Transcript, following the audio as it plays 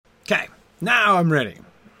Okay, now I'm ready.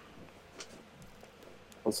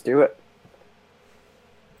 Let's do it.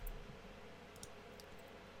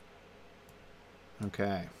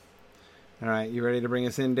 Okay. All right, you ready to bring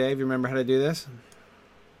us in, Dave? You remember how to do this?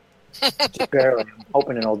 Just barely. I'm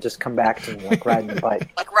hoping it'll just come back to me like riding a bike.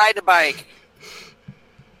 Like ride a bike.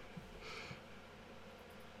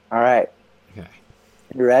 All right. Okay.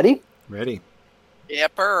 You ready? Ready.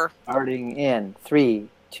 Yepper. Starting in 3,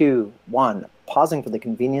 2, 1. Pausing for the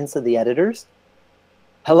convenience of the editors.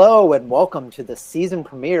 Hello and welcome to the season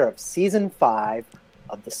premiere of Season 5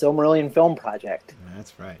 of the Silmarillion Film Project.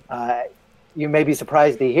 That's right. You may be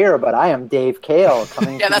surprised to hear, but I am Dave Kale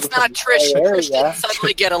coming Yeah, to that's you from not the Trish. Bay Trish Area. didn't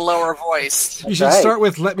suddenly get a lower voice. You should right. start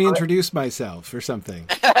with "Let me introduce myself" or something.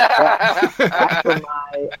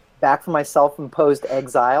 Back from my self-imposed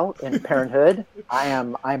exile in parenthood.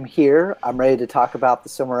 I'm here. I'm ready to talk about the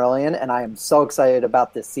Silmarillion, and I am so excited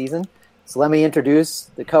about this season. So let me introduce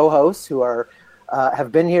the co-hosts who are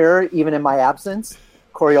have been here even in my absence.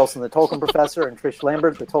 Corey Olson, the Tolkien professor, and Trish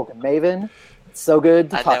Lambert, the Tolkien maven. It's so good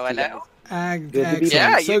to talk to you guys. Excellent.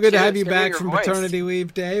 Yeah, so you good to too. have you It's good to hear back your from voice. paternity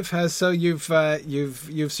leave, Dave. So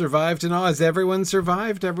you've survived and all. Has everyone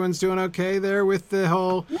survived? Everyone's doing okay there with the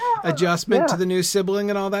whole adjustment to the new sibling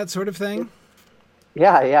and all that sort of thing?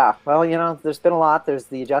 Yeah. Well, there's been a lot. There's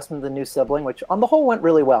the adjustment of the new sibling, which on the whole went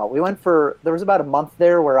really well. There was about a month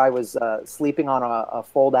there where I was sleeping on a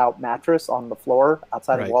fold-out mattress on the floor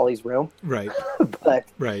outside of Wally's room. Right. But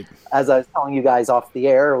Right. as I was telling you guys off the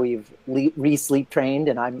air, we've re-sleep trained,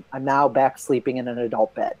 and I'm now back sleeping in an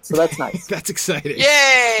adult bed. So that's nice. That's exciting.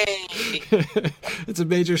 Yay! It's a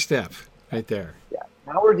major step right there. Yeah.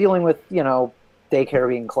 Now we're dealing with daycare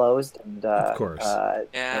being closed and Of course.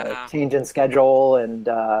 change in schedule and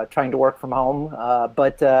trying to work from home.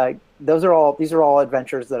 But these are all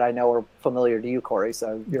adventures that I know are familiar to you, Corey.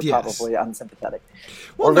 So you're Yes. probably unsympathetic.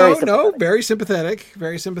 Well, Or very very sympathetic.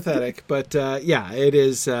 very sympathetic. But it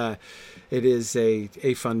is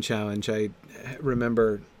a fun challenge. I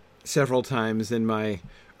remember several times in my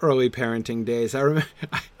early parenting days.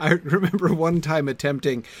 I remember one time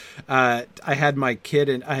attempting. I had my kid,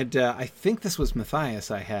 and I think this was Matthias.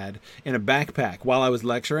 I had in a backpack while I was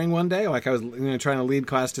lecturing one day. Like I was trying to lead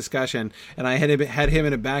class discussion, and I had him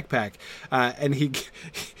in a backpack, and he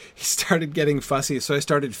started getting fussy. So I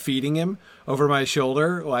started feeding him over my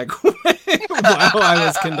shoulder, like while I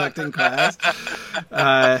was conducting class.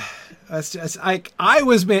 That's just I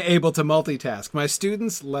was able to multitask. My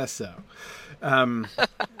students less so.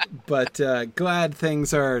 But glad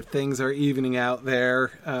things are evening out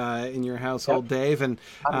there in your household, Dave, and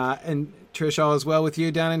Trish, all is well with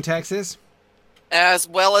you down in Texas. As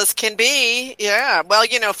well as can be. Yeah. Well,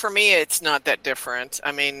 for me, it's not that different.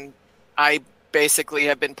 I mean, I basically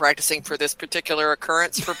have been practicing for this particular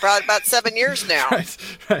occurrence for about 7 years now.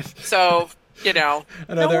 Right. So, no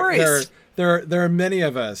worries. There are many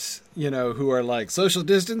of us, who are like social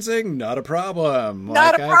distancing, not a problem.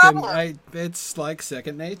 Not a problem. It's like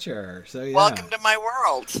second nature. So yeah. Welcome to my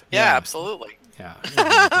world. Yeah. Absolutely. Yeah.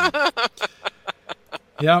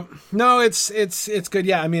 Yeah. No, it's good.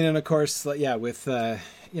 Yeah. I mean, and of course, with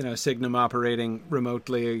Signum operating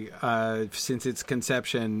remotely since its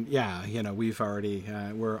conception. Yeah. We've already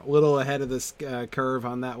we're a little ahead of this curve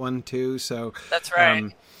on that one too. So that's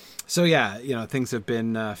right. So yeah, things have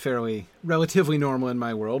been relatively normal in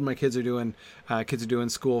my world. My kids are doing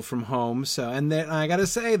school from home. So, and I got to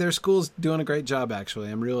say, their school's doing a great job. Actually,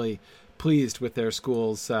 I'm really pleased with their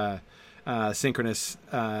school's synchronous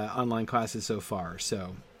online classes so far.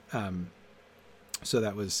 So, that's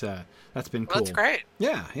been cool. That's great.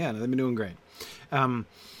 Yeah, they've been doing great.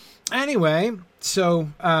 Anyway, so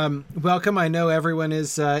welcome. I know everyone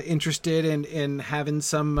is interested in having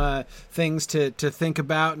some things to think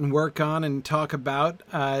about and work on and talk about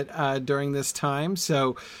during this time.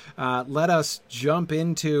 So let us jump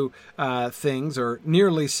into things, or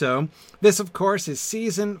nearly so. This, of course, is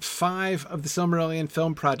Season 5 of the Silmarillion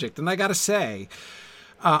Film Project. And I got to say,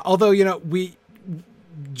 although, we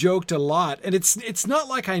joked a lot, and it's not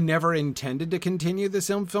like I never intended to continue the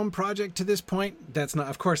film project to this point. That's not,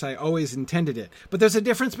 of course, I always intended it, but there's a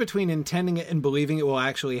difference between intending it and believing it will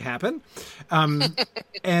actually happen.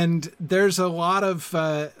 And there's a lot of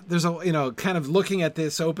kind of looking at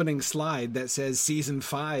this opening slide that says Season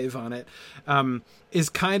 5 on it is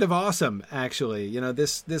kind of awesome, actually.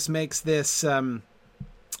 This makes this one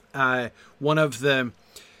of the,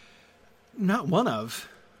 not one of,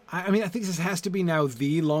 I mean, I think this has to be now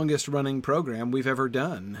the longest running program we've ever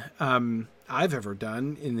done. I've ever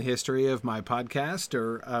done in the history of my podcast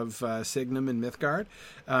or of Signum and Mythgard.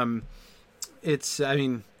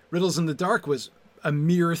 Riddles in the Dark was a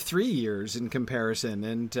mere 3 years in comparison.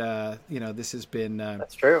 And, this has been...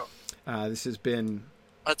 That's true. This has been...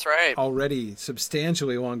 That's right. Already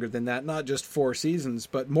substantially longer than that, not just 4 seasons,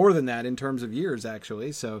 but more than that in terms of years,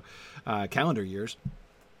 actually. So, calendar years.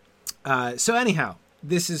 So anyhow,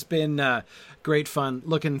 this has been great fun.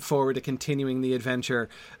 Looking forward to continuing the adventure.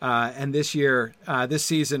 And this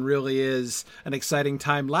season really is an exciting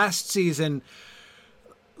time. Last season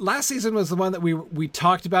was the one that we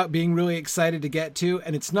talked about being really excited to get to,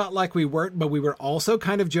 and it's not like we weren't, but we were also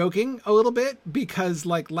kind of joking a little bit, because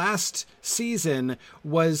like last season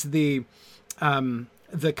was the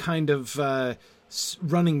kind of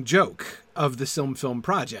running joke of the Film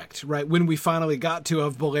Project, right? When we finally got to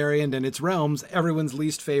Of Beleriand and Its Realms, everyone's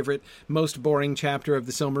least favorite, most boring chapter of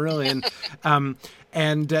the Silmarillion.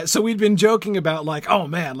 So we'd been joking about like, oh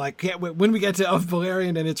man, like when we get to Of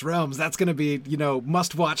Beleriand and Its Realms, that's going to be,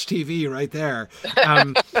 must-watch TV right there.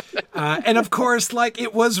 And of course, like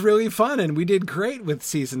it was really fun, and we did great with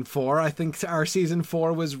season 4. I think our season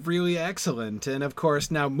 4 was really excellent. And of course,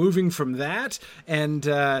 now moving from that and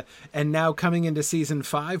now coming into season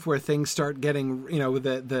 5, where things start getting,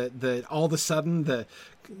 the all of a sudden the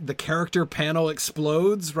character panel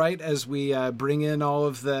explodes, right, as we bring in all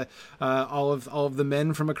of the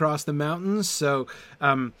men from across the mountains. So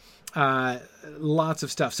lots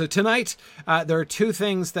of stuff. So tonight, there are 2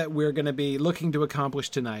 things that we're going to be looking to accomplish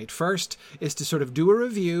tonight. First is to sort of do a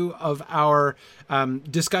review of our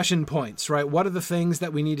discussion points, right? What are the things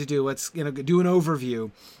that we need to do? Let's do an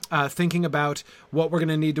overview, thinking about what we're going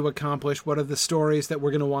to need to accomplish. What are the stories that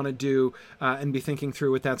we're going to want to do, and be thinking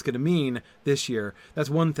through what that's going to mean this year. That's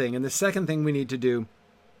one thing. And the second thing we need to do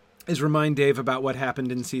is remind Dave about what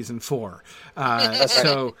happened in season 4.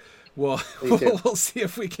 So we'll see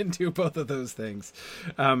if we can do both of those things.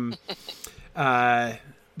 But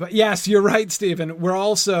yes, you're right, Stephen. We're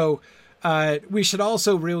also we should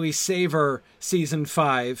also really savor season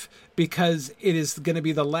 5, because it is going to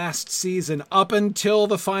be the last season up until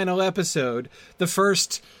the final episode. The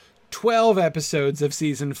first 12 episodes of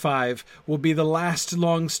season 5 will be the last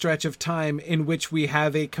long stretch of time in which we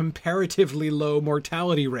have a comparatively low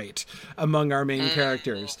mortality rate among our main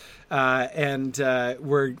characters. And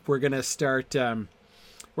we're going to start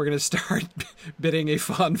bidding a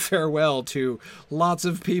fond farewell to lots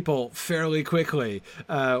of people fairly quickly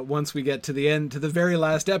once we get to the very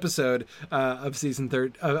last episode of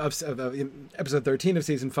season episode 13 of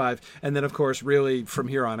season 5, and then of course really from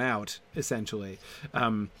here on out, essentially.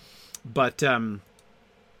 But now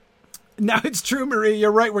it's true, Marie,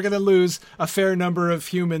 you're right, we're going to lose a fair number of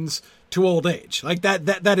humans to old age. Like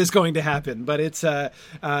that is going to happen, but it's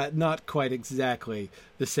not quite exactly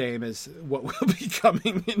the same as what will be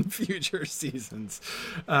coming in future seasons.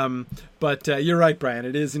 But you're right, Brian.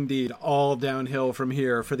 It is indeed all downhill from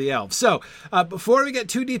here for the elves. So before we get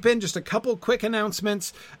too deep in, just a couple quick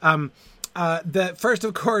announcements. The first,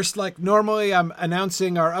 of course, like normally I'm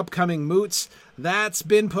announcing our upcoming moots. That's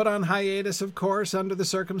been put on hiatus, of course, under the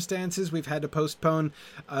circumstances. We've had to postpone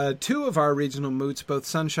 2 of our regional moots, both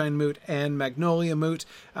Sunshine Moot and Magnolia Moot,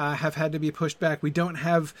 have had to be pushed back. We don't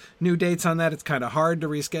have new dates on that. It's kind of hard to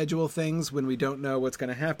reschedule things when we don't know what's going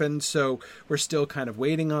to happen, so we're still kind of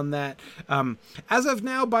waiting on that. As of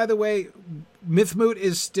now, by the way, Myth Moot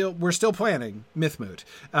we're still planning Myth Moot.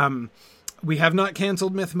 We have not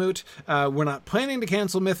canceled Myth Moot. We're not planning to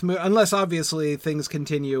cancel Myth Moot unless obviously things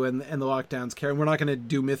continue and the lockdowns carry. We're not going to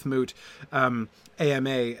do Myth Moot AMA,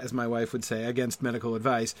 as my wife would say, against medical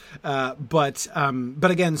advice. But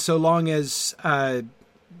again, so long as we'll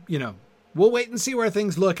wait and see where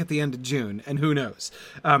things look at the end of June, and who knows.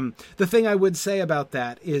 The thing I would say about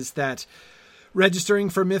that is that registering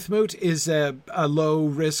for Myth Moot is a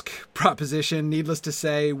low-risk proposition. Needless to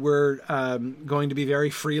say, we're going to be very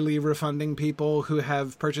freely refunding people who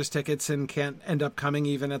have purchased tickets and can't end up coming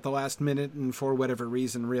even at the last minute and for whatever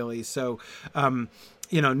reason, really. So,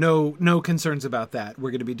 no concerns about that.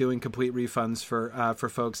 We're going to be doing complete refunds for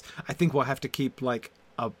folks. I think we'll have to keep like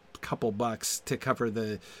a couple bucks to cover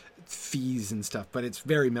the fees and stuff, but it's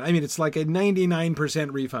very, it's like a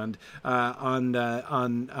 99% refund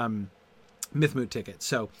on Myth Moot tickets.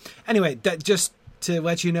 So anyway, that just to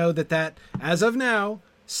let you know that as of now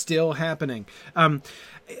still happening.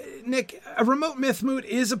 Nick, a remote Myth Moot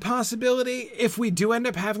is a possibility. If we do end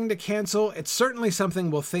up having to cancel, it's certainly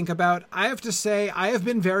something we'll think about. I have to say, I have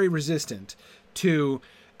been very resistant to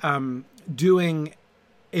planning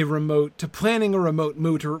a remote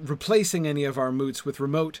moot or replacing any of our moots with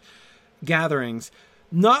remote gatherings.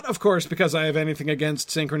 Not, of course, because I have anything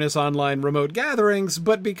against synchronous online remote gatherings,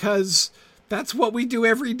 but because That's what we do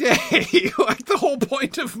every day. Like, the whole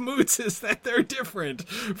point of moots is that they're different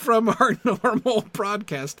from our normal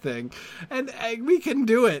broadcast thing, and we can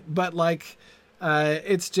do it, but like,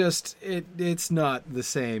 it's just it's not the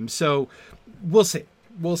same. So we'll see.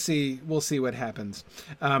 We'll see what happens.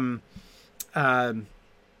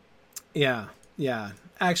 Yeah.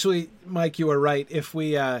 Actually, Mike, you are right. If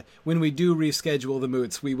we when we do reschedule the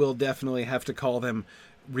moots, we will definitely have to call them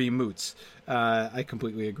remoots. I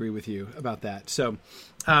completely agree with you about that. So,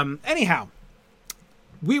 anyhow,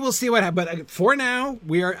 we will see what happens. But for now,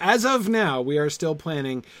 as of now, we are still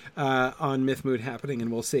planning on Myth Moot happening,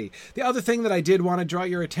 and we'll see. The other thing that I did want to draw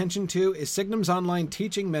your attention to is Signum's online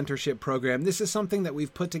teaching mentorship program. This is something that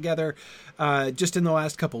we've put together just in the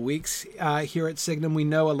last couple weeks here at Signum. We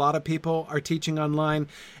know a lot of people are teaching online,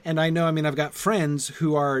 and I've got friends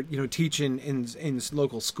who are teaching in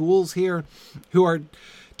local schools here, who are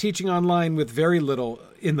teaching online with very little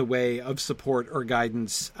in the way of support or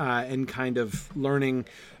guidance, and kind of learning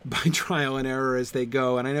by trial and error as they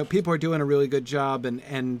go. And I know people are doing a really good job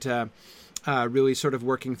and really sort of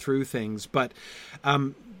working through things. But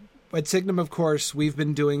at Signum, of course, we've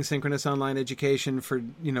been doing synchronous online education for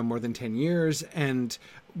more than 10 years, and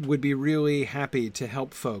would be really happy to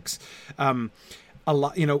help folks. A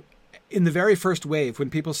lot, in the very first wave, when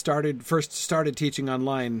people first started teaching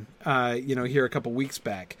online, here a couple weeks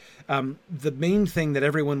back, the main thing that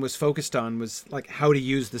everyone was focused on was like how to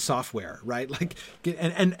use the software, right? Like,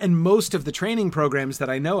 and most of the training programs that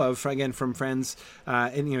I know of, again, from friends,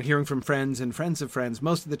 and hearing from friends and friends of friends,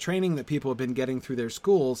 most of the training that people have been getting through their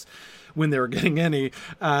schools, when they were getting any,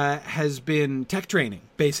 has been tech training,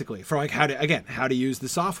 basically, for like how to use the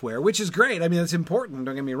software, which is great. I mean, it's important,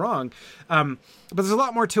 don't get me wrong. But there's a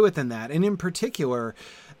lot more to it than that. And in particular,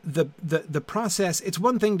 the process, it's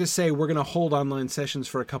one thing to say we're going to hold online sessions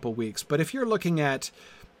for a couple weeks, but if you're looking at,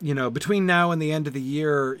 between now and the end of the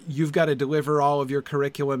year, you've got to deliver all of your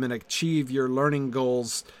curriculum and achieve your learning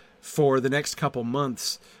goals for the next couple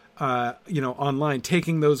months, online,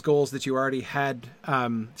 taking those goals that you already had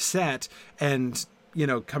set and,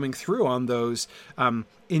 coming through on those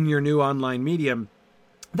in your new online medium.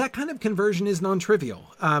 That kind of conversion is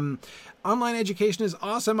non-trivial. Online education is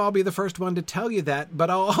awesome. I'll be the first one to tell you that,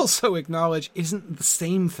 but I'll also acknowledge it isn't the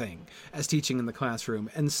same thing as teaching in the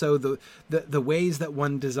classroom. And so the ways that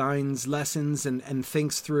one designs lessons and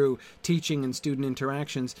thinks through teaching and student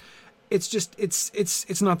interactions,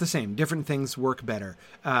 it's not the same. Different things work better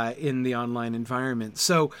in the online environment.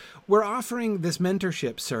 So we're offering this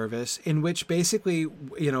mentorship service in which basically,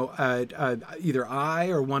 either I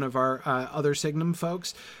or one of our other Signum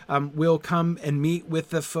folks will come and meet with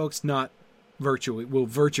the folks, not virtually. We'll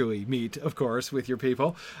virtually meet, of course, with your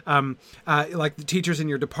people, like the teachers in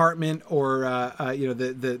your department, or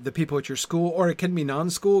the people at your school, or it can be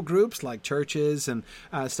non-school groups like churches and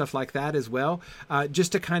stuff like that as well,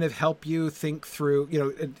 just to kind of help you think through,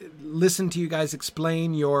 listen to you guys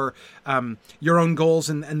explain your own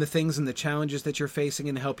goals and the things and the challenges that you're facing,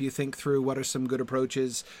 and help you think through what are some good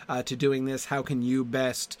approaches to doing this. How can you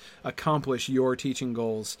best accomplish your teaching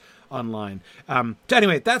goals online? So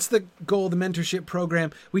anyway, that's the goal of the mentorship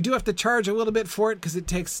program. We do have to charge a little bit for it because it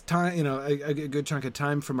takes time, a good chunk of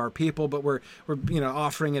time from our people, but we're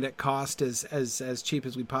offering it at cost as cheap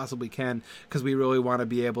as we possibly can, because we really want to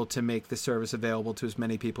be able to make the service available to as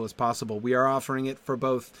many people as possible. We are offering it for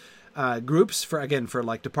both groups, for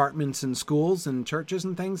like departments and schools and churches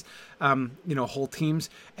and things, whole teams,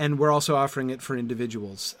 and we're also offering it for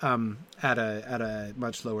individuals at a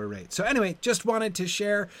much lower rate. So anyway, just wanted to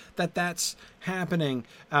share that that's happening,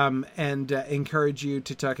 and encourage you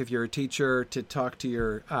to talk, if you're a teacher, to talk to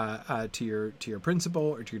your principal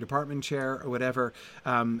or to your department chair or whatever,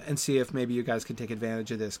 and see if maybe you guys can take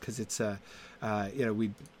advantage of this, because it's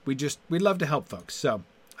we'd love to help folks. So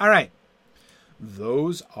all right.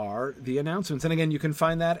 Those are the announcements. And again, you can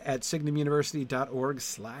find that at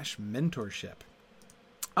signumuniversity.org/mentorship.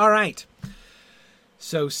 All right.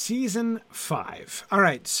 So season 5. All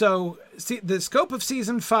right. So the scope of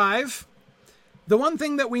season 5, the one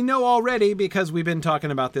thing that we know already, because we've been talking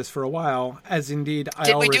about this for a while, as indeed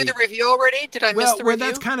Did we do the review already? Did I miss the review? Well,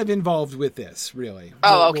 that's kind of involved with this, really.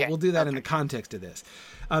 Okay. We'll do that in the context of this.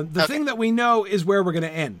 The thing that we know is where we're going to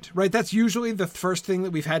end, right? That's usually the first thing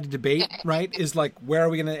that we've had to debate, right? Is like, where are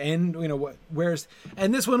we going to end?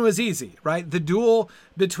 And this one was easy, right? The duel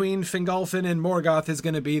between Fingolfin and Morgoth is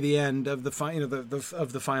going to be the end of the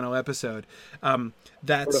final episode.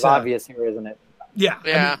 That's sort of obvious here, isn't it? Yeah,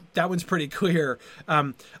 Yeah. I mean, that one's pretty clear.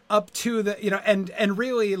 Up to the, and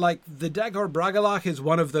really, like, the Dagor Bragollach is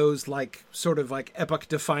one of those, like, sort of like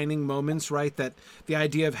epoch-defining moments, right? That the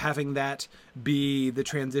idea of having that be the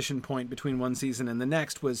transition point between one season and the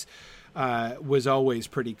next was always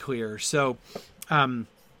pretty clear. So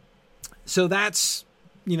that's,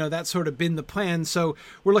 that's sort of been the plan. So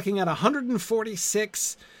we're looking at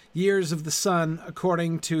 146 years of the sun,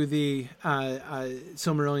 according to the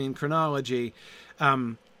Silmarillion chronology,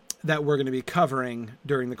 that we're going to be covering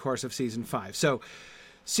during the course of Season 5. So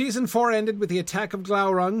Season 4 ended with the attack of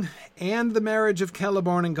Glaurung and the marriage of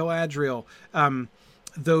Celeborn and Galadriel.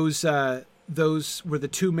 Those were the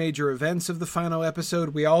two major events of the final episode.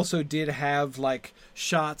 We also did have, like,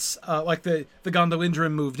 shots, like the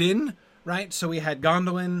Gondolindrim moved in, right? So we had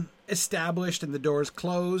Gondolin established and the doors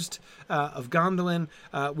closed of Gondolin.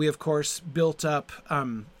 We, of course, built up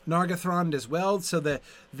Nargothrond as well. So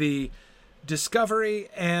the discovery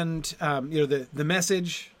and, the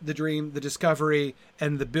message, the dream, the discovery,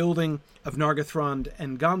 and the building of Nargothrond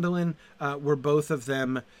and Gondolin were both of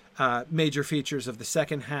them major features of the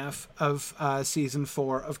second half of Season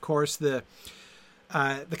 4. Of course, the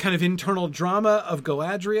kind of internal drama of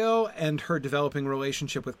Galadriel and her developing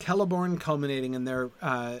relationship with Celeborn, culminating in their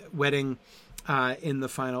wedding in the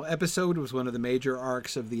final episode, was one of the major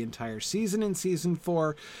arcs of the entire season in Season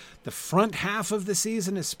 4. The front half of the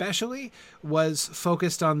season especially was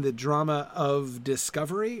focused on the drama of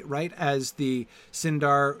discovery, right? As the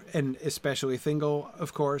Sindar, and especially Thingol,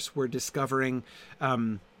 of course, were discovering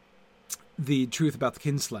the truth about the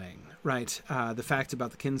kinslaying, right? The facts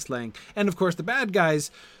about the kinslaying. And, of course, the bad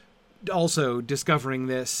guys also discovering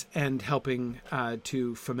this and helping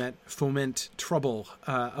to foment trouble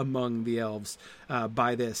among the elves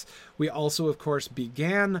by this. We also, of course,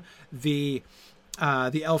 began the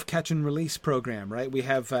Elf Catch and Release program, right? We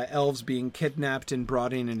have elves being kidnapped and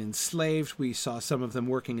brought in and enslaved. We saw some of them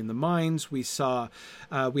working in the mines. We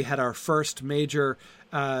had our first major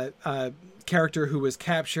character who was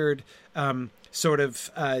captured,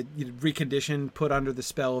 reconditioned, put under the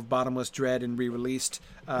spell of bottomless dread, and re-released,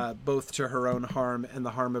 both to her own harm and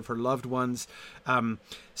the harm of her loved ones,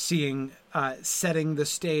 setting the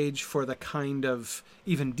stage for the kind of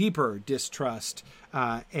even deeper distrust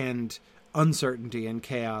and uncertainty and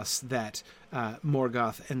chaos that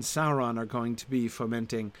Morgoth and Sauron are going to be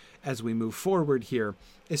fomenting as we move forward here,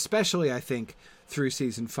 especially, I think, through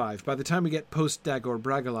Season 5. By the time we get post-Dagor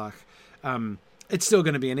Bragollach, it's still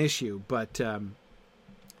going to be an issue, but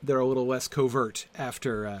they're a little less covert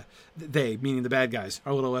after they, meaning the bad guys,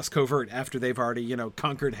 are a little less covert after they've already,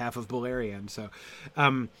 conquered half of Beleriand. So,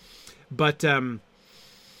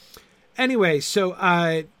 anyway,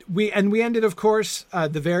 so we ended, of course,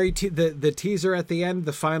 the teaser at the end.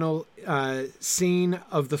 The final scene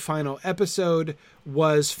of the final episode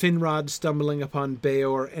was Finrod stumbling upon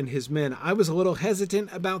Beor and his men. I was a little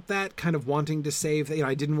hesitant about that, kind of wanting to save.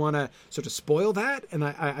 I didn't want to sort of spoil that, and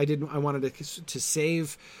I wanted to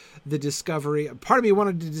save the discovery. Part of me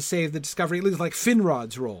wanted to save the discovery, at least like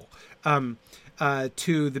Finrod's role,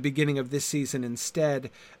 to the beginning of this season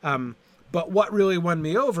instead. But what really won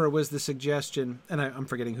me over was the suggestion, and I'm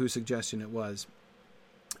forgetting whose suggestion it was,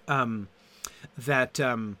 that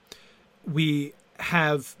we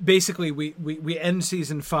have basically we end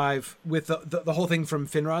Season 5 with the whole thing from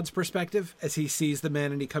Finrod's perspective, as he sees the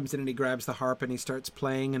men and he comes in and he grabs the harp and he starts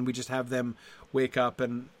playing, and we just have them wake up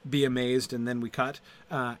and be amazed, and then we cut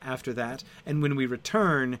after that. And when we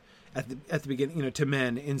return at the beginning, to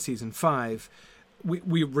men in Season 5,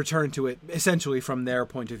 we return to it essentially from their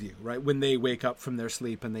point of view, right? When they wake up from their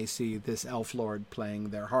sleep and they see this elf lord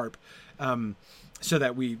playing their harp, so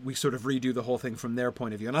that we sort of redo the whole thing from their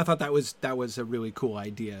point of view. And I thought that was a really cool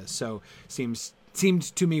idea. So seemed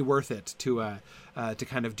to me worth it to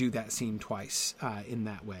kind of do that scene twice in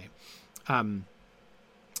that way.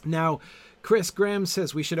 Now, Chris Graham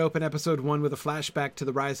says we should open episode 1 with a flashback to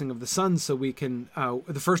the rising of the sun, so we can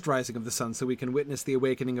the first rising of the sun, so we can witness the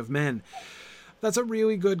awakening of men. That's a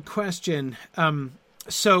really good question.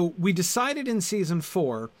 So we decided in Season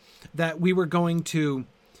 4 that we were going to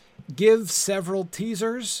give several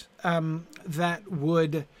teasers that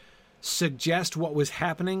would suggest what was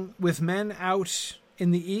happening with men out in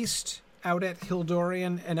the east, out at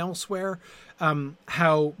Hildorian and elsewhere,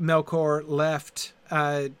 how Melkor left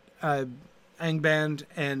Angband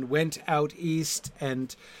and went out east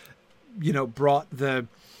and, brought the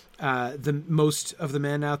most of the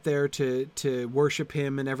men out there to worship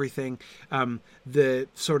him and everything. The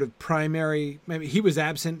sort of primary, maybe he was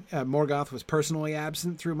absent. Morgoth was personally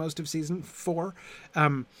absent through most of Season 4.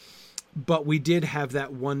 but we did have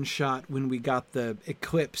that one shot when we got the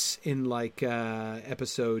eclipse in like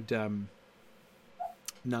episode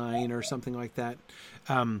 9 or something like that,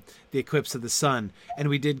 the eclipse of the sun, and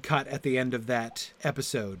we did cut at the end of that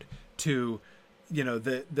episode to, you know,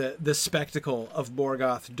 the spectacle of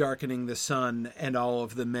Morgoth darkening the sun and all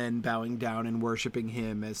of the men bowing down and worshiping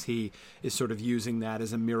him as he is sort of using that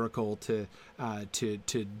as a miracle to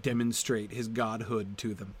demonstrate his godhood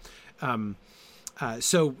to them.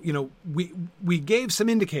 So, you know, we gave some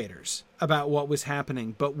indicators about what was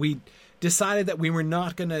happening, but we decided that we were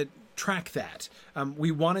not going to track that.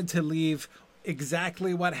 We wanted to leave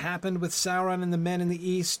exactly what happened with Sauron and the men in the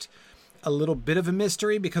East a little bit of a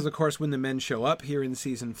mystery, because, of course, when the men show up here in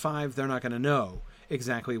season 5, they're not going to know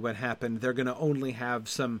exactly what happened. They're going to only have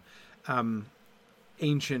some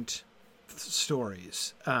ancient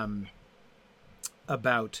stories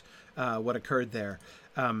about what occurred there.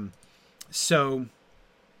 So,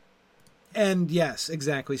 and yes,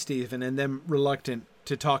 exactly, Stephen, and them reluctant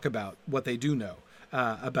to talk about what they do know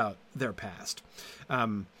about their past.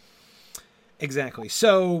 Exactly.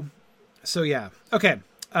 So yeah. Okay.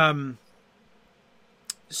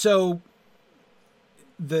 So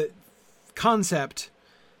the concept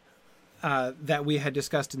that we had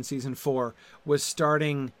discussed in season 4 was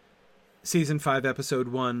starting season 5, episode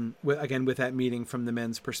 1, with that meeting from the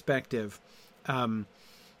men's perspective, and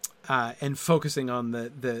focusing on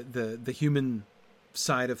the human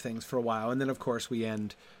side of things for a while. And then, of course, we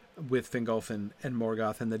end with Fingolfin and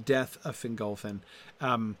Morgoth and the death of Fingolfin.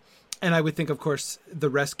 And I would think, of course, the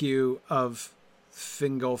rescue of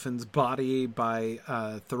Fingolfin's body by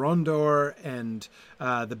Thorondor, and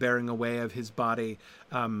the bearing away of his body,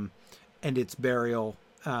 and its burial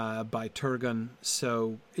by Turgon.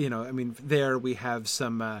 So, you know, I mean, there we have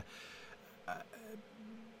some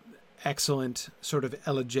excellent sort of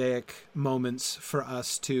elegiac moments for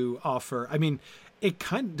us to offer. I mean,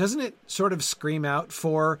 doesn't it sort of scream out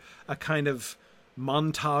for a kind of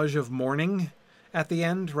montage of mourning at the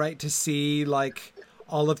end, right? To see like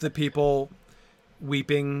all of the people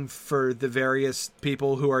weeping for the various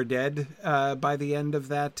people who are dead by the end of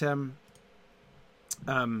that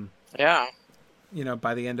you know,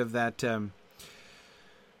 by the end of that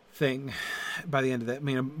thing, by the end of that, I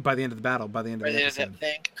mean, by the end of the battle, by the end of the episode. That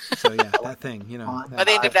thing. So yeah, that thing, you know, By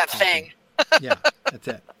the end of that thing. Yeah, that's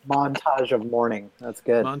it. Montage of mourning. That's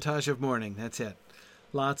good. Montage of mourning. That's it.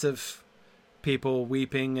 Lots of people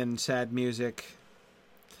weeping and sad music.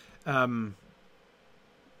 Phil,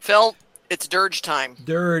 it's dirge time.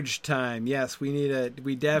 Dirge time. Yes,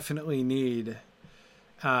 we definitely need,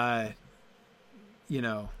 you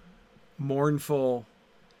know, mournful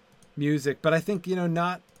music, but I think, you know,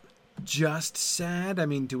 not just sad. I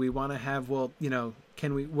mean, do we want to have, well, you know,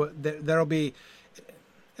 can we, it'll be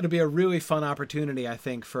a really fun opportunity, I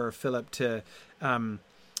think, for Philip to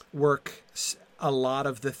work a lot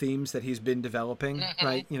of the themes that he's been developing,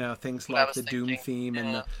 right? You know, things like the Doom theme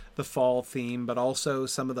and the Fall theme, but also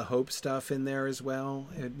some of the Hope stuff in there as well.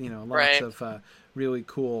 You know, lots of really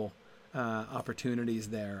cool opportunities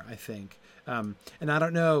there, I think. And I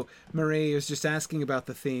don't know, Marie was just asking about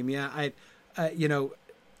the theme. Yeah, you know,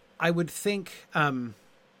 I would think.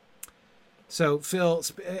 So Phil,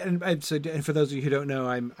 and for those of you who don't know,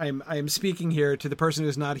 I'm speaking here to the person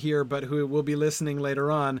who's not here, but who will be listening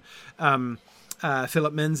later on.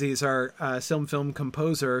 Philip Menzies, our film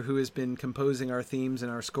composer, who has been composing our themes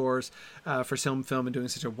and our scores for film and doing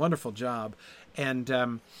such a wonderful job.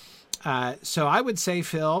 And so I would say,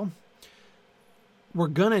 Phil, we're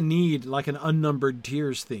gonna need like an Unnumbered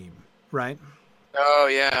Tears theme, right? Oh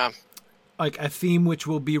yeah, like a theme which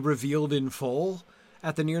will be revealed in full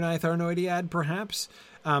at the Nirnaeth Arnoediad, perhaps.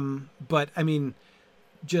 But I mean,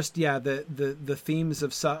 just the themes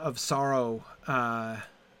of sorrow,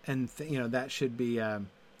 and you know, that should be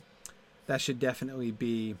that should definitely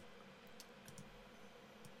be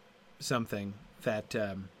something that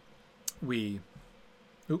we.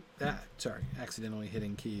 Sorry, accidentally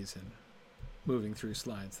hitting keys and moving through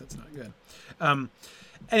slides. That's not good.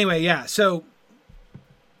 Anyway, yeah. So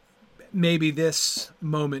maybe this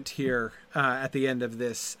moment here at the end of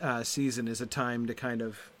this season is a time to kind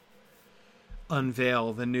of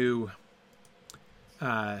unveil the new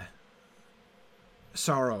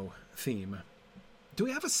sorrow theme. Do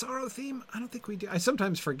we have a sorrow theme? I don't think we do. I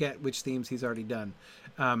sometimes forget which themes he's already done.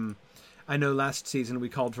 I know last season we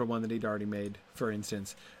called for one that he'd already made, for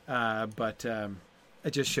instance. But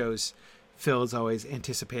it just shows Phil is always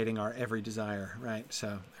anticipating our every desire, right?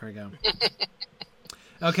 So there we go.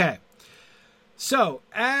 Okay. So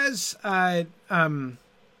as our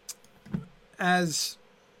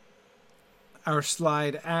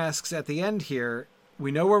slide asks at the end here,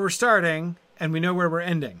 we know where we're starting and we know where we're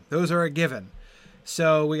ending. Those are a given.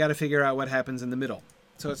 So we got to figure out what happens in the middle.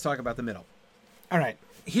 So let's talk about the middle. All right.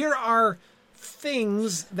 Here are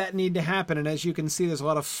things that need to happen. And as you can see, there's a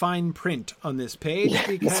lot of fine print on this page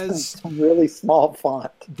because some really small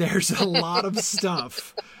font. There's a lot of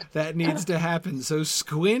stuff that needs to happen. So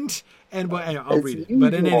squint and I'll read it.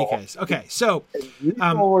 But in any case, okay. So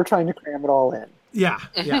we're trying to cram it all in. Yeah.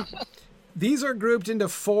 These are grouped into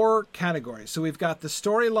 4 categories. So we've got the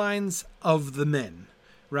storylines of the men,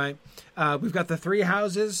 right? We've got the 3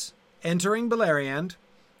 houses entering Beleriand,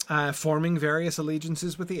 forming various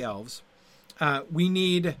allegiances with the elves. We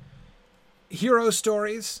need hero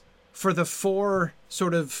stories for the 4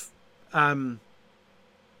 sort of kind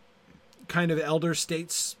of elder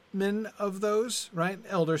statesmen of those, right?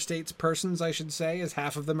 Elder statespersons, I should say, as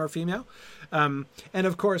half of them are female. And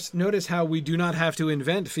of course, notice how we do not have to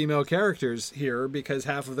invent female characters here because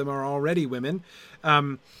half of them are already women.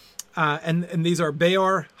 And these are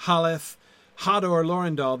Beor, Haleth, Hador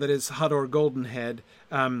Lorindal, that is Hador Goldenhead,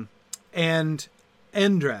 and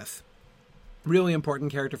Endreth. Really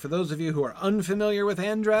important character for those of you who are unfamiliar with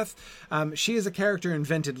Endreth. She is a character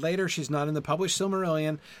invented later. She's not in the published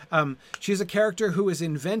Silmarillion. She's a character who was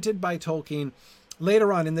invented by Tolkien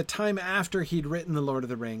later on in the time after he'd written The Lord of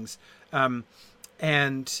the Rings.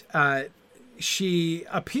 She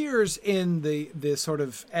appears in the sort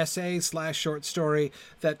of essay/short story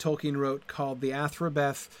that Tolkien wrote called The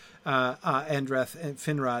Athrobeth, Endreth, and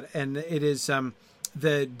Finrod. And it is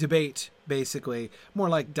the debate, basically, more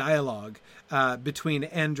like dialogue, between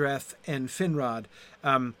Endreth and Finrod.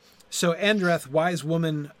 So Endreth, wise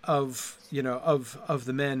woman of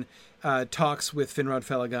the men, talks with Finrod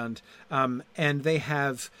Felagund, and they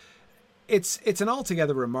have. It's an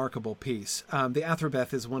altogether remarkable piece. The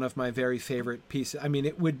Athrobeth is one of my very favorite pieces. I mean,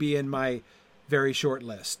 it would be in my very short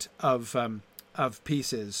list of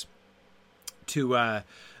pieces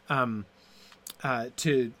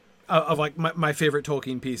of like my favorite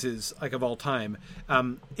Tolkien pieces, like, of all time.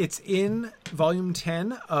 It's in volume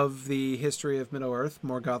 10 of the History of Middle-earth,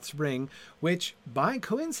 Morgoth's Ring, which, by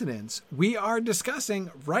coincidence, we are discussing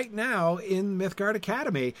right now in Mythgard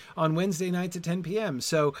Academy on Wednesday nights at 10 p.m.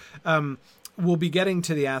 So we'll be getting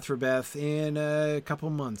to the Athrobeth in a couple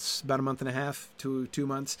months, about a month and a half to 2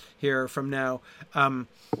 months here from now.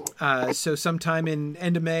 So sometime in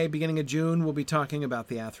end of May, beginning of June, we'll be talking about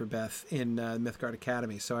the Athrobeth in Mythgard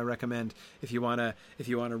Academy. So I recommend if you wanna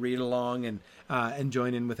read along and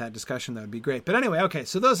join in with that discussion, that would be great. But anyway, okay,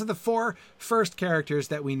 so those are the 4 first characters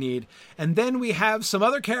that we need, and then we have some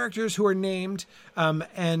other characters who are named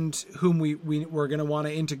and whom we're going to want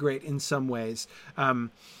to integrate in some ways.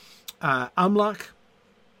 Amlach,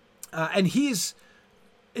 and he's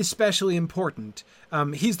especially important.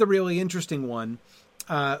 He's the really interesting one,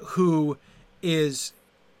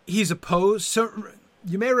 he's opposed. So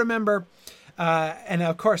you may remember, and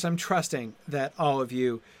of course I'm trusting that all of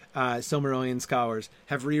you Silmarillion scholars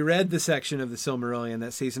have reread the section of the Silmarillion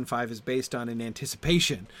that Season 5 is based on in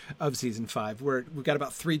anticipation of Season 5. We've got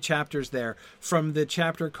about 3 chapters there, from the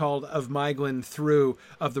chapter called Of Maeglin through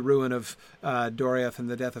Of the Ruin of Doriath and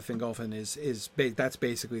the Death of Fingolfin that's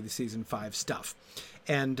basically the Season 5 stuff.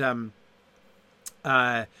 And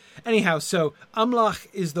anyhow, so Amlach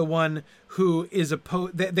is the one who is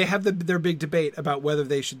opposed. They have their big debate about whether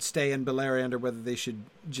they should stay in Beleriand or whether they should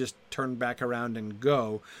just turn back around and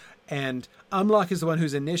go. And Amlach is the one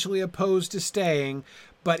who's initially opposed to staying,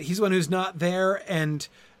 but he's the one who's not there, and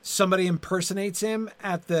somebody impersonates him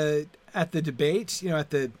at the debate,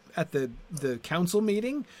 at the council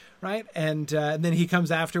meeting, right? And then he comes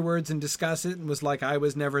afterwards and discusses it and was like, I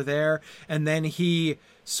was never there. And then he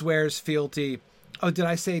swears fealty. Oh, did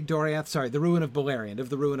I say Doriath? Sorry, the ruin of Beleriand,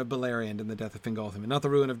 and the death of Fingolfin, not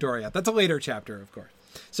the ruin of Doriath. That's a later chapter, of course.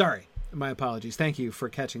 Sorry, my apologies. Thank you for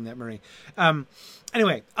catching that, Marie.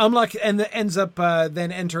 Anyway, Amlach ends up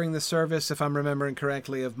then entering the service, if I'm remembering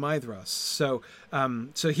correctly, of Maedhros.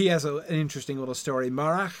 So he has an interesting little story.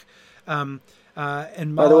 Marach, and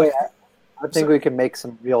Malach. By the way, I think we can make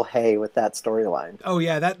some real hay with that storyline. Oh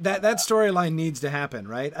yeah, that storyline needs to happen,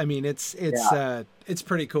 right? I mean, it's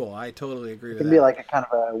pretty cool. I totally agree with that. It can be like a kind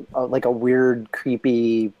of a weird,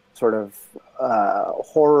 creepy sort of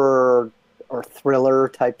horror or thriller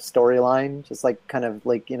type storyline, just like kind of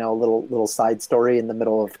like, a little side story in the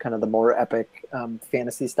middle of kind of the more epic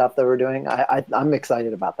fantasy stuff that we're doing. I'm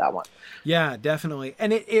excited about that one. Yeah, definitely.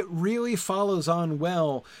 And it really follows on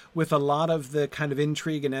well with a lot of the kind of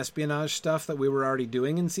intrigue and espionage stuff that we were already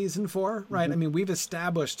doing in Season 4, right? Mm-hmm. I mean, we've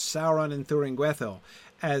established Sauron and Thuringwethil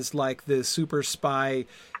as like the super spy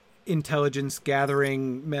intelligence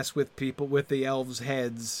gathering, mess with people with the elves'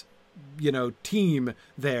 heads team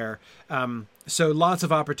there. So lots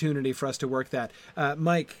of opportunity for us to work that.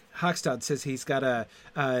 Mike Hochstad says he's got a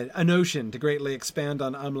notion to greatly expand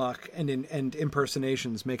on Umlach and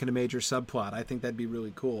impersonations, making a major subplot. I think that'd be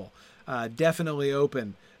really cool. Definitely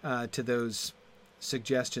open to those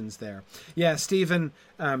suggestions there. Yeah, Stephen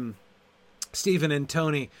and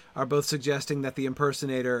Tony are both suggesting that the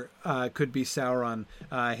impersonator could be Sauron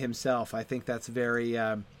himself. I think that's very,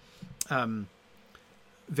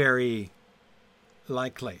 very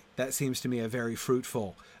likely. That seems to me a very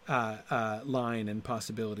fruitful line and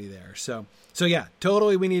possibility there. So yeah,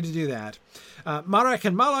 totally we need to do that. Marek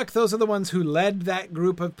and Malak, those are the ones who led that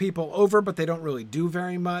group of people over, but they don't really do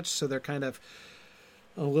very much, so they're kind of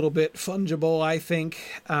a little bit fungible, I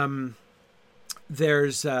think.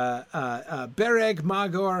 There's Bereg,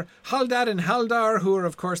 Magor, Haldad, and Haldar, who are,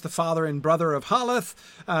 of course, the father and brother of Haleth,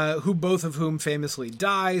 both of whom famously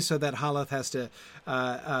die, so that Haleth has to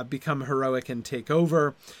become heroic and take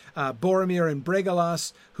over. Boromir and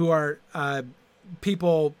Bregalas, who are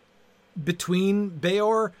people between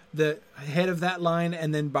Beor, the head of that line,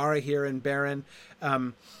 and then Barahir and Beren.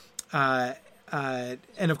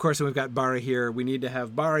 And of course, we've got Barahir. We need to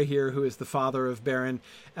have Barahir, who is the father of Beren,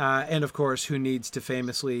 and of course, who needs to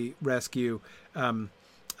famously rescue Finrod,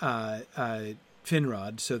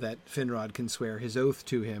 so that Finrod can swear his oath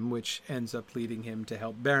to him, which ends up leading him to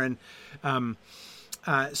help Beren.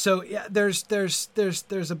 So yeah, there's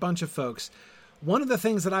a bunch of folks. One of the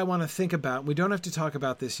things that I want to think about, we don't have to talk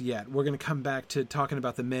about this yet. We're going to come back to talking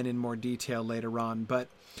about the men in more detail later on, but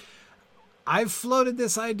I've floated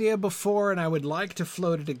this idea before, and I would like to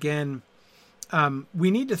float it again. We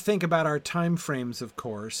need to think about our time frames, of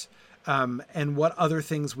course, and what other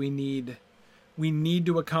things we need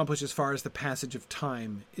to accomplish as far as the passage of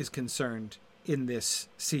time is concerned in this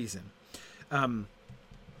season. But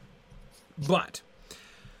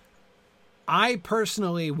I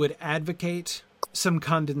personally would advocate some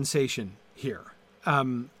condensation here.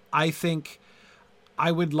 I think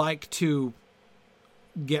I would like to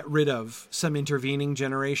get rid of some intervening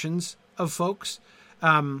generations of folks,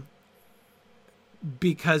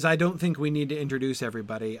 because I don't think we need to introduce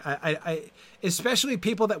everybody. I especially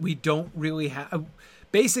people that we don't really have.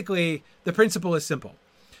 Basically, the principle is simple.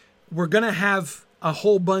 We're going to have a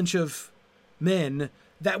whole bunch of men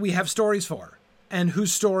that we have stories for, and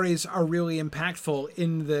whose stories are really impactful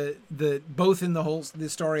in both in the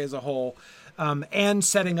story as a whole, and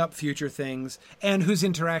setting up future things, and whose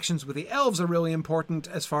interactions with the elves are really important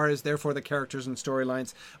as far as, therefore, the characters and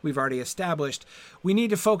storylines we've already established. We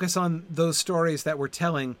need to focus on those stories that we're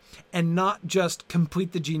telling and not just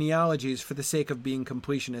complete the genealogies for the sake of being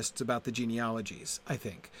completionists about the genealogies, I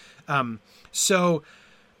think. So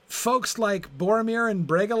folks like Boromir and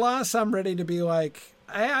Bregalas, I'm ready to be like,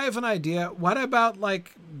 I have an idea. What about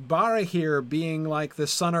like Barahir being like the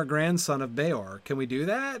son or grandson of Beor? Can we do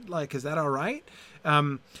that? Like, is that all right?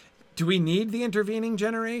 Do we need the intervening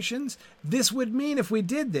generations? This would mean if we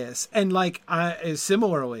did this, and like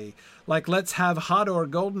similarly, like let's have Hodor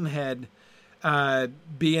Goldenhead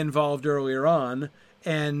be involved earlier on,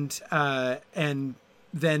 and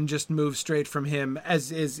then just move straight from him,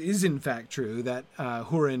 as is in fact true that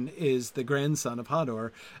Hurin is the grandson of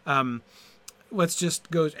Hodor. Let's just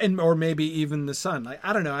go, or maybe even the son. Like,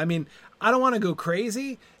 I don't know. I mean, I don't want to go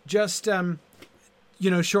crazy, just,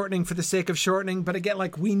 shortening for the sake of shortening. But again,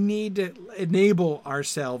 like, we need to enable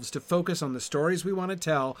ourselves to focus on the stories we want to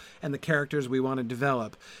tell and the characters we want to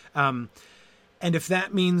develop. And if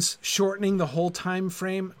that means shortening the whole time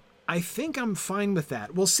frame, I think I'm fine with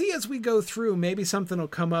that. We'll see as we go through. Maybe something will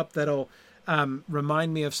come up that'll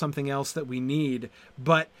remind me of something else that we need.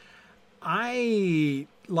 But I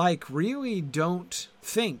really don't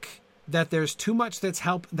think that there's too much that's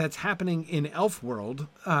happening in Elf World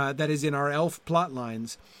that is in our elf plot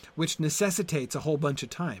lines, which necessitates a whole bunch of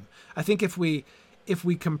time. I think if we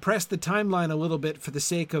compress the timeline a little bit for the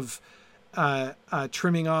sake of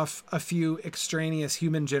trimming off a few extraneous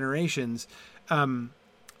human generations,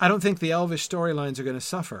 I don't think the elvish storylines are going to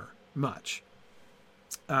suffer much.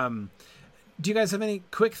 Do you guys have any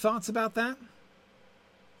quick thoughts about that?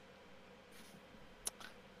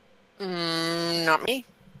 Not me.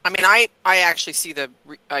 I mean, I actually see the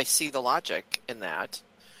logic in that.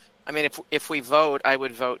 I mean, if we vote, I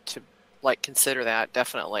would vote to consider that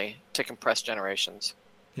definitely to compress generations.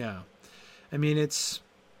 Yeah, I mean it's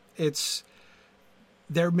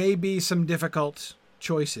there may be some difficult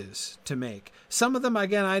choices to make. Some of them,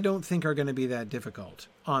 again, I don't think are going to be that difficult,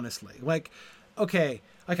 honestly. I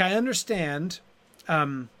understand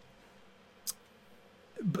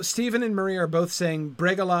Stephen and Marie are both saying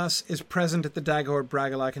Bregalas is present at the Dagor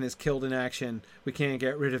Bragollach and is killed in action. We can't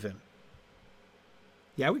get rid of him.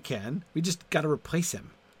 Yeah, we can. We just got to replace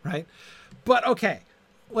him, right? But okay,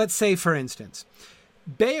 let's say, for instance,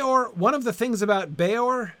 Beor, one of the things about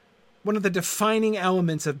Beor, one of the defining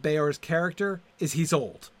elements of Beor's character is he's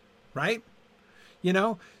old, right? You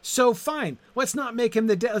know, so fine. Let's not make him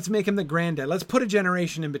let's make him the granddad. Let's put a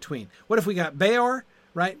generation in between. What if we got Beor,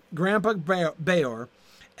 right? Grandpa Beor,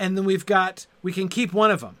 and then we can keep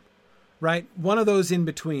one of them, right? One of those in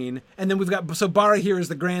between, and then so Barahir is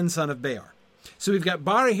the grandson of Beor. So we've got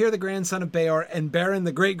Barahir, the grandson of Beor, and Beren,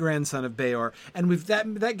 the great-grandson of Beor, and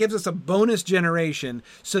that gives us a bonus generation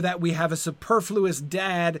so that we have a superfluous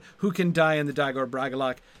dad who can die in the Dagor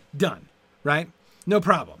Bragollach. Done, right? No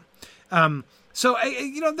problem. So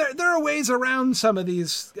there are ways around some of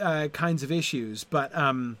these kinds of issues, but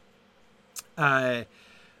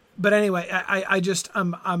anyway, I just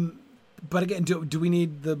but again, do we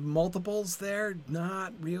need the multiples there?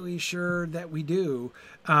 Not really sure that we do.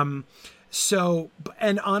 So,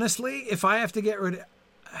 and honestly, if I have to get rid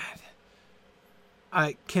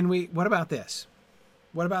of, what about this?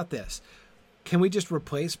 What about this? Can we just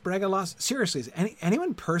replace Bregalas? Seriously, is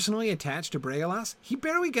anyone personally attached to Bregalas? He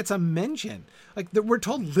barely gets a mention. Like, we're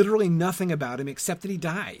told literally nothing about him except that he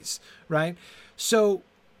dies, right? So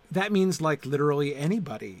that means, like, literally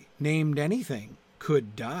anybody named anything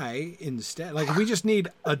could die instead. Like, we just need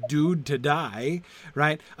a dude to die,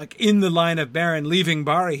 right? Like, in the line of Beren leaving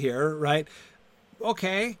Barahir, right?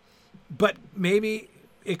 Okay, but maybe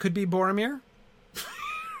it could be Boromir?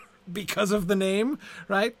 Because of the name,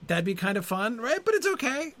 right? That'd be kind of fun, right? But it's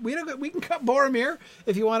okay. We can cut Boromir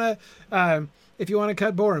if you want to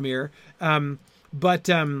cut Boromir.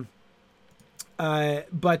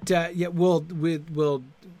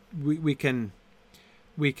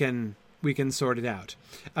 We can sort it out.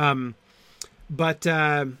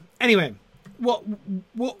 Anyway,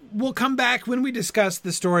 we'll come back when we discuss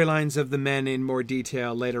the storylines of the men in more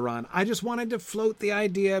detail later on. I just wanted to float the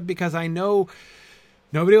idea because I know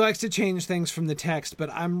nobody likes to change things from the text,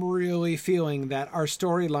 but I'm really feeling that our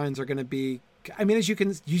storylines are going to be, I mean,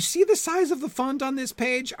 you see the size of the font on this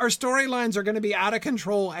page? Our storylines are going to be out of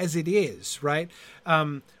control as it is, right?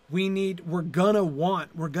 We're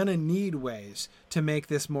gonna need ways to make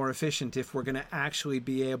this more efficient if we're gonna actually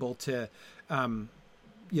be able to,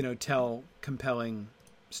 tell compelling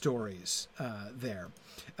stories there.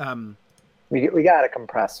 We got to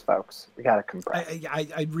compress, folks. We got to compress.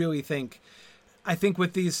 I really think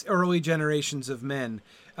with these early generations of men,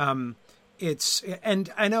 and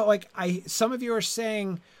I know, some of you are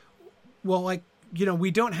saying, well,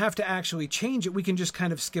 we don't have to actually change it. We can just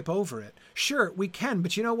kind of skip over it. Sure, we can.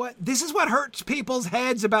 But you know what? This is what hurts people's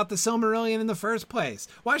heads about the Silmarillion in the first place.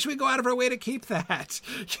 Why should we go out of our way to keep that?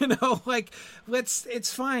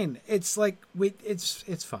 It's fine. It's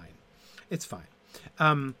fine. It's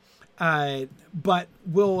fine. But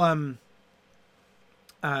we'll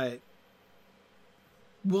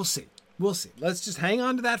see. We'll see. Let's just hang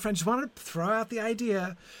on to that, friend. Just wanted to throw out the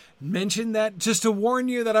idea, mention that just to warn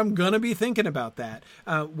you that I'm going to be thinking about that,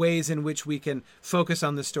 ways in which we can focus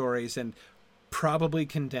on the stories and probably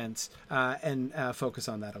condense and focus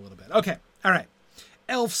on that a little bit. Okay. All right.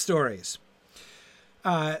 Elf stories.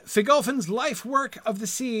 Fingolfin's life work of the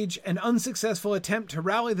siege, an unsuccessful attempt to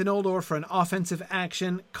rally the Noldor for an offensive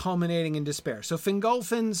action culminating in despair. So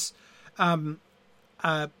Fingolfin's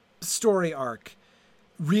story arc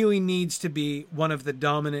really needs to be one of the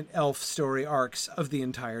dominant elf story arcs of the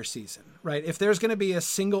entire season, right? If there's going to be a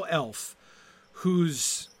single elf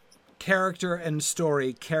whose character and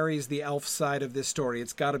story carries the elf side of this story,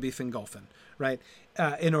 it's got to be Fingolfin, right?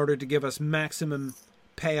 In order to give us maximum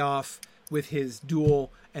payoff with his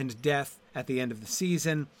duel and death at the end of the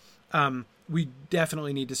season. We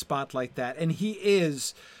definitely need to spotlight that. And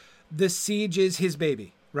the siege is his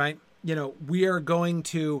baby, right? We are going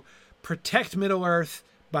to protect Middle-earth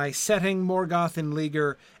by setting Morgoth in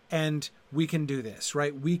leaguer, and we can do this,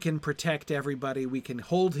 right? We can protect everybody. We can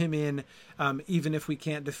hold him in, even if we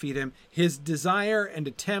can't defeat him. His desire and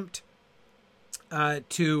attempt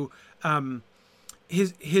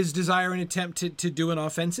his desire and attempt to do an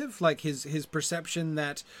offensive, like his perception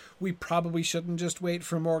that we probably shouldn't just wait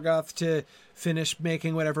for Morgoth to finish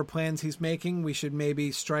making whatever plans he's making. We should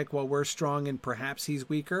maybe strike while we're strong and perhaps he's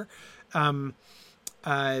weaker.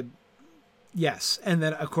 Yes. And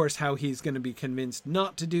then, of course, how he's going to be convinced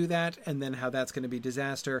not to do that, and then how that's going to be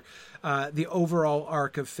disaster. The overall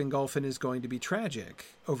arc of Fingolfin is going to be tragic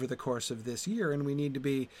over the course of this year, and we need to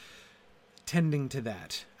be tending to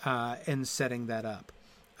that and setting that up.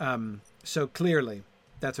 So clearly,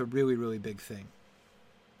 that's a really, really big thing.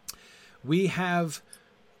 we have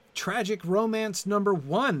tragic romance number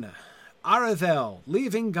 1. Arathel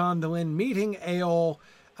leaving Gondolin, meeting Eol,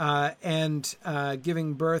 and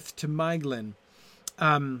giving birth to Maeglin.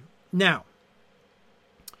 Now,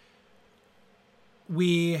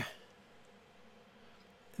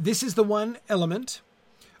 this is the one element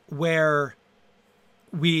where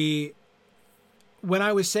when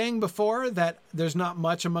I was saying before that there's not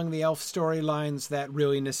much among the elf storylines that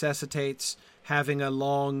really necessitates having a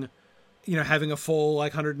long, having a full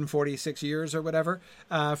 146 years or whatever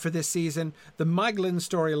for this season, the Maeglin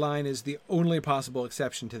storyline is the only possible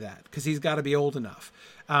exception to that, because he's got to be old enough.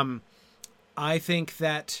 I think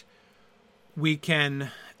that we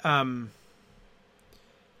can...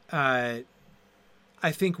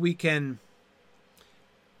 I think we can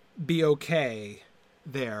be okay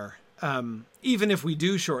there. Even if we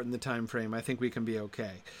do shorten the time frame, I think we can be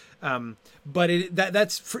okay. But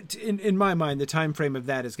that's in my mind, the time frame of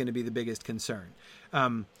that is going to be the biggest concern,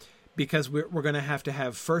 because we're going to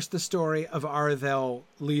have first the story of Arathel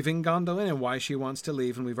leaving Gondolin and why she wants to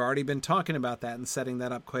leave, and we've already been talking about that and setting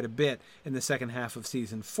that up quite a bit in the second half of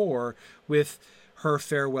season 4 with her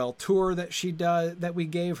farewell tour that we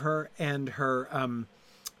gave her, and her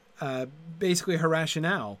basically her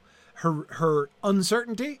rationale, her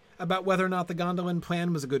uncertainty about whether or not the Gondolin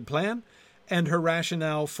plan was a good plan, and her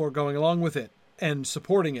rationale for going along with it and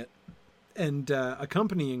supporting it and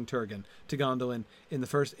accompanying Turgon to Gondolin in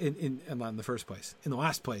the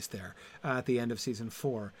last place there at the end of season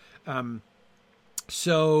 4.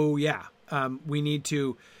 We need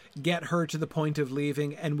to get her to the point of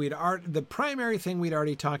leaving, and the primary thing we'd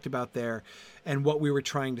already talked about there, and what we were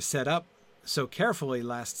trying to set up so carefully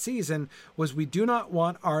last season, was we do not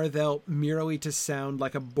want Arathel merely to sound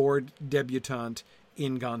like a bored debutante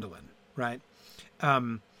in Gondolin, right?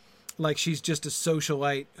 Like she's just a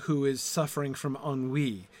socialite who is suffering from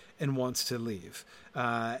ennui and wants to leave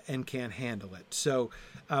and can't handle it. So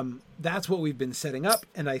that's what we've been setting up,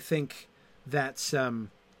 and I think that's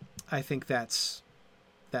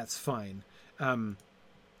fine.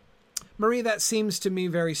 Marie, that seems to me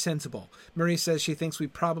very sensible. Marie says she thinks we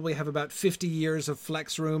probably have about 50 years of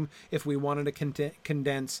flex room if we wanted to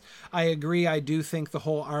condense. I agree. I do think the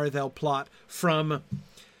whole Arathel plot from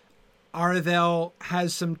Arathel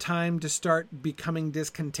has some time to start becoming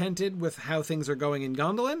discontented with how things are going in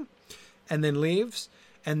Gondolin, and then leaves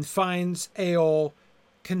and finds Eol,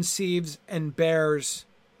 conceives and bears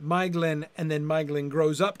Maeglin, and then Maeglin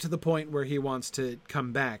grows up to the point where he wants to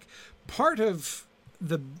come back. Part of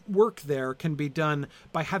the work there can be done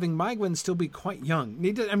by having Maeglin still be quite young.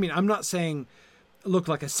 I'm not saying look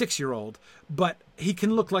like a 6-year-old, but he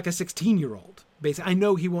can look like a 16-year-old. Basically, I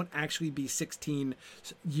know he won't actually be 16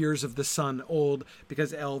 years of the sun old,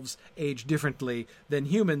 because elves age differently than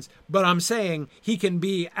humans, but I'm saying he can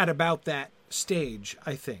be at about that stage,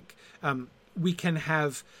 I think. We can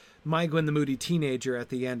have Maeglin the moody teenager at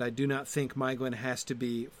the end. I do not think Maeglin has to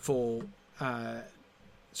be full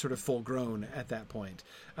grown at that point.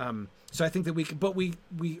 So I think that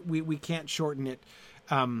we can't shorten it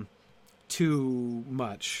too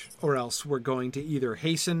much, or else we're going to either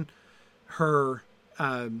hasten her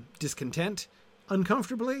discontent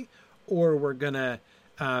uncomfortably, or we're gonna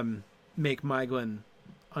make Maeglin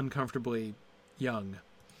uncomfortably young.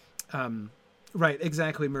 Right,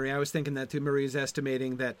 exactly, Marie. I was thinking that too. Marie's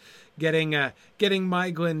estimating that getting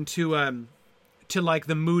Maeglin to like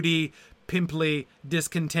the moody, pimply,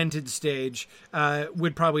 discontented stage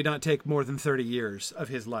would probably not take more than 30 years of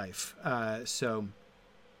his life.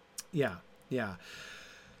 Yeah.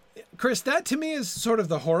 Chris, that to me is sort of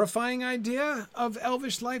the horrifying idea of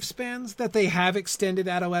elvish lifespans, that they have extended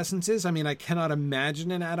adolescences. I mean, I cannot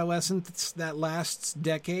imagine an adolescence that lasts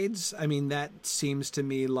decades. I mean, that seems to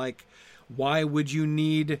me like, why would you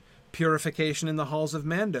need purification in the halls of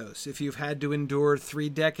Mandos if you've had to endure 3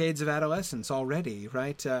 decades of adolescence already,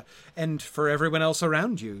 right? And for everyone else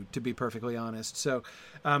around you, to be perfectly honest. So,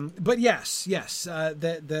 but yes,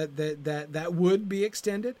 that would be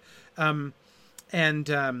extended.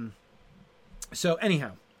 So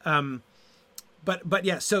anyhow, but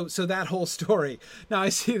yeah, so that whole story. Now I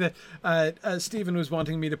see that Stephen was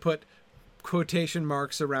wanting me to put quotation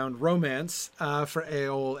marks around romance for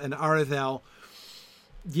Eol and Arathel.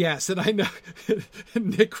 Yes, and I know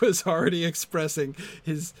Nick was already expressing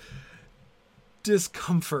his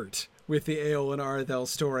discomfort with the Eol and Arathel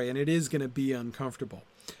story, and it is going to be uncomfortable.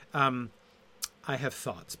 I have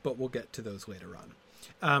thoughts, but we'll get to those later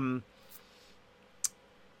on.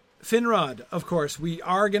 Finrod, of course, we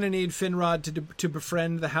are going to need Finrod to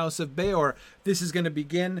befriend the House of Beor. This is going to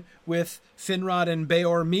begin with Finrod and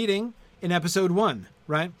Beor meeting in episode 1,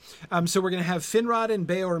 right? So we're going to have Finrod and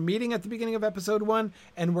Beor meeting at the beginning of episode 1,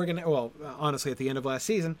 and we're going to, well, honestly, at the end of last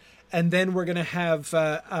season, and then we're going to have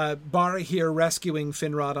Barahir rescuing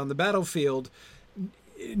Finrod on the battlefield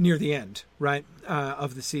near the end, right,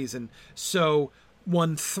 of the season. So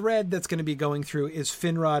one thread that's going to be going through is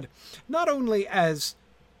Finrod, not only as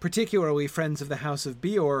particularly friends of the House of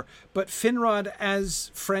Beor, but Finrod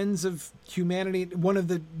as friends of humanity, one of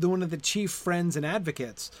the chief friends and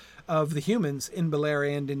advocates of the humans in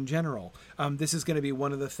Beleriand and in general. This is going to be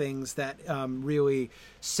one of the things that really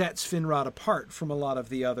sets Finrod apart from a lot of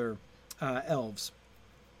the other elves.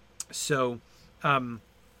 So,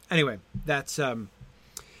 anyway, that's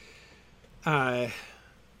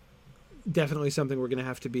definitely something we're going to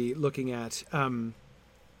have to be looking at.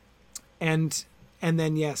 And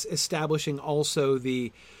then, yes, establishing also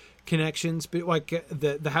the connections, like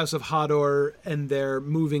the House of Hador, and they're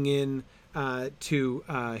moving in to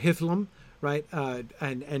Hithlum, right,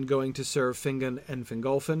 and going to serve Fingon and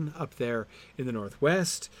Fingolfin up there in the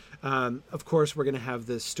northwest. Of course, we're going to have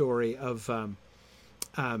the story of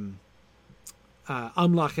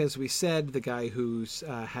Amlach, as we said, the guy who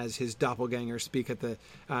has his doppelganger speak at the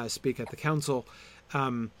council.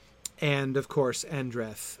 And, of course,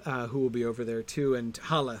 Andreth, who will be over there, too, and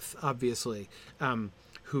Haleth, obviously,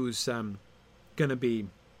 who's going to be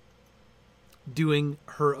doing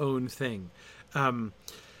her own thing. Haleth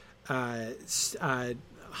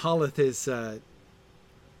is... I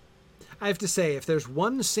have to say, if there's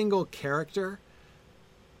one single character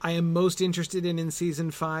I am most interested in Season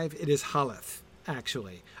 5, it is Haleth,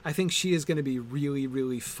 actually. I think she is going to be really,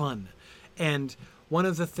 really fun. And one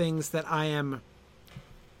of the things that I am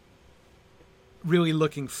really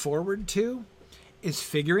looking forward to is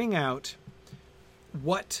figuring out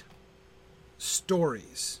what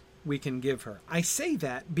stories we can give her. I say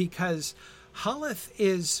that because Haleth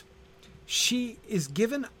is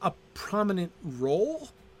given a prominent role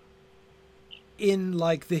in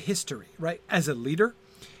like the history, right? As a leader.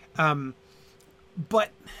 But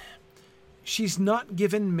she's not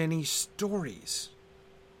given many stories.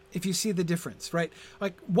 If you see the difference, right?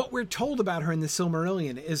 Like what we're told about her in the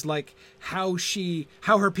Silmarillion is like how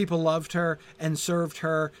her people loved her and served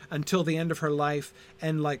her until the end of her life,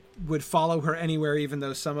 and like would follow her anywhere, even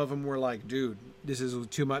though some of them were like, dude, this is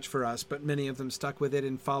too much for us. But many of them stuck with it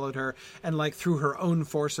and followed her, and like through her own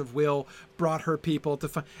force of will brought her people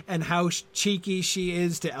to and how cheeky she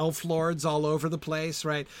is to elf lords all over the place,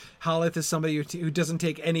 right? Haleth is somebody who doesn't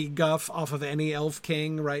take any guff off of any elf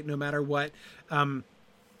king, right? No matter what.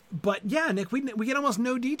 But yeah, Nick, we get almost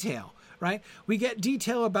no detail, right? We get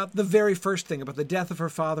detail about the very first thing, about the death of her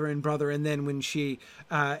father and brother, and then when she,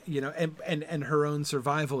 and her own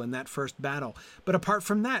survival in that first battle. But apart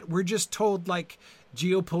from that, we're just told like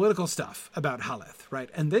geopolitical stuff about Haleth, right?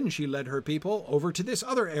 And then she led her people over to this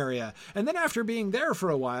other area. And then after being there for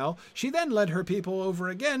a while, she then led her people over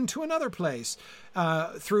again to another place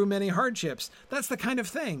through many hardships. That's the kind of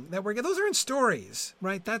thing that those are in stories,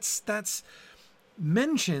 right? That's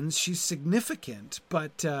mentions she's significant,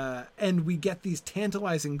 but and we get these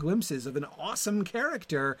tantalizing glimpses of an awesome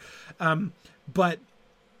character, but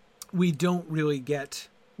we don't really get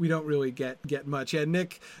much. Yeah,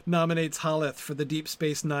 Nick nominates Haleth for the Deep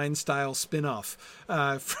Space Nine style spin-off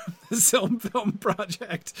from the Film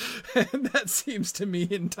Project, and that seems to me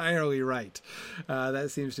entirely right.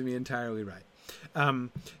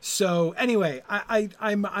 So anyway,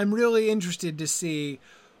 I'm really interested to see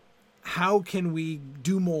how can we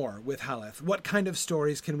do more with Haleth? What kind of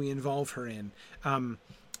stories can we involve her in?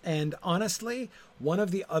 And honestly, one of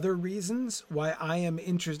the other reasons why I am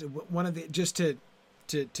interested, just to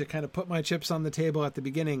kind of put my chips on the table at the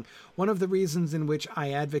beginning, one of the reasons in which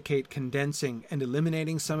I advocate condensing and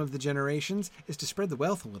eliminating some of the generations is to spread the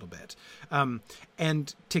wealth a little bit.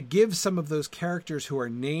 And to give some of those characters who are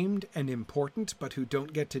named and important, but who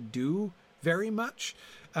don't get to do very much,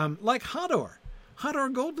 like Hador.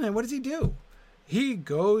 Hador Goldman, what does he do? He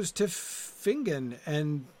goes to Fingon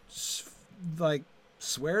and like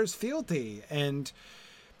swears fealty and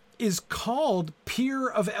is called Peer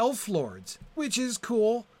of Elf Lords, which is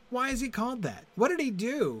cool. Why is he called that? What did he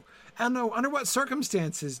do? I don't know. Under what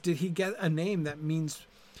circumstances did he get a name that means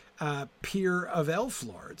Peer of Elf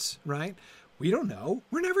Lords, right? We don't know.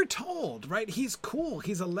 We're never told, right? He's cool.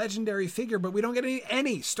 He's a legendary figure, but we don't get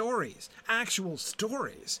any stories, actual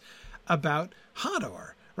stories about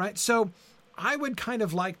Hador, right? So I would kind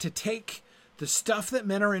of like to take the stuff that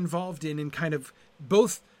men are involved in and kind of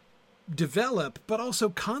both develop but also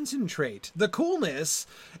concentrate the coolness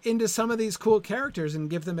into some of these cool characters and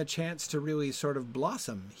give them a chance to really sort of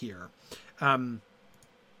blossom here. Anyway,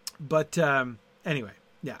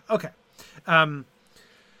 yeah, okay.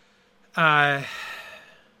 Uh,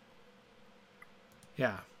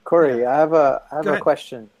 yeah. Corey, Yeah. I have a Go ahead.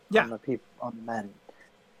 question Yeah. on the men.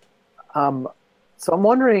 So I'm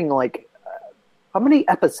wondering, like, how many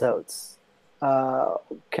episodes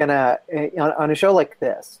can on a show like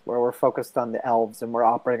this, where we're focused on the elves and we're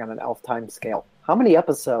operating on an elf time scale? How many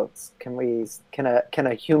episodes can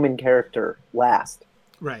a human character last?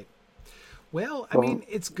 Right. Well, I mean,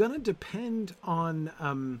 it's going to depend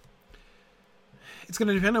on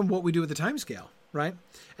what we do with the time scale, right?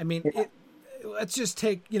 I mean, let's just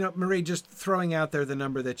take, Marie, just throwing out there the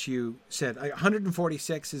number that you said.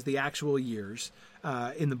 146 is the actual years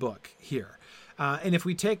in the book here. And if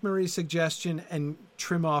we take Marie's suggestion and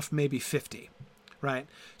trim off maybe 50, right?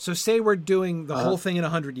 So say we're doing the whole thing in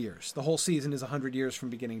 100 years. The whole season is 100 years from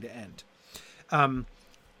beginning to end.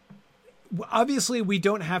 Obviously, we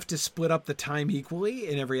don't have to split up the time equally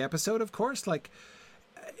in every episode, of course. Like,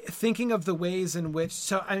 thinking of the ways in which...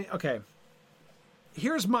 So, okay.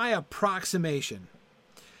 Here's my approximation.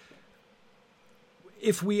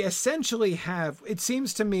 If we essentially have... It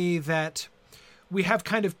seems to me that we have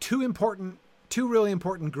kind of two really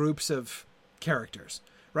important groups of characters,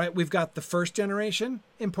 right? We've got the first generation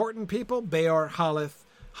important people, Beor, Haleth,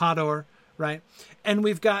 Hador, right? And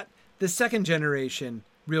we've got the second generation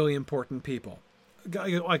really important people,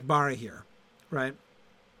 like Barahir, right?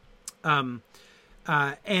 I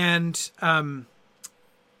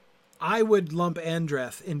would lump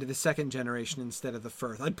Andreth into the second generation instead of the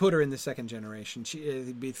first. I'd put her in the second generation.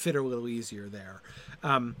 It'd fit her a little easier there.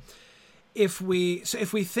 If we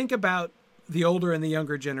think about the older and the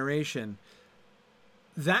younger generation,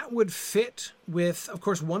 that would fit with, of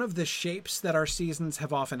course, one of the shapes that our seasons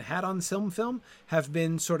have often had on film have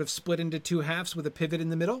been sort of split into two halves with a pivot in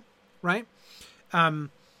the middle, right?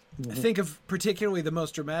 Think of particularly the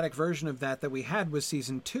most dramatic version of that we had was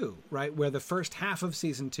season 2, right? Where the first half of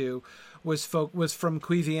season 2 was from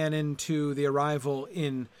Cuiviénen to the arrival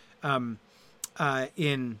in Valinor.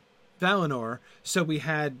 So we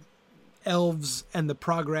had elves and the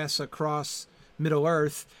progress across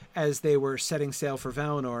Middle-earth as they were setting sail for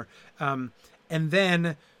Valinor. And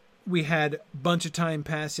then we had a bunch of time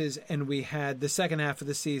passes, and we had the second half of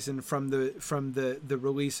the season from the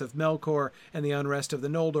release of Melkor and the unrest of the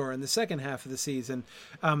Noldor in the second half of the season.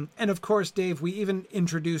 And of course, Dave, we even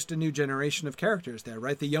introduced a new generation of characters there,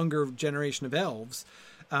 right? The younger generation of elves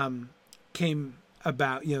came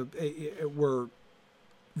about, were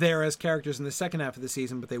there as characters in the second half of the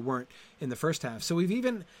season, but they weren't in the first half. So we've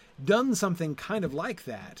even done something kind of like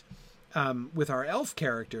that with our elf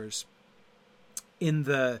characters in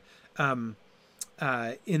the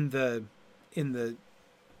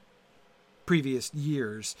previous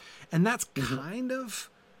years, and that's kind of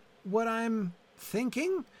what I'm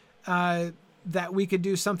thinking. That we could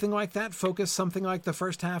do something like that, focus something like the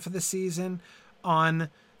first half of the season on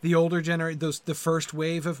the older the first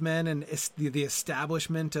wave of men and the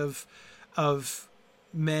establishment of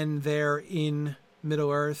men there in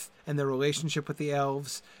Middle-earth and their relationship with the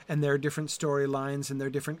elves and their different storylines and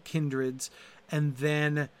their different kindreds. And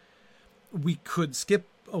then we could skip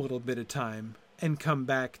a little bit of time and come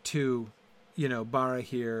back to,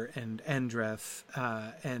 Barahir and Andreth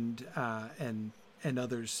and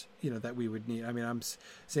others, that we would need. I mean, I'm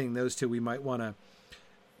saying those two, we might want to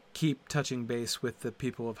keep touching base with the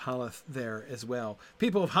people of Haleth there as well.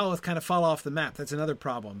 People of Haleth kind of fall off the map. That's another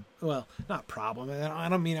problem. Well, not problem.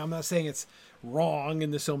 I'm not saying it's wrong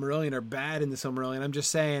in the Silmarillion or bad in the Silmarillion. I'm just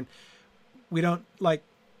saying we don't like...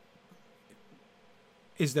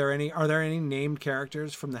 Are there any named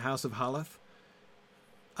characters from the House of Haleth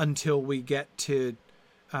until we get to,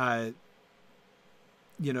 Hurin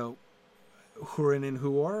and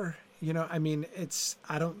Huor?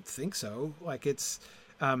 I don't think so. Like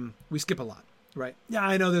we skip a lot, right? Yeah,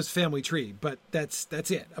 I know there's family tree, but that's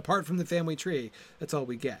it. Apart from the family tree, that's all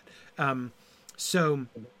we get. So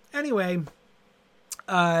anyway,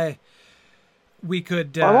 we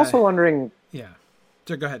could. I'm also wondering. Yeah.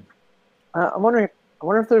 So go ahead. I wonder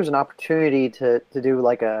if there's an opportunity to do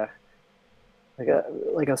like a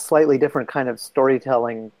slightly different kind of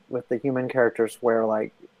storytelling with the human characters, where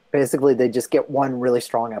like basically they just get one really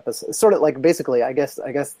strong episode. Sort of like basically, I guess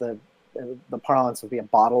the parlance would be a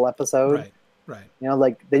bottle episode. Right.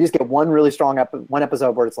 Like they just get one really strong one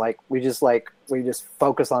episode where it's like we just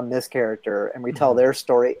focus on this character and we tell their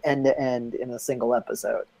story end to end in a single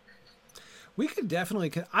episode. We could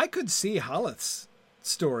definitely. I could see Haleth's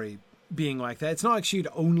story being like that. It's not like she'd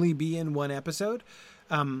only be in one episode.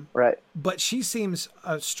 Right. But she seems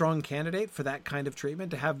a strong candidate for that kind of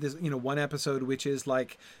treatment, to have this, one episode which is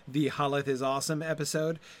like the Haleth is awesome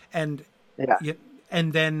episode, and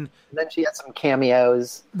then she had some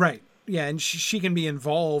cameos. Right. yeah, and she can be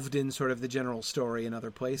involved in sort of the general story in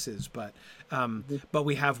other places, but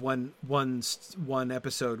we have one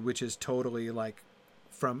episode which is totally like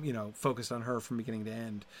from, focused on her from beginning to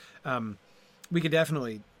end. We could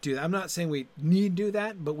definitely do that. I'm not saying we need to do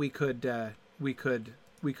that, but we could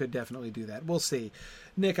definitely do that. We'll see.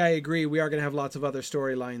 Nick, I agree. We are going to have lots of other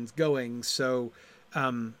storylines going, so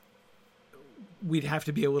we'd have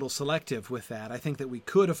to be a little selective with that. I think that we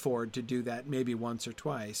could afford to do that maybe once or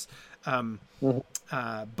twice,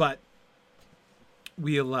 but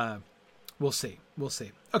we'll see. We'll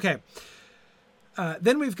see. Okay.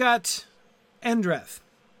 Then we've got Andreth.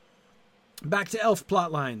 Back to elf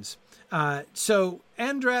plot lines. So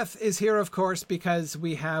Andreth is here, of course, because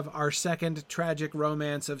we have our second tragic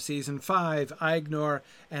romance of season 5, Aignor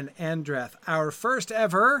and Andreth, our first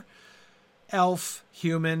ever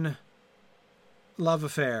elf-human love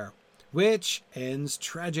affair, which ends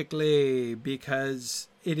tragically because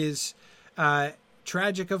it is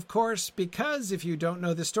tragic, of course, because if you don't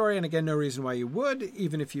know the story, and again, no reason why you would,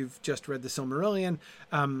 even if you've just read the Silmarillion,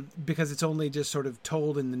 because it's only just sort of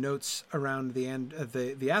told in the notes around the end of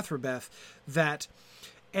the Athrobeth, that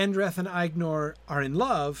Andreth and Aignor are in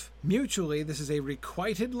love mutually. This is a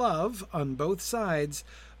requited love on both sides,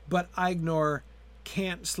 but Aignor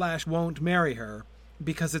can't/won't marry her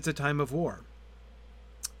because it's a time of war.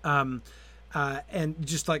 And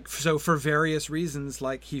just like, so for various reasons,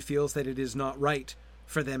 like he feels that it is not right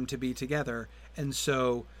for them to be together. And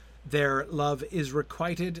so their love is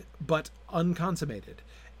requited, but unconsummated.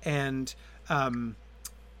 And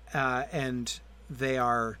they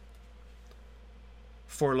are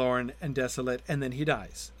forlorn and desolate. And then he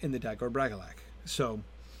dies in the Dagor Bragollach. So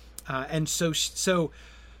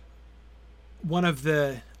one of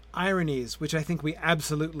the ironies, which I think we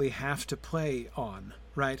absolutely have to play on,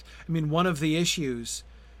 right? I mean, one of the issues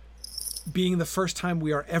being the first time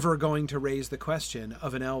we are ever going to raise the question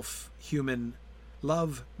of an elf-human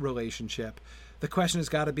love relationship, the question has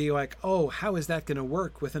got to be like, oh, how is that going to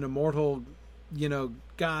work with an immortal,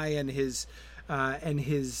 guy and his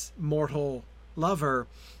mortal lover?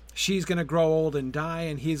 She's going to grow old and die,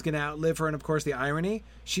 and he's going to outlive her. And of course, the irony,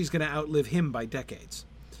 she's going to outlive him by decades.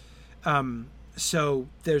 So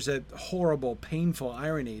there's a horrible, painful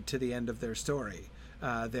irony to the end of their story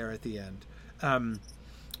there at the end.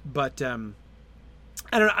 But I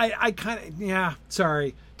don't know. I kind of,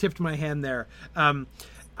 sorry, tipped my hand there.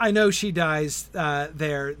 I know she dies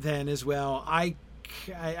there then as well. I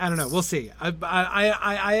don't know. We'll see.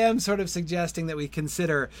 I am sort of suggesting that we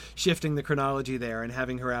consider shifting the chronology there and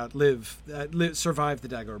having her survive the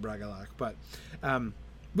Dagor Bragollach. But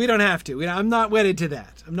we don't have to. I'm not wedded to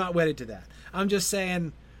that. I'm just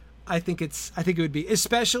saying, I think it would be,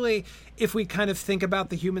 especially if we kind of think about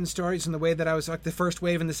the human stories in the way that I was like the first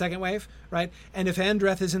wave and the second wave, right? And if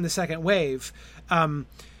Andreth is in the second wave,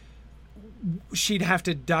 she'd have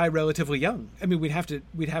to die relatively young. I mean, we'd have to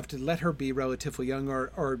let her be relatively young,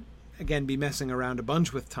 or again, be messing around a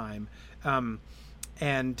bunch with time. I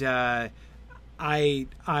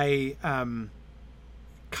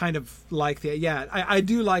kind of like I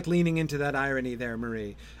do like leaning into that irony there,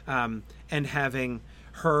 Marie, and having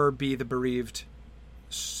her be the bereaved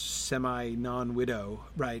semi-non-widow,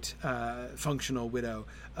 right, functional widow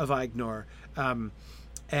of Aignor,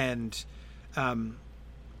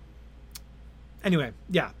 anyway,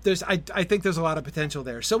 yeah, I think there's a lot of potential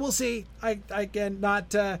there. So we'll see. I again,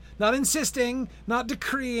 not insisting, not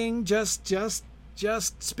decreeing, just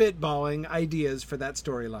spitballing ideas for that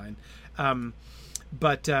storyline.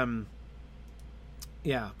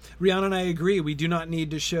 Yeah, Rhiannon and I agree. We do not need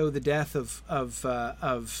to show the death of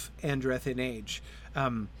Andreth in age.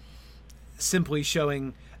 Simply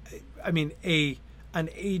showing, I mean, an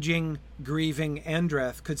aging, grieving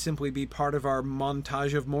Andreth could simply be part of our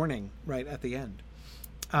montage of mourning right at the end.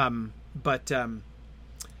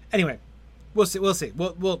 Anyway, we'll see.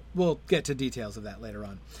 We'll get to details of that later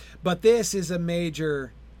on. But this is a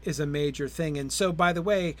major thing. And so, by the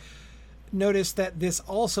way, notice that this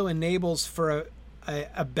also enables for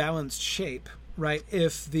a balanced shape, right?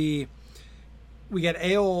 If we get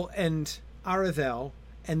Eol and Aredhel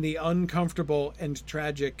and the uncomfortable and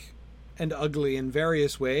tragic and ugly in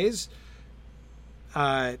various ways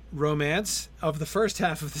romance of the first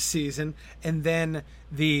half of the season, and then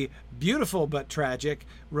the beautiful but tragic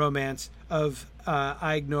romance of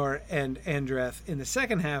Aignor and Andreth in the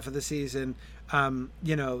second half of the season,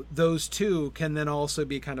 those two can then also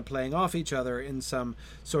be kind of playing off each other in some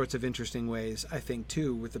sorts of interesting ways, I think,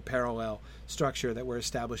 too, with the parallel structure that we're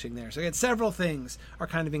establishing there. So again, several things are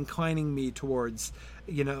kind of inclining me towards,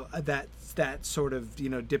 that sort of,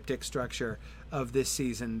 diptych structure of this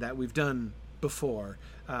season that we've done before.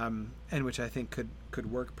 and which I think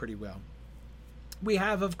could work pretty well. We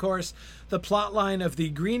have, of course, the plot line of the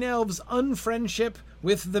Green Elves' unfriendship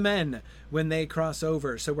with the men when they cross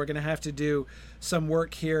over. So we're going to have to do some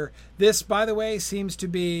work here. This, by the way, seems to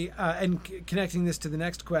be, and connecting this to the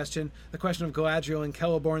next question, the question of Galadriel and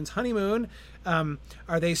Celeborn's honeymoon.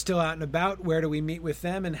 Are they still out and about? Where do we meet with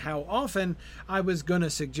them, and how often? I was going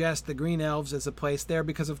to suggest the Green Elves as a place there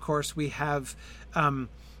because, of course, we have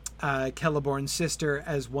Celeborn's sister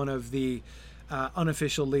as one of the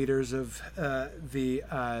unofficial leaders of the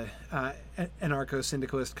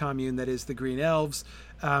anarcho-syndicalist commune that is the Green Elves.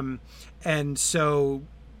 And so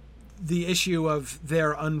the issue of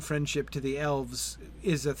their unfriendship to the elves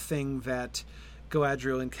is a thing that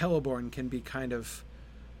Galadriel and Celeborn can be kind of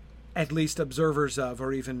at least observers of,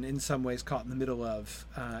 or even in some ways caught in the middle of,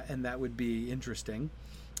 and that would be interesting.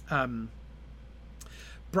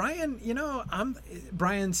 Brian,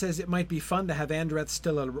 Brian says it might be fun to have Andreth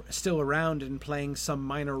still around and playing some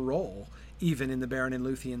minor role, even in the Beren and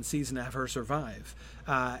Luthien season, to have her survive,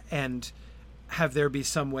 and have there be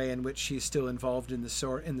some way in which she's still involved in the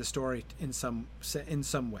story in some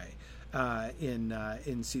way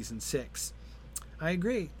in season 6. I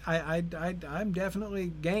agree. I'm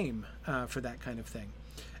definitely game for that kind of thing.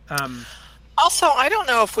 Also, I don't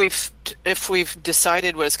know if we've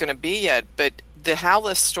decided what it's going to be yet, but the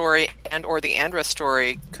Hallis story and or the Andreth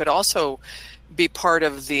story could also be part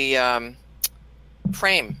of the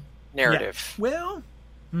frame narrative. Yeah. Well,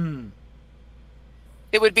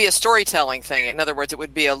 it would be a storytelling thing. In other words, it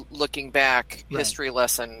would be a looking back history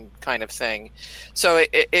lesson kind of thing. So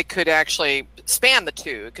it could actually span the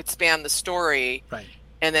two. It could span the story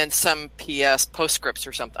and then some PS postscripts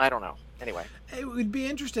or something. I don't know. Anyway. It would be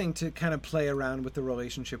interesting to kind of play around with the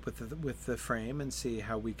relationship with the frame and see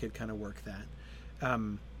how we could kind of work that.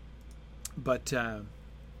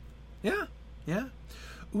 Yeah.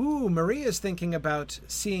 Ooh, Maria's thinking about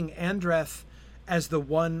seeing Andreth as the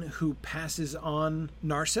one who passes on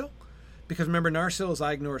Narsil, because remember, Narsil is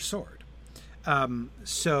Aegnor's sword.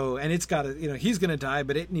 So, and it's got to, he's going to die,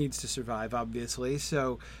 but it needs to survive, obviously.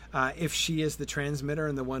 So, if she is the transmitter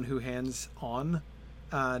and the one who hands on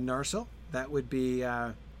Narsil, that would be,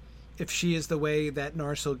 if she is the way that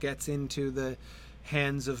Narsil gets into the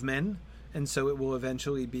hands of men, and so it will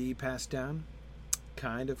eventually be passed down.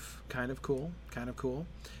 Kind of cool.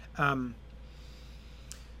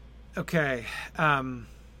 Okay.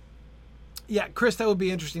 Yeah, Chris, that would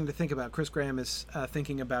be interesting to think about. Chris Graham is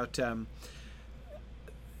thinking about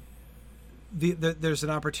there's an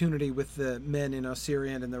opportunity with the men in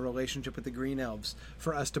Osirian and the relationship with the Green Elves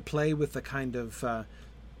for us to play with the kind of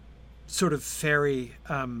sort of fairy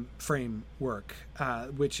framework,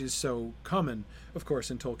 which is so common, of course,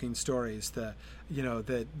 in Tolkien stories.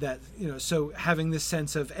 So having this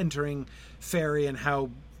sense of entering fairy and how,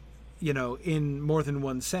 in more than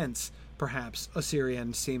one sense, perhaps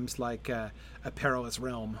Osirian seems like a perilous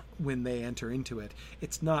realm when they enter into it.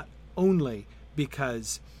 It's not only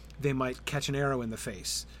because they might catch an arrow in the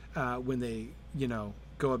face when they,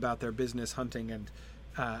 go about their business hunting and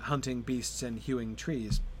hunting beasts and hewing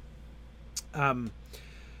trees.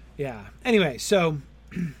 Anyway, so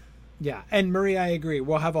yeah, and Marie, I agree.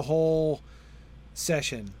 We'll have a whole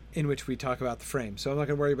session in which we talk about the frame, so I'm not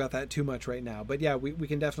going to worry about that too much right now. But yeah, we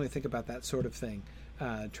can definitely think about that sort of thing,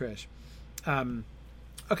 Trish.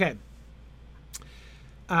 Okay.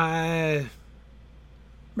 Right.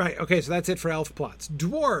 Okay. So that's it for elf plots.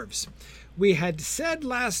 Dwarves. We had said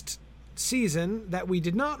last season that we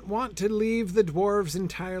did not want to leave the dwarves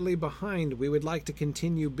entirely behind. We would like to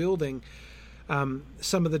continue building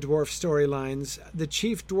some of the dwarf storylines. The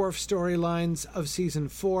chief dwarf storylines of season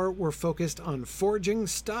 4 were focused on forging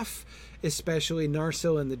stuff, especially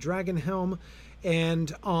Narsil and the Dragon Helm,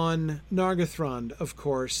 and on Nargothrond, of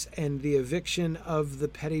course, and the eviction of the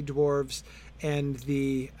petty dwarves and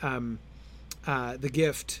the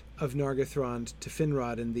gift of Nargothrond to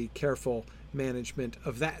Finrod and the careful management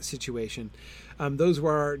of that situation. Those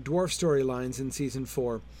were our dwarf storylines in season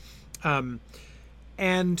 4.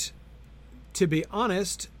 And to be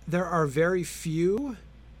honest, there are very few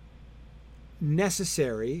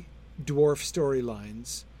necessary dwarf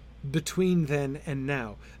storylines between then and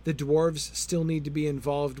now. The dwarves still need to be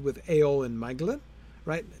involved with Eol and Maeglin,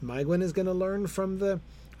 right? Maeglin is going to learn from the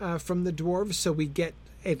dwarves, so we get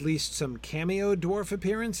at least some cameo dwarf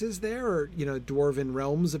appearances there, or dwarven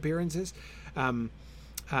realms appearances in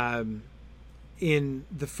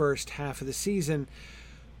the first half of the season.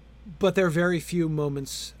 But there are very few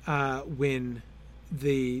moments when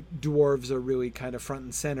the dwarves are really kind of front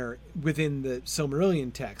and center within the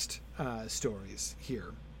Silmarillion text stories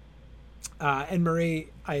here. And Marie,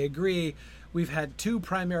 I agree. we've had two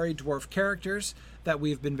primary dwarf characters that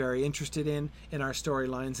we've been very interested in our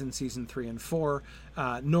storylines in season 3 and 4.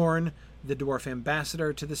 Norn, the dwarf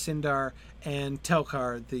ambassador to the Sindar, and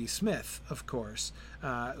Telkar the smith, of course,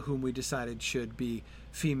 whom we decided should be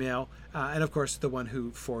female, and of course the one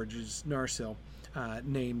who forges Narsil,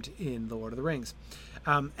 named in The Lord of the Rings.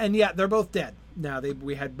 And yeah, they're both dead. Now,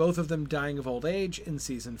 we had both of them dying of old age in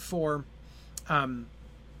season 4.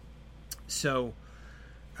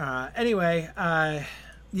 Anyway,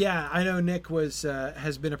 yeah, I know Nick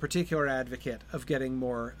has been a particular advocate of getting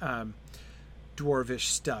more dwarvish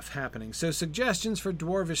stuff happening. So suggestions for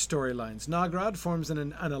dwarvish storylines. Nogrod forms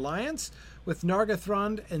an alliance with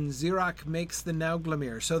Nargothrond, and Xerox makes the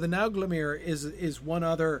Nauglamir. So the Nauglamir is one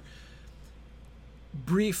other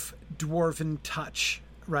brief dwarven touch,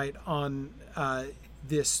 right, on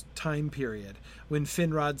this time period when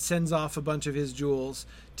Finrod sends off a bunch of his jewels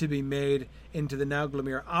to be made into the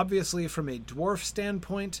Nauglamir. Obviously, from a dwarf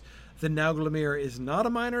standpoint, the Nauglamir is not a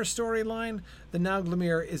minor storyline. The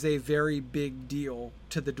Nauglamir is a very big deal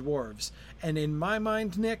to the dwarves. And in my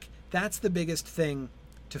mind, Nick, that's the biggest thing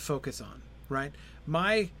to focus on, right?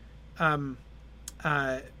 My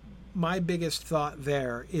biggest thought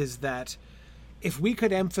there is that if we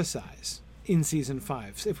could emphasize in season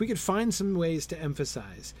 5, if we could find some ways to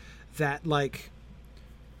emphasize that, like,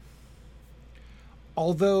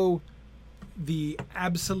 although the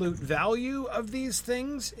absolute value of these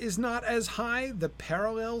things is not as high, the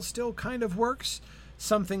parallel still kind of works.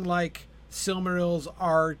 Something like Silmarils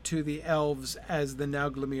are to the elves as the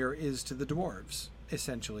Nauglamir is to the dwarves,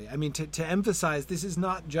 essentially. I mean, to emphasize this is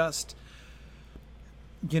not just,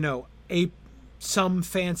 some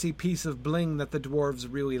fancy piece of bling that the dwarves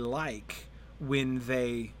really like when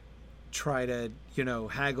they try to,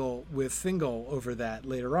 haggle with Thingol over that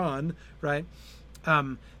later on, right?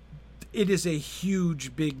 It is a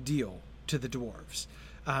huge, big deal to the dwarves.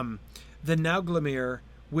 The Nauglamir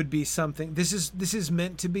would be something. This is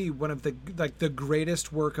meant to be one of the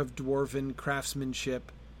greatest work of dwarven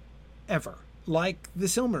craftsmanship ever. Like the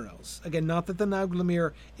Silmarils. Again, not that the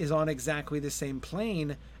Nauglamir is on exactly the same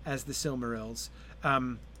plane as the Silmarils,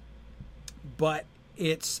 but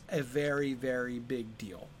it's a very, very big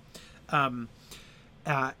deal. And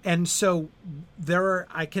so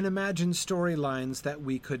I can imagine storylines that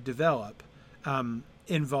we could develop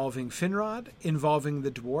involving Finrod, involving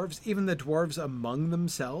the dwarves, even the dwarves among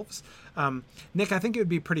themselves. Nick, I think it would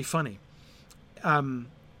be pretty funny.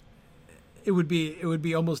 It would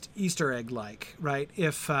be almost Easter egg like, right?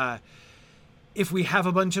 If we have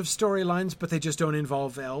a bunch of storylines, but they just don't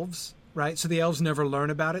involve elves, right? So the elves never learn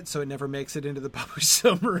about it, so it never makes it into the published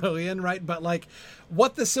Silmarillion, right? But like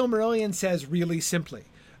what the Silmarillion says really simply,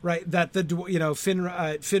 right? That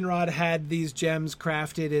Finrod had these gems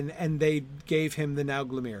crafted and they gave him the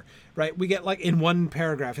Nauglamir, right? We get like in one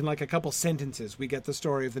paragraph, in like a couple sentences, we get the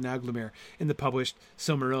story of the Nauglamir in the published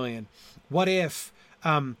Silmarillion. What if,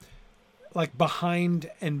 like behind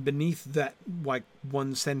and beneath that, like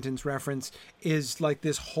one sentence reference is like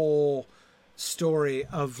this whole story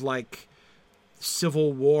of like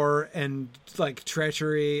civil war and like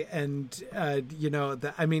treachery and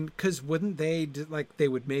because wouldn't they they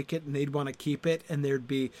would make it and they'd want to keep it, and there'd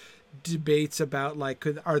be debates about like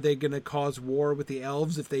are they going to cause war with the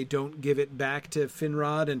elves if they don't give it back to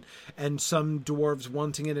Finrod, and some dwarves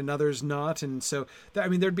wanting it and others not, and so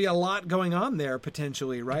there'd be a lot going on there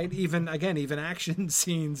potentially, right? Even action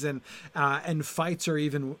scenes and fights, or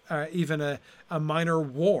even a minor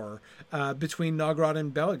war between Nogrod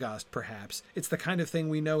and Belagast. Perhaps it's the kind of thing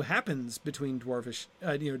we know happens between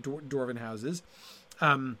dwarven houses.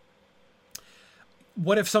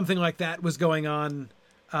 What if something like that was going on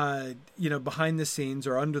behind the scenes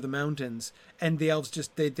or under the mountains, and the elves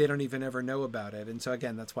just they don't even ever know about it? And so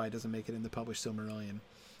again, that's why it doesn't make it in the published Silmarillion.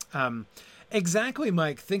 Exactly,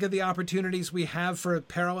 Mike. Think of the opportunities we have for a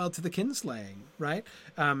parallel to the kinslaying, right?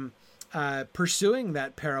 Pursuing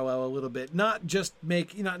that parallel a little bit, not just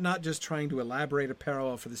trying to elaborate a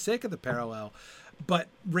parallel for the sake of the parallel, but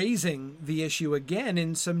raising the issue again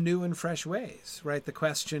in some new and fresh ways, right? The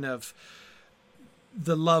question of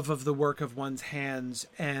the love of the work of one's hands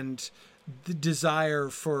and the desire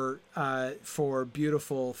for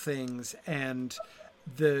beautiful things, and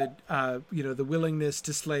the the willingness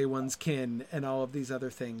to slay one's kin, and all of these other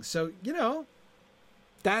things. So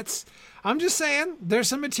I'm just saying there's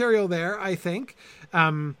some material there, I think.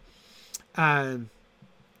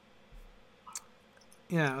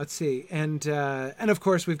 Yeah, let's see. And of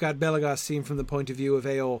course we've got Belegost seen from the point of view of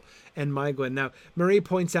Eol and Maegwyn. Now, Marie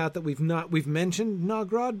points out that we've mentioned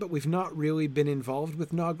Nogrod, but we've not really been involved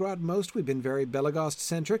with Nogrod most. We've been very Belegost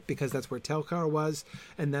centric because that's where Telkar was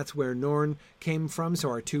and that's where Norn came from. So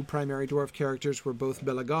our two primary dwarf characters were both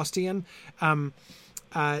Belegostian.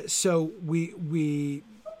 So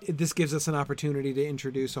this gives us an opportunity to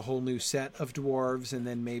introduce a whole new set of dwarves and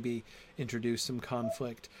then maybe introduce some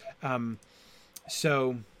conflict.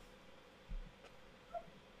 So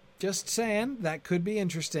just saying, that could be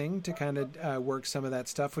interesting to kind of work some of that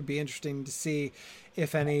stuff. Would be interesting to see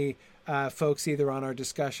if any folks either on our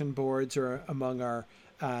discussion boards or among our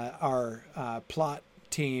plot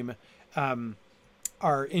team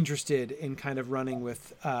are interested in kind of running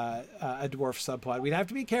with a dwarf subplot. We'd have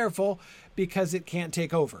to be careful because it can't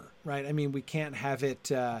take over, right? I mean, we can't have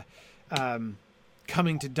it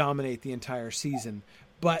coming to dominate the entire season.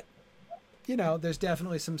 But, you know, there's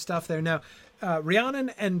definitely some stuff there. Now,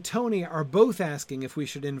 Rhiannon and Tony are both asking if we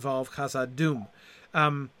should involve Khazad-dûm.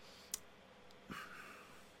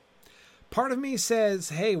 Part of me says,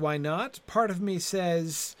 hey, why not? Part of me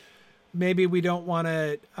says maybe we don't want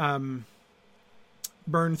to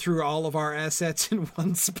burn through all of our assets in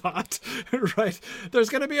one spot, right? There's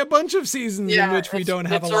going to be a bunch of seasons in which we don't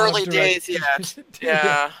have a lot early of direct... days yet.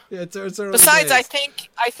 Yeah. It's early Besides, days.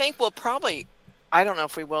 I think we'll probably, I don't know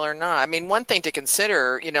if we will or not. I mean, one thing to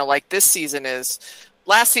consider, you know, like this season is,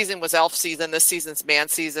 last season was elf season, this season's man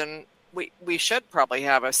season. We should probably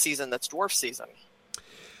have a season that's dwarf season.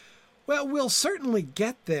 Well, we'll certainly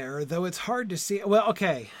get there, though it's hard to see. Well,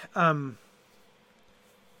 okay.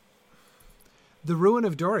 The Ruin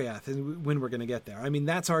of Doriath is when we're going to get there. I mean,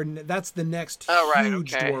 that's the next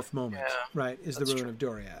huge dwarf moment, right? Is the Ruin of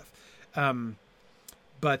Doriath. I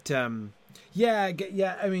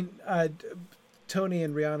mean, Tony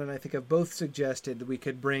and Rhiannon, I think, have both suggested that we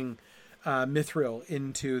could bring Mithril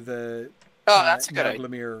into the that's a good idea.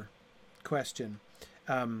 Nauglamir question,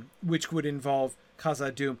 which would involve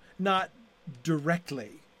Khazad-dûm, not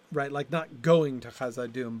directly, right? Like not going to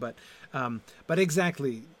Khazad-dûm, but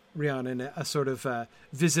exactly. Rhiannon, a sort of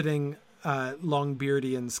visiting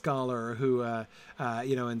Longbeardian scholar who,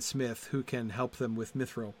 and Smith, who can help them with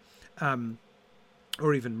Mithril,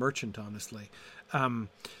 or even merchant, honestly.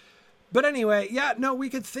 But anyway, we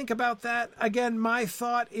could think about that. Again, my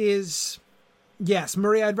thought is, yes,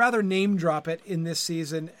 Marie, I'd rather name drop it in this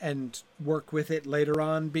season and work with it later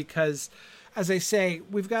on because, as I say,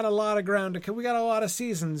 we've got a lot of ground to. We got a lot of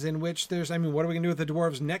seasons in which what are we going to do with the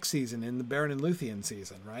dwarves next season in the Baron and Luthien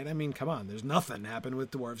season, right? I mean, come on, there's nothing happened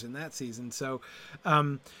with dwarves in that season. So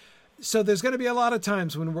there's going to be a lot of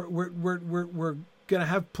times when we're going to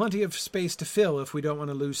have plenty of space to fill if we don't want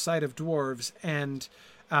to lose sight of dwarves. And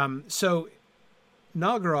so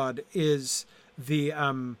Nogrod is the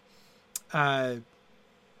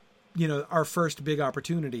our first big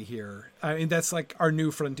opportunity here. I mean, that's like our new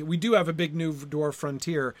frontier. We do have a big new dwarf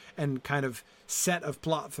frontier and kind of set of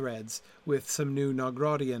plot threads with some new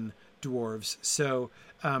Nogrodian dwarves. So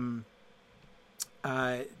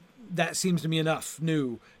that seems to me enough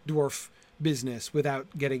new dwarf business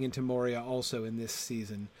without getting into Moria also in this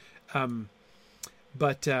season. I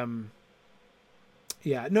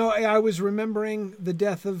was remembering the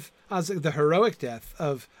death of the heroic death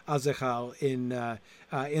of Azechal in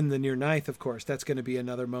the Near Ninth, of course. That's going to be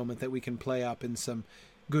another moment that we can play up in some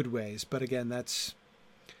good ways. But again, that's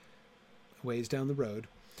ways down the road.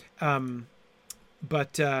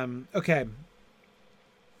 Okay.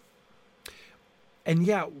 And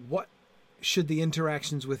what should the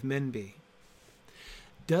interactions with men be?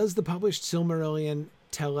 Does the published Silmarillion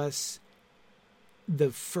tell us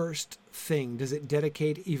the first thing? Does it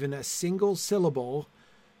dedicate even a single syllable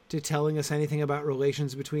to telling us anything about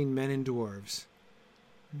relations between men and dwarves?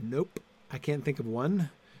 Nope. I can't think of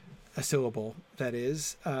a syllable that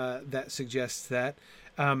is, that suggests that.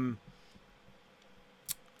 I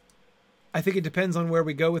think it depends on where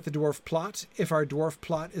we go with the dwarf plot. If our dwarf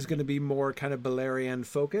plot is going to be more kind of Beleriand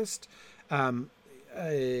focused, if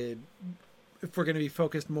we're going to be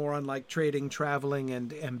focused more on like trading, traveling,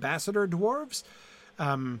 and ambassador dwarves,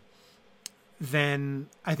 then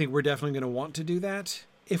I think we're definitely going to want to do that.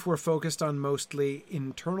 If we're focused on mostly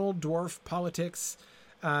internal dwarf politics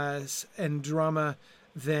and drama,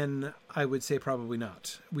 then I would say probably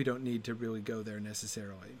not. We don't need to really go there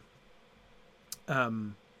necessarily.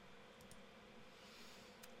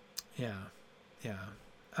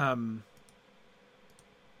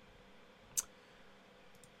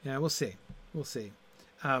 We'll see.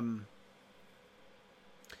 I'm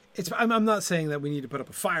not saying that we need to put up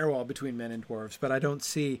a firewall between men and dwarves, but I don't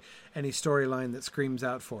see any storyline that screams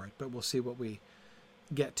out for it. But we'll see what we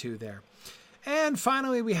get to there. And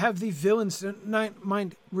finally, we have the villains.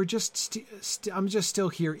 Mind, we're just I'm just still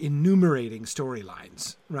here enumerating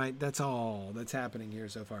storylines, right? That's all that's happening here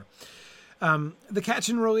so far. The catch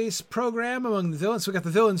and release program among the villains. So we got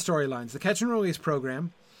the villain storylines. The catch and release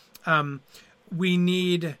program. We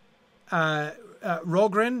need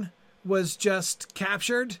Rogren was just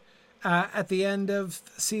captured at the end of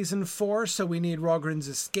season 4, so we need Rogren's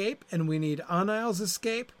escape, and we need Anail's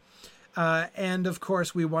escape. And of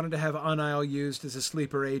course, we wanted to have Anail used as a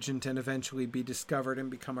sleeper agent and eventually be discovered and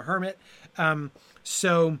become a hermit.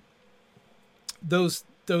 So those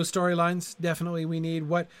storylines definitely we need.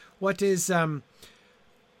 What is the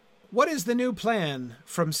new plan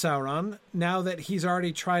from Sauron now that he's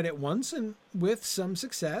already tried it once and with some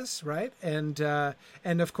success, right? And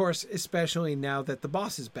of course, especially now that the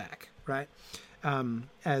boss is back, right?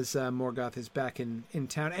 As Morgoth is back in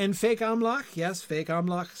town. And fake Amlach, yes, fake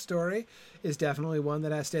Amlach story is definitely one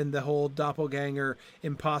that has to end the whole doppelganger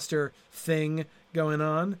imposter thing going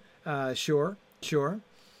on. Sure.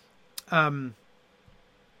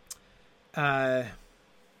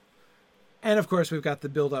 And of course, we've got the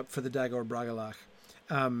build up for the Dagor Bragollach.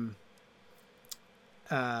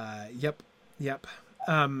 Yep.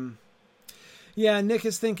 Yeah, Nick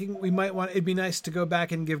is thinking it'd be nice to go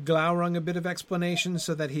back and give Glaurung a bit of explanation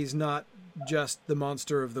so that he's not just the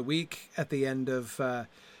monster of the week at the end of,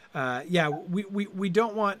 we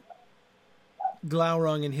don't want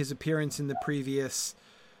Glaurung and his appearance in the previous,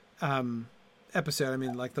 episode. I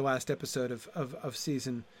mean, like the last episode of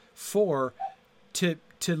season 4 to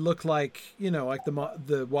look like, like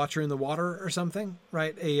the Watcher in the Water or something,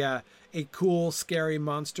 right? A cool, scary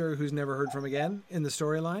monster who's never heard from again in the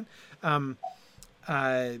storyline.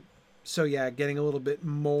 So yeah, getting a little bit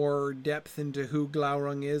more depth into who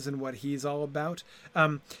Glaurung is and what he's all about.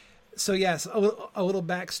 So yes, a little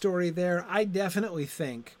backstory there. I definitely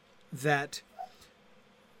think that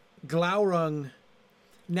Glaurung,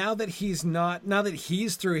 now that he's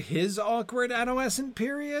through his awkward adolescent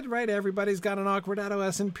period, right? Everybody's got an awkward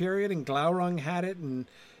adolescent period, and Glaurung had it, and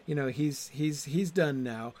he's done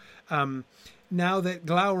now. Now that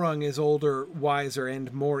Glaurung is older, wiser,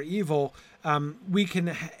 and more evil, we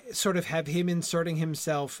can sort of have him inserting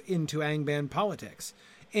himself into Angband politics.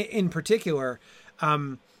 In particular,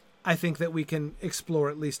 I think that we can explore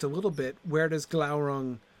at least a little bit, where does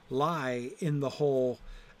Glaurung lie in the whole,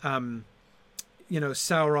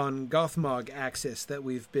 Sauron-Gothmog axis that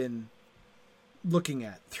we've been looking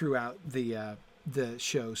at throughout the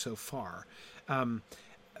show so far.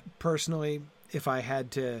 Personally, if I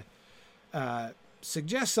had to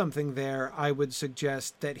suggest something there, I would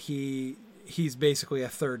suggest that he's basically a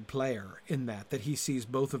third player in that he sees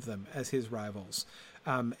both of them as his rivals,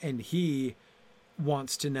 and he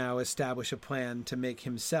wants to now establish a plan to make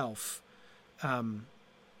himself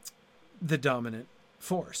the dominant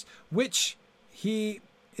force, which he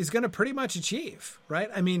is going to pretty much achieve, right?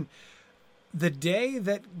 I mean, the day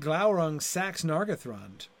that Glaurung sacks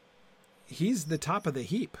Nargothrond, he's the top of the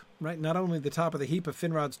heap, right? Not only the top of the heap of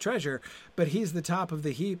Finrod's treasure, but he's the top of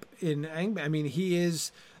the heap in Angband. I mean, he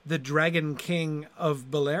is the Dragon King of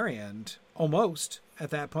Beleriand, almost at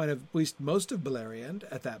that point, at least most of Beleriand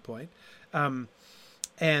at that point. And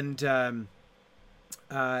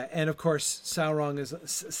of course,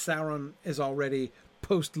 Sauron is already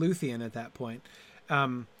post-Luthien at that point.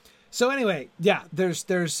 So anyway, yeah, there's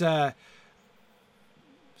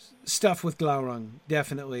stuff with Glaurung,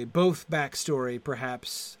 definitely. Both backstory,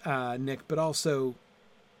 perhaps, Nick, but also,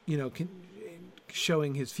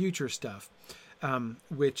 showing his future stuff,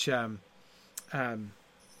 which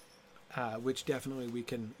definitely we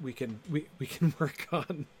can work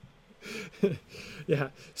on. Yeah,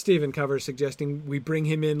 Stephen Covers suggesting we bring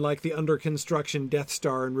him in like the under construction Death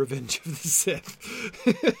Star in Revenge of the Sith.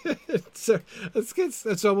 So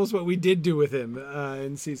that's almost what we did do with him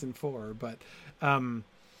in season 4, but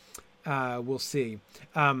we'll see.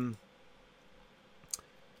 Rihanna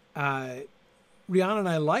and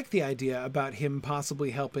I like the idea about him possibly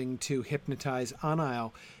helping to hypnotize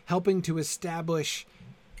Anail, helping to establish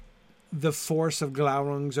the force of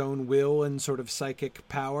Glaurung's own will and sort of psychic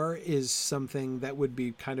power is something that would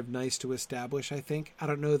be kind of nice to establish, I think. I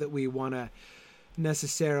don't know that we want to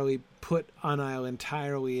necessarily put Anail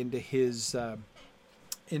entirely into his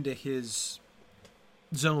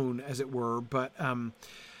zone, as it were, but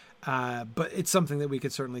it's something that we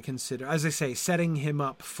could certainly consider. As I say, setting him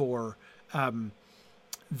up for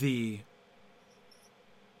the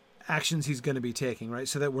actions he's going to be taking, right?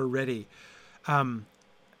 So that we're ready.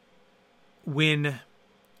 When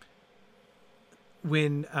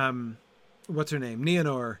what's her name?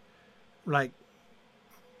 Nienor, like,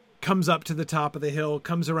 comes up to the top of the hill,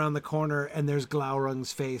 comes around the corner, and there's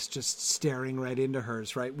Glaurung's face just staring right into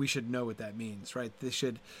hers, right? We should know what that means, right? This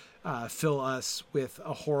should fill us with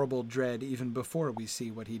a horrible dread even before we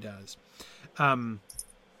see what he does.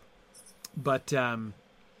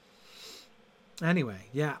 Anyway,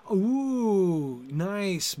 yeah. Ooh,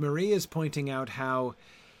 nice. Maria's pointing out how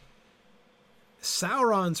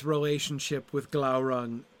Sauron's relationship with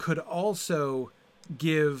Glaurung could also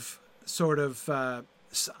give sort of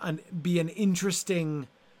be an interesting,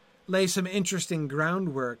 lay some interesting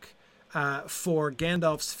groundwork for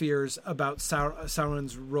Gandalf's fears about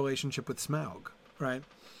Sauron's relationship with Smaug, right?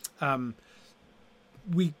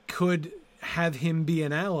 We could have him be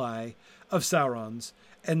an ally of Sauron's,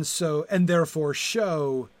 and therefore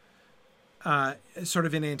show sort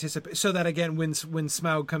of in anticipation, so that again, when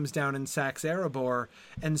Smaug comes down and sacks Erebor,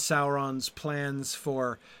 and Sauron's plans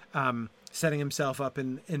for setting himself up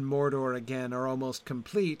in Mordor again are almost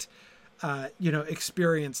complete,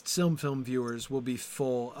 experienced film viewers will be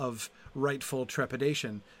full of rightful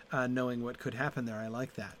trepidation, knowing what could happen there. I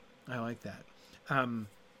like that.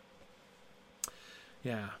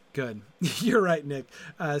 Yeah, good. You're right, Nick.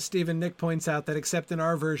 Nick points out that except in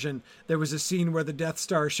our version, there was a scene where the Death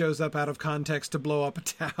Star shows up out of context to blow up a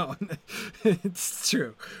town. It's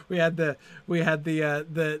true. We had the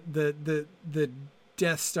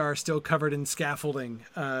Death Star still covered in scaffolding,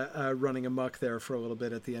 running amok there for a little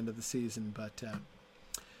bit at the end of the season. But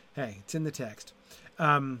hey, it's in the text.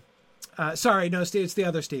 Sorry, no, it's the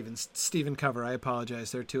other Stephen Cover. I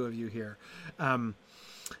apologize. There are two of you here.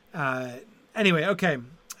 Anyway, okay.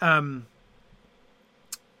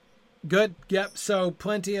 Good. Yep. So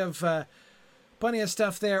plenty of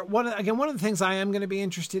stuff there. One of the things I am going to be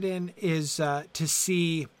interested in is to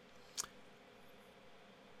see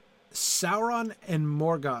Sauron and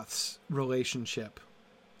Morgoth's relationship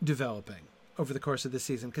developing over the course of the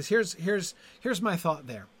season. Because here's my thought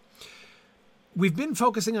there. We've been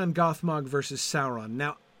focusing on Gothmog versus Sauron.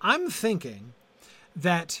 Now, I'm thinking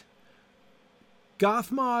that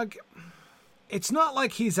Gothmog, it's not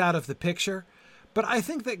like he's out of the picture, but I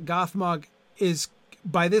think that Gothmog is,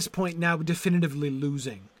 by this point now, definitively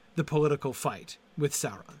losing the political fight with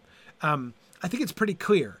Sauron. I think it's pretty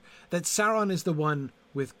clear that Sauron is the one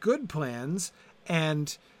with good plans,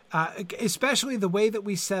 and especially the way that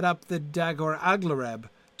we set up the Dagor Aglareb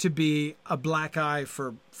to be a black eye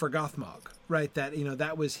for Gothmog, right? That,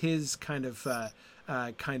 that was his kind of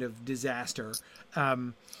disaster.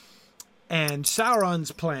 And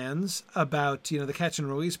Sauron's plans about, the catch and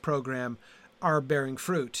release program are bearing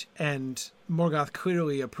fruit, and Morgoth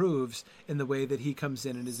clearly approves in the way that he comes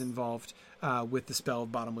in and is involved with the spell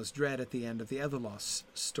of Bottomless Dread at the end of the Etherloss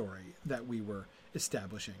story that we were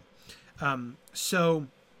establishing. So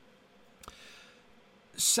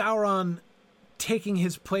Sauron taking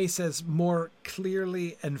his place as more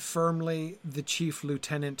clearly and firmly the chief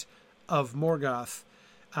lieutenant of Morgoth.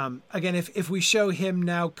 Again, if we show him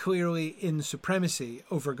now clearly in supremacy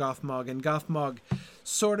over Gothmog, and Gothmog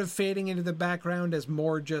sort of fading into the background as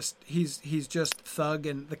more just, he's just Thug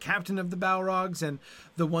and the captain of the Balrogs and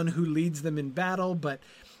the one who leads them in battle, but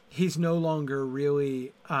he's no longer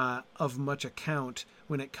really of much account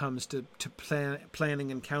when it comes to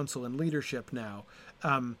planning and counsel and leadership now,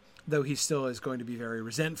 though he still is going to be very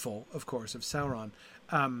resentful, of course, of Sauron.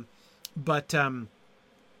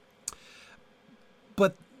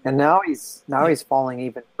 And now he's falling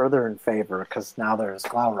even further in favor because now there's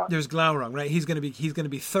Glaurung. There's Glaurung, right? He's going to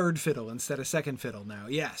be third fiddle instead of second fiddle now.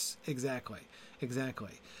 Yes, exactly.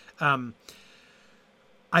 I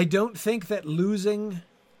don't think that losing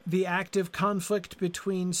the active conflict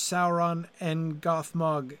between Sauron and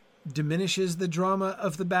Gothmog diminishes the drama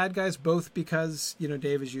of the bad guys, both because,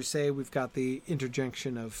 Dave, as you say, we've got the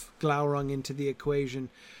interjection of Glaurung into the equation.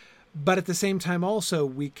 But at the same time, also,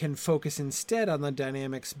 we can focus instead on the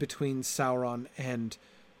dynamics between Sauron and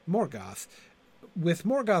Morgoth. With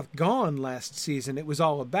Morgoth gone last season, it was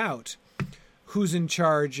all about who's in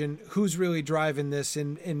charge and who's really driving this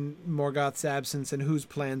in Morgoth's absence and whose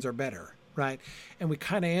plans are better, right? And we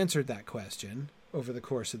kind of answered that question over the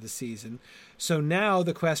course of the season. So now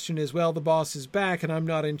the question is, well, the boss is back and I'm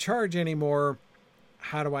not in charge anymore.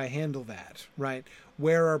 How do I handle that, right?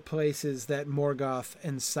 Where are places that Morgoth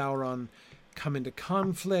and Sauron come into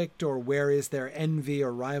conflict, or where is there envy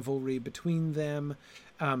or rivalry between them?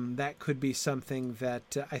 That could be something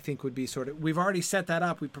that I think would be sort of, we've already set that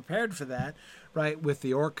up. We prepared for that, right? With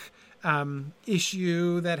the orc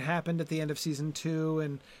issue that happened at the end of season 2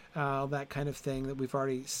 and all that kind of thing, that we've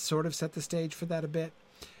already sort of set the stage for that a bit.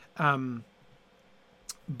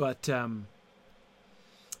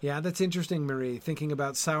 Yeah, that's interesting, Marie. Thinking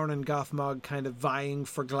about Sauron and Gothmog kind of vying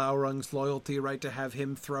for Glaurung's loyalty, right? To have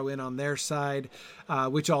him throw in on their side,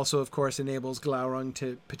 which also, of course, enables Glaurung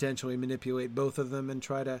to potentially manipulate both of them and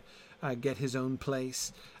try to get his own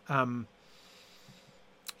place.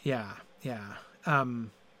 Yeah.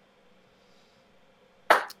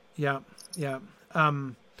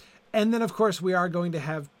 And then, of course, we are going to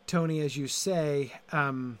have Tony, as you say.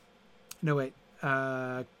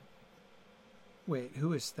 Wait,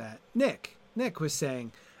 who is that? Nick. Nick was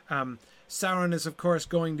saying Sauron is, of course,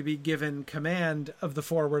 going to be given command of the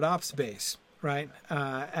forward ops base, right?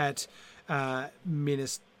 At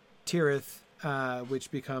Minas Tirith,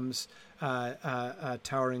 which becomes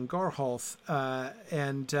Towering Gorholth.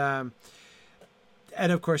 And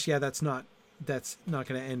of course, yeah, that's not going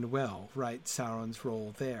to end well, right? Sauron's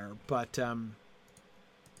role there. But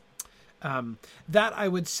that I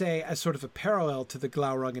would say as sort of a parallel to the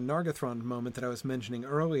Glaurung and Nargothrond moment that I was mentioning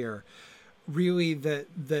earlier. Really, the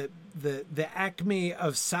acme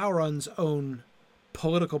of Sauron's own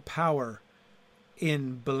political power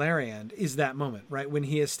in Beleriand is that moment, right? When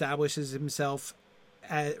he establishes himself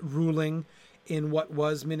ruling in what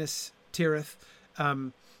was Minas Tirith,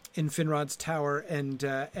 in Finrod's Tower,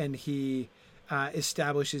 and he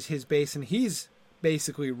establishes his base, and he's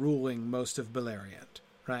basically ruling most of Beleriand,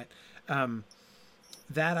 right?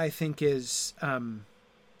 That I think is,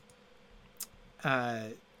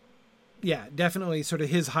 definitely sort of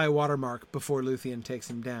his high watermark before Luthien takes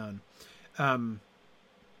him down.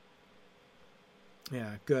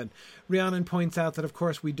 Good. Rhiannon points out that, of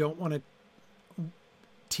course, we don't want to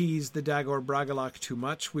tease the Dagor Bragollach too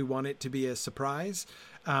much. We want it to be a surprise.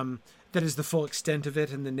 That is the full extent of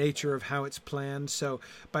it and the nature of how it's planned. So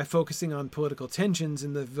by focusing on political tensions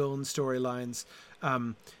in the villain storylines,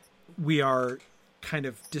 we are kind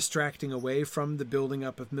of distracting away from the building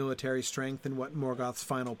up of military strength and what Morgoth's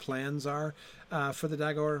final plans are for the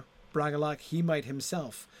Dagor Bragollach. He might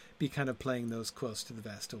himself be kind of playing those close to the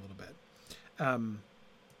vest a little bit.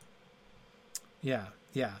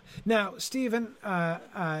 Now, Stephen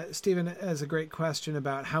has a great question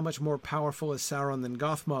about how much more powerful is Sauron than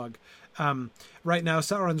Gothmog. Right now,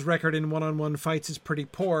 Sauron's record in one-on-one fights is pretty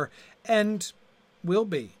poor, and will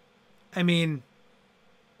be. I mean,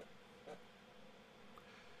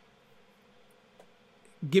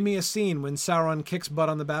 give me a scene when Sauron kicks butt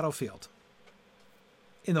on the battlefield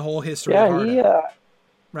in the whole history of Arda.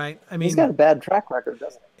 Right? I mean, he's got a bad track record,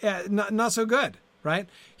 doesn't he? Yeah, not so good, right?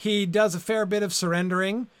 He does a fair bit of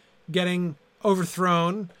surrendering, getting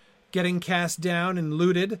overthrown, getting cast down and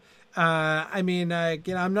looted.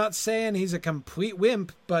 I'm not saying he's a complete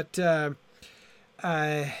wimp, but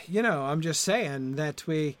I'm just saying that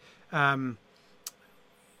we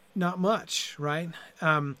not much, right?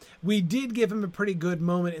 We did give him a pretty good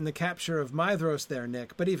moment in the capture of Maedhros there,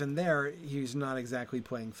 Nick, but even there, he's not exactly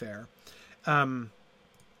playing fair.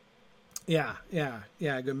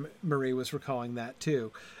 Marie was recalling that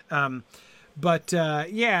too. So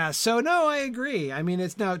no, I agree. I mean,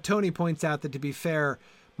 it's now Tony points out that, to be fair,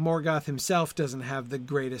 Morgoth himself doesn't have the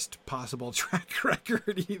greatest possible track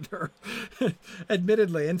record either,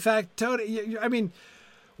 admittedly. In fact, Tony, I mean,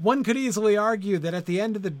 one could easily argue that at the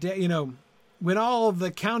end of the day, when all of the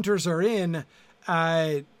counters are in,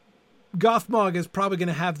 Gothmog is probably going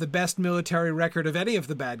to have the best military record of any of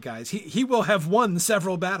the bad guys. He will have won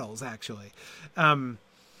several battles, actually. But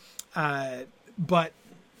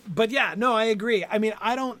yeah, no, I agree. I mean,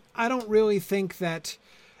 I don't really think that,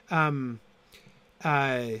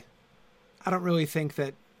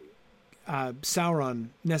 Sauron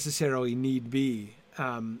necessarily need be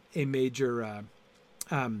a major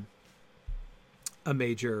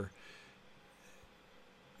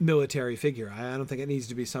military figure. I don't think it needs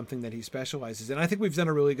to be something that he specializes in. I think we've done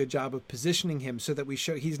a really good job of positioning him so that we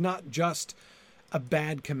show he's not just a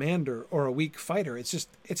bad commander or a weak fighter. It's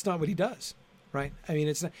not what he does, right? I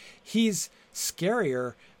mean, he's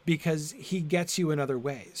scarier because he gets you in other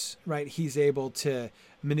ways, right? He's able to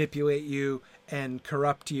manipulate you and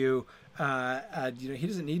corrupt you. He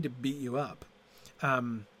doesn't need to beat you up.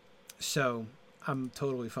 So I'm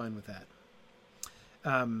totally fine with that.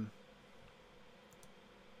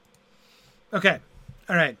 Okay.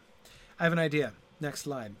 All right. I have an idea. Next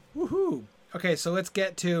slide. Woohoo. Okay. So let's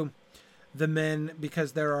get to the men,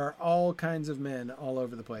 because there are all kinds of men all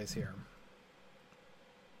over the place here.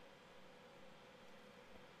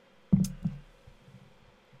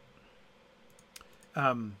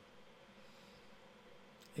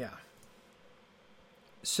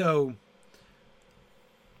 So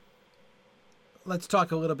let's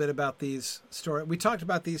talk a little bit about these stories. We talked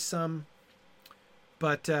about these some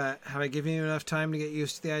but have I given you enough time to get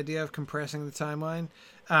used to the idea of compressing the timeline?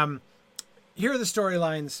 Here are the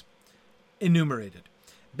storylines enumerated.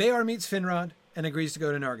 Beor meets Finrod and agrees to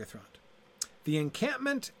go to Nargothrond. The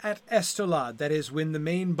encampment at Estolad, that is when the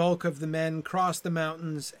main bulk of the men cross the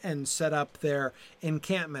mountains and set up their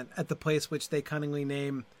encampment at the place which they cunningly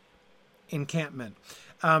name Encampment.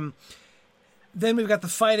 Then we've got the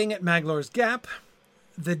fighting at Maglor's Gap,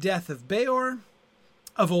 the death of Beor,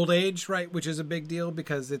 of old age, right, which is a big deal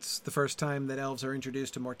because it's the first time that elves are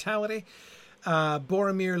introduced to mortality.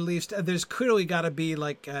 Boromir leaves. There's clearly got to be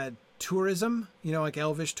like tourism, like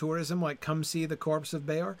elvish tourism, like come see the corpse of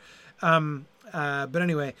Beor. But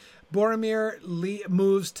anyway, Boromir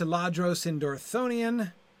moves to Ladros in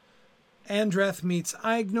Dorthonion. Andreth meets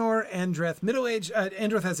Aignor.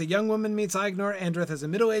 Andreth as a young woman meets Aignor. Andreth as a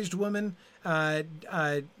middle-aged woman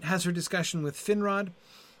has her discussion with Finrod.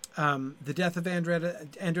 The death of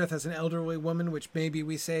Andreth as an elderly woman, which maybe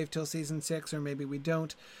we save till season 6 or maybe we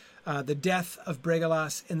don't. The death of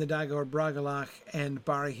Bregalas in the Dagor Bragalach, and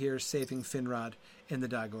Barahir saving Finrod in the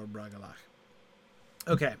Dagor Bragalach.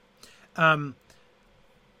 Okay.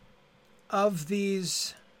 Of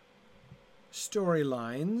these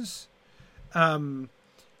storylines, so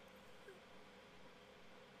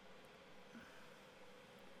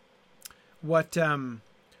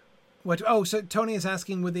Tony is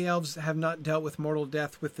asking, would the elves have not dealt with mortal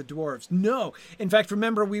death with the dwarves? No. In fact,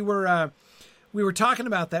 remember we were talking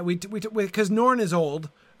about that. Because Norn is old,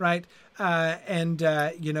 right? We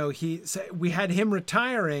had him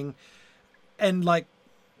retiring and like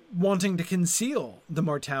wanting to conceal the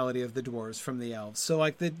mortality of the dwarves from the elves. So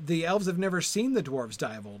like the elves have never seen the dwarves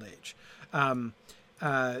die of old age. Norn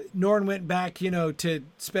went back, to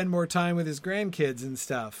spend more time with his grandkids and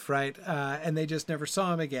stuff, right? And they just never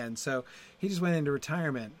saw him again. So he just went into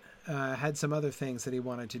retirement, had some other things that he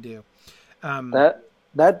wanted to do.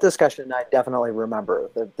 That discussion I definitely remember,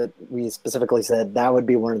 that we specifically said that would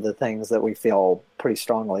be one of the things that we feel pretty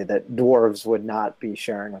strongly, that dwarves would not be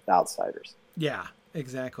sharing with outsiders. Yeah,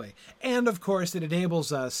 exactly. And of course it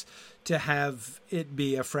enables us to have it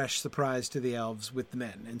be a fresh surprise to the elves with the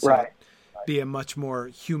men. And so right. Be a much more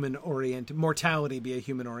mortality be a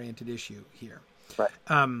human-oriented issue here. Right.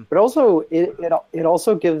 But also it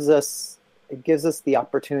also gives us the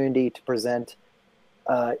opportunity to present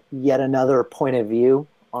yet another point of view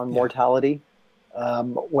on mortality,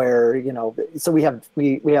 where so we have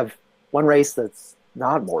one race that's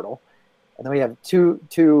not mortal, and then we have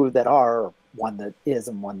two that are, one that is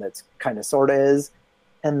and one that's kind of sort of is,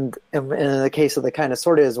 and in the case of the kind of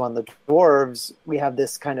sort of is one, the dwarves, we have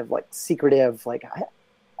this kind of like secretive, like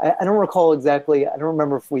I don't recall exactly. I don't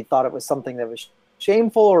remember if we thought it was something that was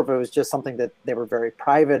shameful or if it was just something that they were very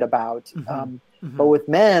private about. Mm-hmm. But with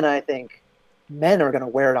men, I think men are going to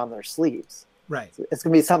wear it on their sleeves. Right. It's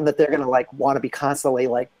going to be something that they're going to like want to be constantly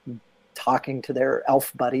like talking to their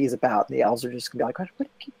elf buddies about. And the elves are just going to be like, "Why do you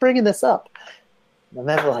keep bringing this up?" And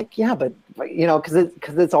then they're like, "Yeah, but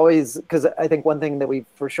because it's always, because I think one thing that we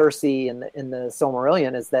for sure see in the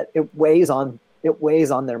Silmarillion is that it weighs on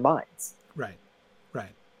their minds. Right.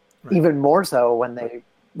 Even more so when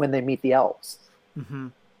they meet the elves. Mm-hmm.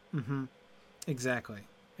 Mm-hmm.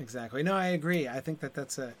 Exactly. No, I agree. I think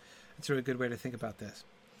that's a really good way to think about this.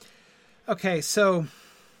 Okay, so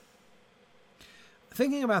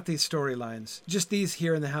thinking about these storylines, just these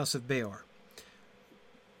here in the House of Beor,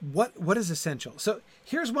 what is essential? So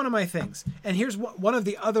here's one of my things, and here's one of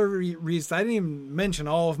the other reasons. I didn't even mention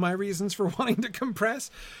all of my reasons for wanting to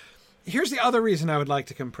compress. Here's the other reason I would like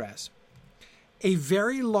to compress. A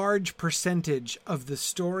very large percentage of the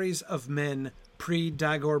stories of men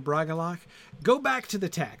pre-Dagor Bragalach, go back to the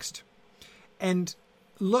text and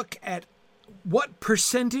look at what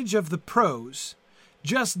percentage of the prose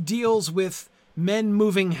just deals with men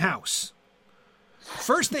moving house.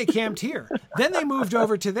 First they camped here, then they moved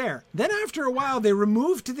over to there. Then after a while they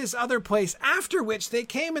removed to this other place, after which they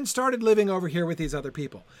came and started living over here with these other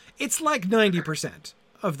people. It's like 90%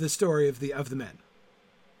 of the story of the men.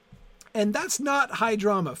 And that's not high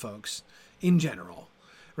drama, folks, in general,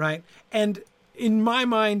 right? And in my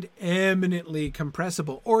mind, eminently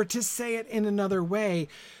compressible. Or to say it in another way,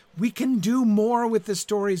 we can do more with the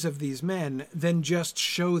stories of these men than just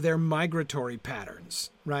show their migratory patterns,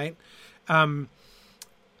 right? I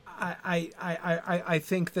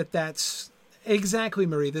think that's exactly,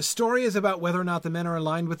 Marie. The story is about whether or not the men are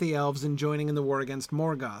aligned with the elves and joining in the war against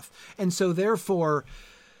Morgoth. And so therefore,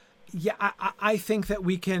 yeah, I think that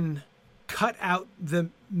we can cut out the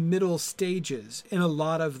middle stages in a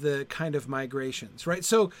lot of the kind of migrations, right?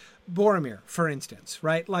 So Boromir, for instance,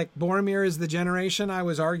 right? Like Boromir is the generation I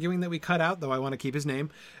was arguing that we cut out, though I want to keep his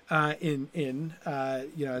name as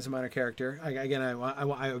a minor character.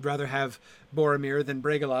 I would rather have Boromir than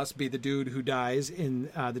Bregalos be the dude who dies in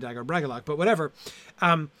the Dagor Bragollach, but whatever.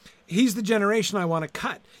 He's the generation I want to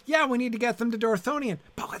cut. Yeah, we need to get them to Dorthonion,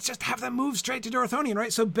 but let's just have them move straight to Dorthonion,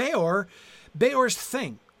 right? So Beor's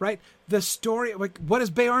thing, right? The story, like, what does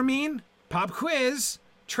Beor mean? Pop quiz.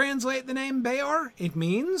 Translate the name Beor. It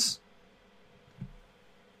means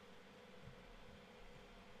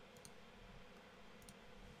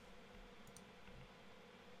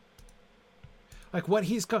like what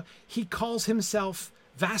he calls himself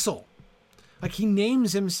vassal. Like he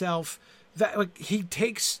names himself that, like he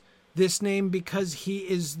takes this name because he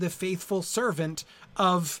is the faithful servant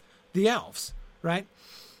of the elves, right?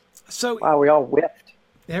 So wow, we all whiffed.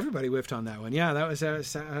 Everybody whiffed on that one. Yeah, that was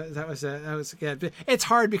yeah. It's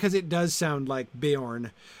hard because it does sound like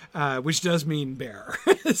Beorn, which does mean bear.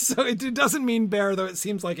 So it doesn't mean bear, though it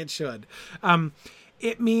seems like it should.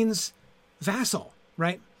 It means vassal,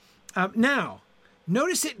 right? Now,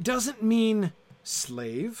 notice it doesn't mean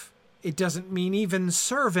slave. It doesn't mean even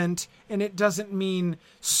servant, and it doesn't mean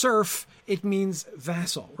serf. It means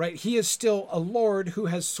vassal, right? He is still a lord who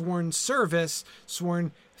has sworn service,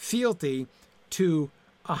 sworn fealty to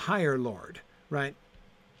a higher lord, right?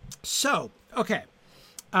 So, okay.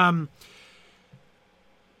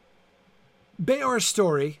 Beor's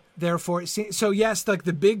story, therefore, so yes, like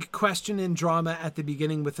the big question in drama at the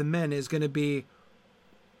beginning with the men is going to be,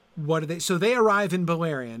 what are they? So they arrive in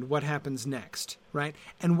Beleriand. What happens next, right?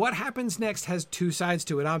 And what happens next has two sides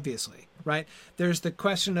to it, obviously, right? There's the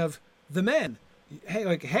question of the men.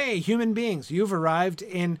 Hey, human beings, you've arrived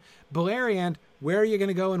in Beleriand. Where are you going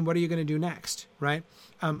to go and what are you going to do next, right?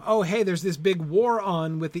 Hey, there's this big war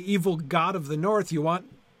on with the evil god of the north. You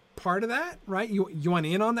want part of that, right? You want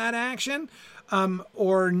in on that action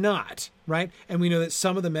or not, right? And we know that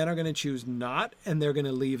some of the men are going to choose not, and they're going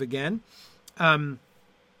to leave again.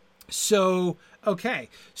 So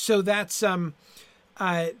that's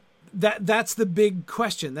that's the big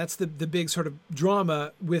question. That's the big sort of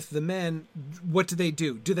drama with the men. What do they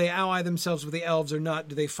do? Do they ally themselves with the elves or not?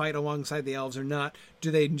 Do they fight alongside the elves or not?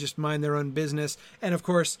 Do they just mind their own business? And of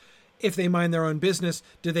course, if they mind their own business,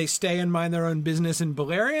 do they stay and mind their own business in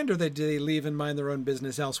Beleriand, or do they leave and mind their own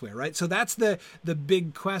business elsewhere, right? So that's the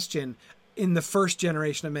big question in the first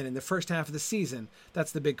generation of men, in the first half of the season.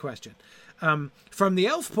 That's the big question. From the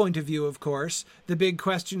elf point of view, of course, the big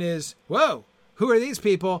question is, whoa, who are these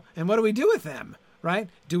people and what do we do with them, right?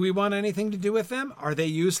 Do we want anything to do with them? Are they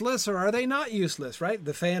useless or are they not useless, right?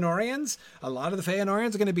 The Feanorians, a lot of the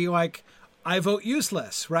Feanorians are going to be like, I vote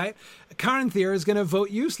useless, right? Caranthir is going to vote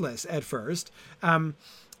useless at first. Anyway,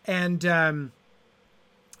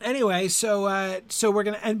 so we're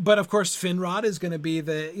going to, but of course Finrod is going to be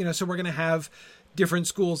so we're going to have different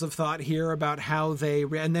schools of thought here about how they,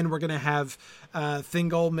 and then we're going to have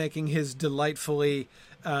Thingol making his delightfully,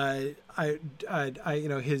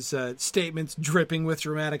 his statements dripping with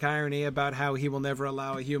dramatic irony about how he will never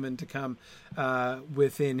allow a human to come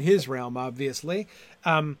within his realm, obviously.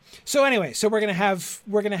 So we're going to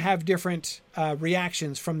have different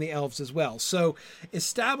reactions from the elves as well. So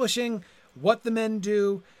establishing what the men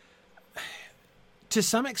do, to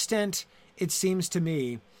some extent, it seems to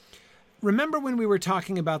me. Remember when we were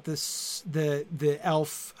talking about this, the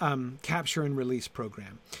elf capture and release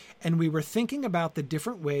program, and we were thinking about the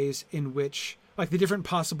different ways in which, like the different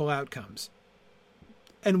possible outcomes,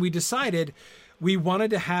 and we decided we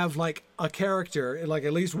wanted to have like a character, like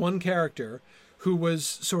at least one character, who was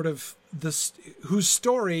sort of whose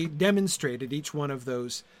story demonstrated each one of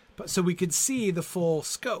those, so we could see the full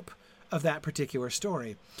scope of that particular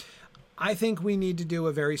story. I think we need to do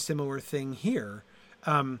a very similar thing here.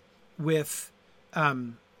 With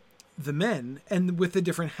the men and with the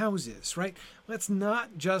different houses, right? Let's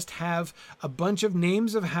not just have a bunch of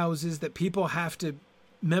names of houses that people have to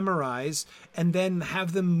memorize and then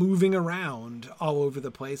have them moving around all over the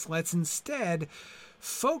place. Let's instead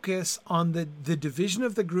focus on the division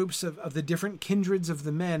of the groups of the different kindreds of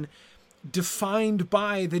the men, defined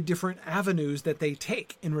by the different avenues that they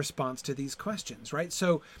take in response to these questions, right?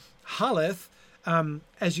 So Haleth,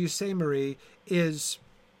 as you say, Marie, is...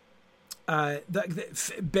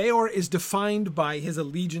 Beor is defined by his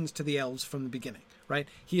allegiance to the elves from the beginning, right?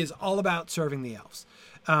 He is all about serving the elves.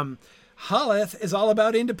 Haleth is all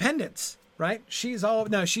about independence, right?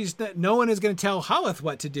 No one is going to tell Haleth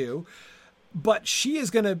what to do, but she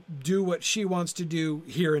is going to do what she wants to do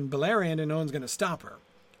here in Beleriand, and no one's going to stop her,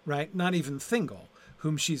 right? Not even Thingol,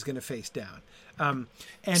 whom she's going to face down. And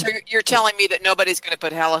so you're telling me that nobody's going to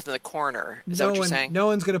put Haleth in the corner. Is that what you're saying? No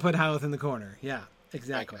one's going to put Haleth in the corner. Yeah,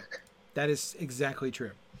 exactly. Right. That is exactly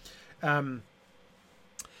true.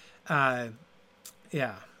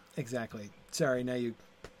 Yeah, exactly. Sorry, now you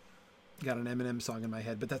got an Eminem song in my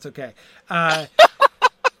head, but that's okay.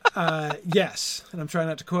 Yes, and I'm trying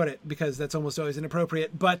not to quote it because that's almost always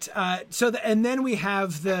inappropriate. But and then we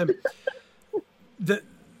have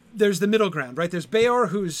there's the middle ground, right? There's Beor,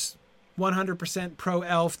 who's 100%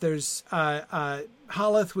 pro-elf. There's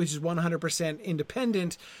Haleth, which is 100%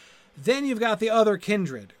 independent. Then you've got the other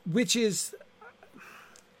kindred, which is,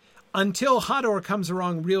 until Hador comes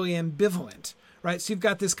along, really ambivalent, right? So you've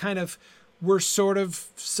got this kind of, we're sort of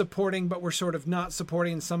supporting, but we're sort of not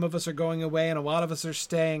supporting. Some of us are going away and a lot of us are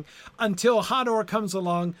staying, until Hador comes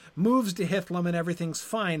along, moves to Hithlum, and everything's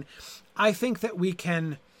fine. I think that we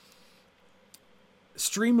can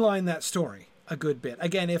streamline that story a good bit.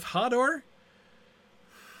 Again, if Hador,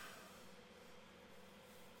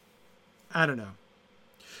 I don't know.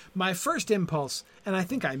 My first impulse, and I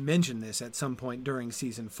think I mentioned this at some point during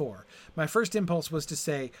season 4, my first impulse was to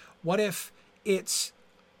say, what if it's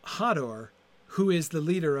Hador who is the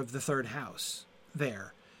leader of the third house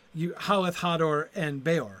there? Haleth, Hador, and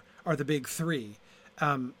Beor are the big three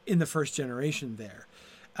in the first generation there.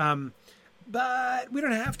 But we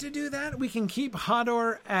don't have to do that. We can keep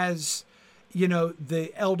Hador as,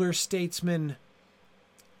 the elder statesman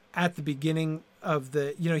at the beginning of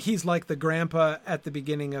the, he's like the grandpa at the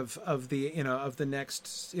beginning of the, of the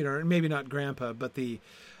next, maybe not grandpa, but the,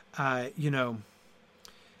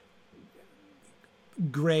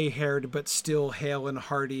 gray-haired but still hale and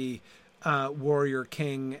hearty warrior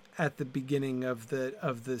king at the beginning of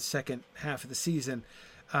the second half of the season.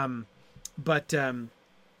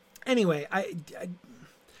 Anyway, I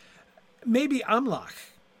maybe Amlach.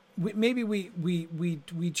 Maybe we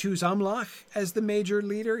choose Amlach as the major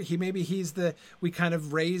leader. We kind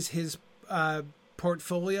of raise his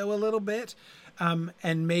portfolio a little bit,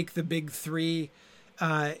 and make the big three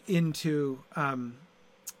into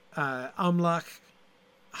Amlach,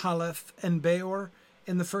 Haleth, and Beor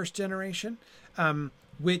in the first generation,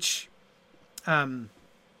 which.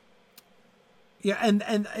 Yeah,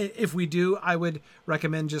 and if we do, I would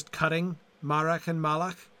recommend just cutting Marach and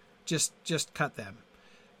Malach. Just cut them.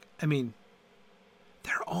 I mean,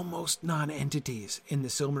 they're almost non-entities in the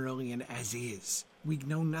Silmarillion as is. We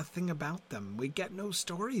know nothing about them. We get no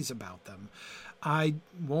stories about them. I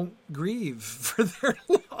won't grieve for their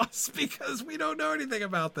loss because we don't know anything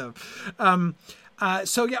about them.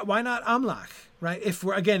 So yeah, why not Amlach, right? If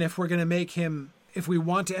we're going to make him, if we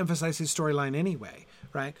want to emphasize his storyline anyway,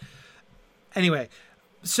 right? Anyway,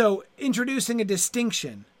 so introducing a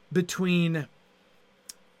distinction between,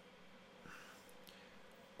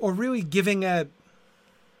 or really giving a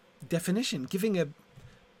definition, giving a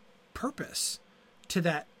purpose to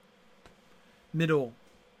that middle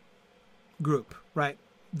group, right?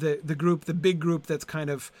 The group, the big group that's kind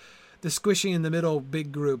of the squishy in the middle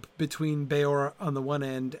big group between Beor on the one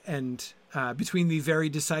end and between the very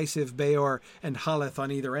decisive Beor and Haleth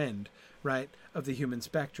on either end, right, of the human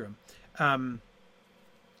spectrum.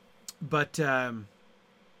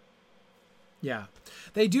 Yeah,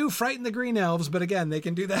 they do frighten the green elves, but again, they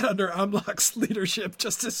can do that under Amlach's leadership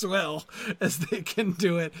just as well as they can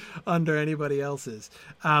do it under anybody else's.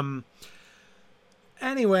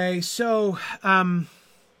 Anyway, so,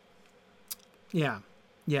 yeah.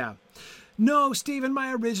 No, Stephen,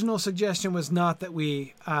 my original suggestion was not that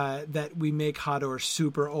we make Hador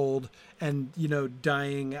super old and,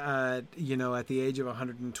 dying, at the age of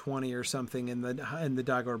 120 or something in the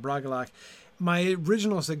Dagor Bragollach. My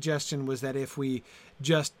original suggestion was that if we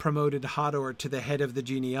just promoted Hador to the head of the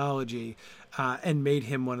genealogy and made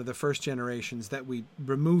him one of the first generations, that we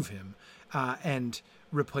remove him and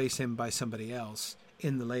replace him by somebody else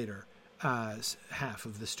in the later half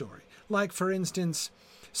of the story. Like, for instance,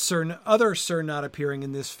 other Sir not appearing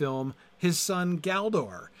in this film, his son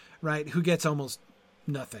Galdor, right, who gets almost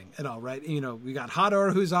nothing at all, right? We got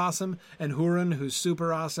Hador, who's awesome, and Hurin, who's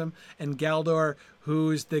super awesome, and Galdor,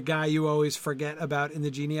 who's the guy you always forget about in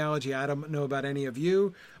the genealogy. I don't know about any of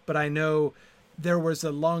you, but I know there was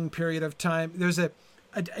a long period of time. There's a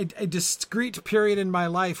discrete period in my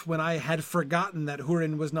life when I had forgotten that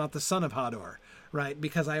Hurin was not the son of Hador, right?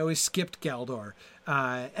 Because I always skipped Galdor.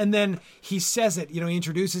 And then he says it, he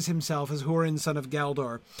introduces himself as Hurin, son of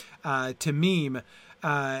Galdor, to Meme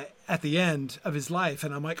at the end of his life.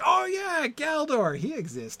 And I'm like, oh yeah, Galdor, he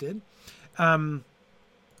existed.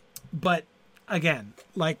 But again,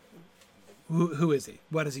 like, who is he?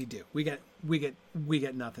 What does he do? We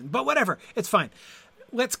get nothing, but whatever. It's fine.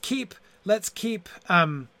 Let's keep let's keep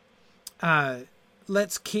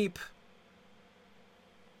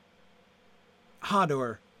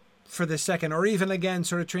Hodor for the second, or even again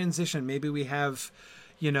sort of transition. Maybe we have,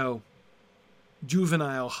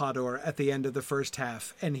 juvenile Hodor at the end of the first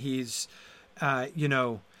half, and he's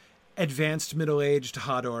advanced middle-aged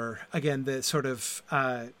Hodor, again the sort of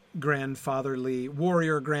grandfatherly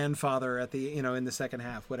warrior grandfather at the in the second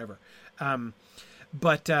half, whatever.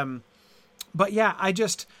 But yeah,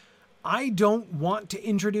 I don't want to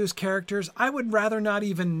introduce characters. I would rather not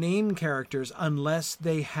even name characters unless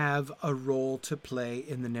they have a role to play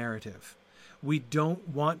in the narrative. We don't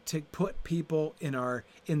want to put people in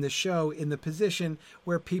the show in the position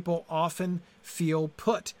where people often feel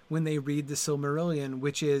put when they read the Silmarillion,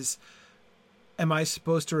 which is, am I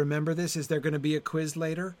supposed to remember this? Is there going to be a quiz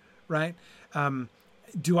later? Right?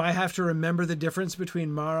 Do I have to remember the difference between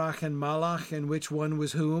Marach and Malach and which one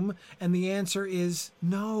was whom? And the answer is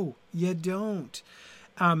no, you don't.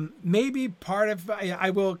 Maybe part of,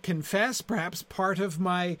 I will confess, perhaps part of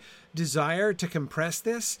my desire to compress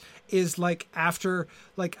this is after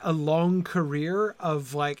a long career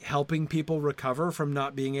of helping people recover from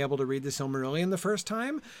not being able to read the Silmarillion the first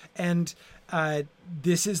time. And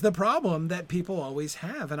this is the problem that people always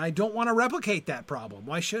have. And I don't want to replicate that problem.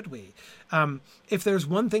 Why should we? If there's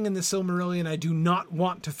one thing in the Silmarillion I do not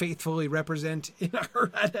want to faithfully represent in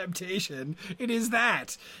our adaptation, it is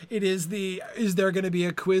that. It is is there going to be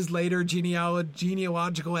a quiz later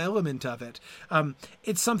genealogical element of it?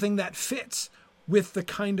 It's something that fits with the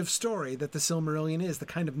kind of story that the Silmarillion is, the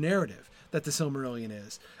kind of narrative that the Silmarillion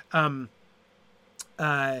is.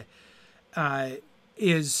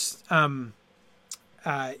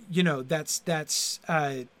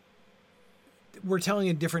 We're telling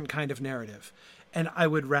a different kind of narrative, and I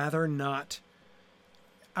would rather not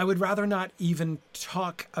even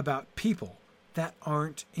talk about people that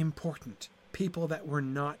aren't important, people that we're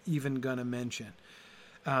not even gonna mention,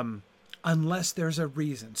 unless there's a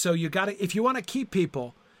reason. So if you want to keep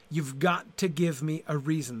people, you've got to give me a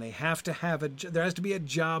reason. They have to have there has to be a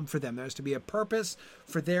job for them. There has to be a purpose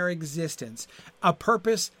for their existence, a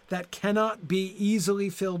purpose that cannot be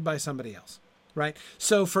easily filled by somebody else, right?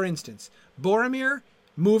 So, for instance, Boromir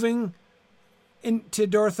moving into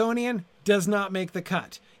Dorthonion does not make the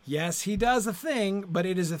cut. Yes, he does a thing, but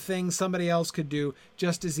it is a thing somebody else could do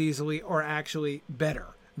just as easily or actually better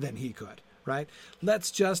than he could, right?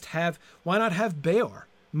 Why not have Beor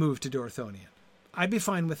move to Dorthonion? I'd be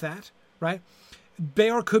fine with that, right?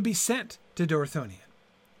 Beor could be sent to Dorthonion.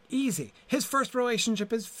 Easy. His first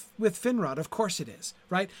relationship is with Finrod. Of course it is,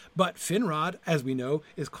 right? But Finrod, as we know,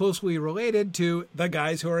 is closely related to the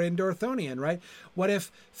guys who are in Dorthonion, right? What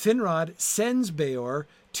if Finrod sends Beor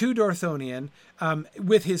to Dorthonion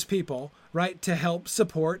with his people, right, to help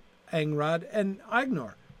support Angrod and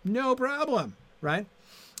Agnor? No problem, right?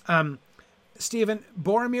 Stephen,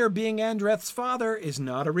 Boromir being Andreth's father is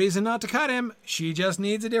not a reason not to cut him. She just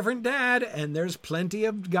needs a different dad, and there's plenty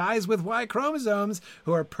of guys with Y chromosomes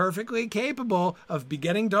who are perfectly capable of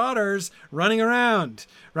begetting daughters running around,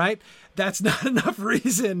 right? That's not enough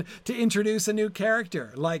reason to introduce a new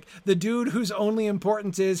character. The dude whose only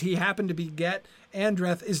importance is he happened to beget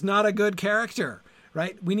Andreth is not a good character,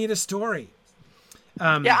 right? We need a story.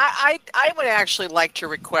 I would actually like to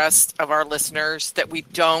request of our listeners that we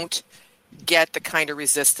don't get the kind of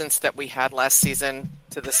resistance that we had last season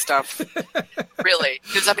to this stuff. Really,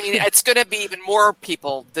 because it's going to be even more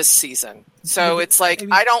people this season. So it's I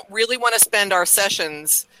don't really want to spend our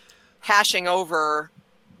sessions hashing over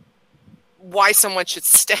why someone should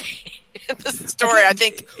stay in the story. I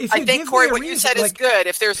think Corey, what you said is good.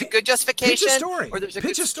 If there's a good justification or there's a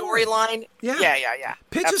good storyline, yeah.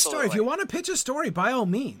 Pitch Absolutely. A story. If you want to pitch a story, by all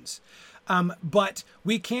means. But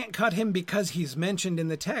we can't cut him because he's mentioned in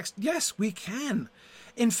the text. Yes, we can.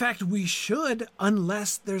 In fact, we should,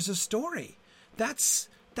 unless there's a story. That's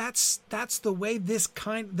the way this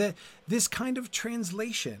kind of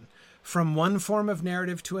translation from one form of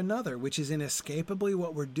narrative to another, which is inescapably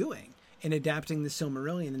what we're doing in adapting the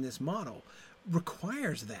Silmarillion in this model,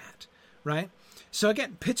 requires that, right? So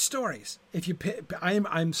again, pitch stories.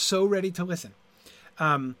 I'm so ready to listen.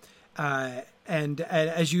 And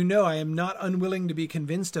as you know, I am not unwilling to be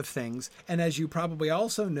convinced of things. And as you probably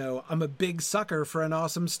also know, I'm a big sucker for an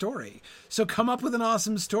awesome story. So come up with an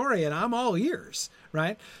awesome story and I'm all ears,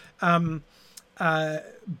 right? Let's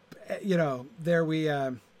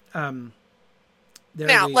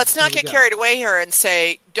not get carried away here and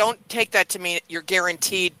say, don't take that to mean you're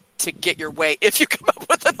guaranteed to get your way if you come up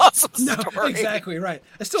with an awesome story. Exactly right.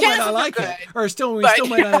 I still Yes, might not like good. it, or we still But-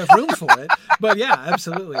 might not have room for it. But yeah,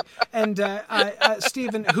 absolutely. And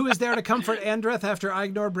Stephen, who is there to comfort Andreth after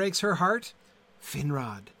Ignor breaks her heart?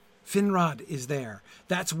 Finrod. Finrod is there.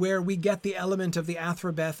 That's where we get the element of the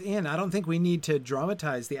Athrobeth in. I don't think we need to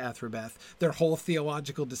dramatize the Athrobeth, their whole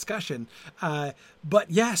theological discussion. But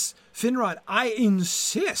yes, Finrod, I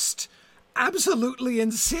insist, absolutely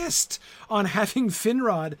insist on having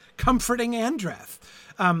Finrod comforting Andreth,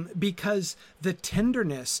 because the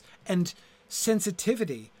tenderness and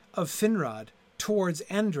sensitivity of Finrod towards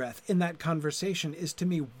Andreth in that conversation is to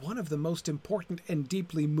me one of the most important and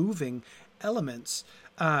deeply moving elements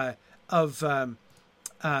of the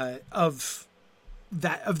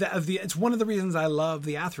it's one of the reasons I love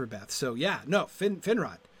the Athrobeth. So yeah, no,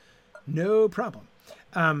 Finrod, no problem.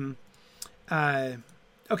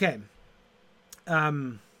 Okay.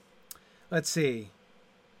 Let's see.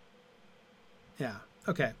 Yeah.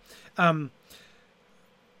 Okay.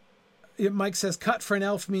 Mike says, cut for an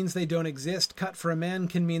elf means they don't exist. Cut for a man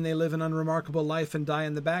can mean they live an unremarkable life and die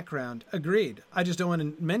in the background. Agreed. I just don't want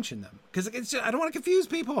to mention them because I don't want to confuse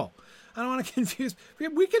people. I don't want to confuse.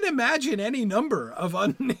 We can imagine any number of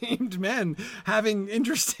unnamed men having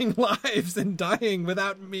interesting lives and dying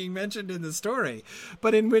without being mentioned in the story.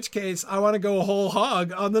 But in which case, I want to go whole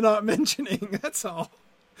hog on the not mentioning. That's all.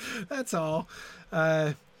 That's all.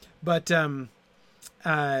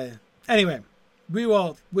 Anyway. We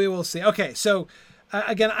will see. Okay, so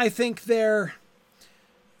again, I think Beor's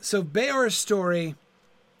story,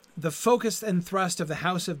 the focus and thrust of the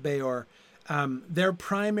House of Beor, their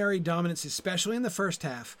primary dominance, especially in the first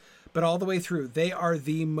half, but all the way through, they are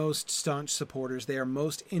the most staunch supporters. They are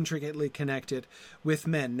most intricately connected with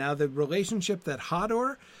men. Now, the relationship that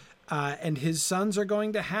Hador and his sons are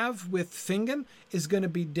going to have with Fingon is going to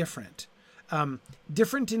be different.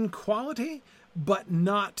 Different in quality, but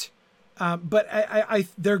not... but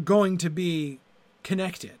they're going to be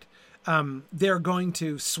connected. They're going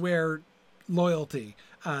to swear loyalty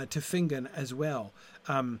to Fingon as well,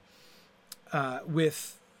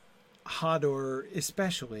 with Hador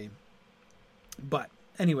especially. But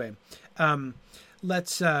anyway,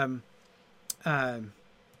 let's now.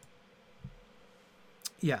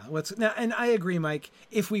 And I agree, Mike.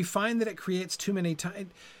 If we find that it creates too many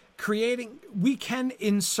we can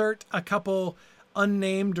insert a couple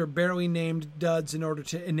unnamed or barely named duds in order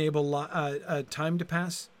to enable time to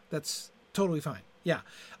pass. That's totally fine. Yeah.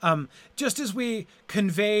 Just as we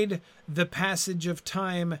conveyed the passage of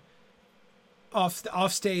time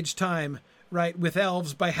off stage time, right, with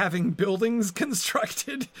elves by having buildings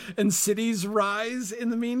constructed and cities rise in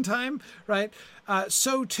the meantime, right?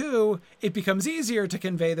 So too, it becomes easier to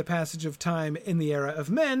convey the passage of time in the era of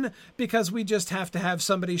men because we just have to have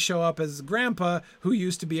somebody show up as grandpa who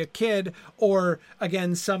used to be a kid, or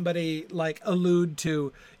again, somebody like allude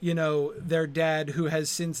to, their dad who has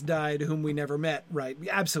since died, whom we never met, right?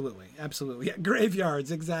 Absolutely. Absolutely. Yeah,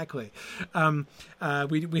 graveyards. Exactly.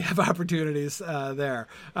 We have opportunities there.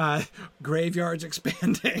 Graveyards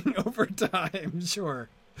expanding over time. Sure.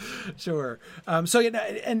 So,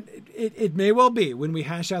 and it may well be when we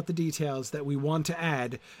hash out the details that we want to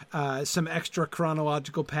add some extra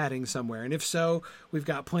chronological padding somewhere. And if so, we've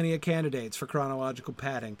got plenty of candidates for chronological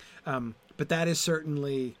padding. But that is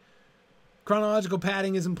certainly... Chronological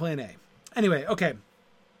padding isn't plan A. Anyway, okay.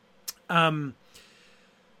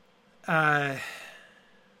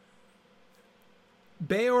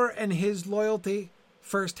 Beor and his loyalty,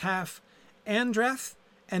 first half. Andreth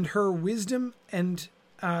and her wisdom and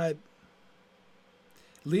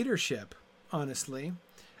leadership, honestly.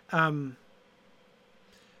 Andreth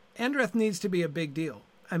needs to be a big deal.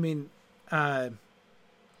 I mean,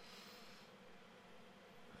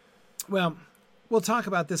 well, we'll talk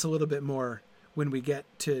about this a little bit more when we get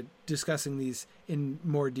to discussing these in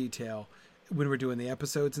more detail when we're doing the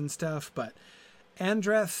episodes and stuff. But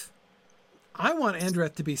Andreth, I want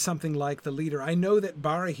Andreth to be something like the leader I know that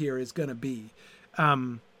Barahir is going to be.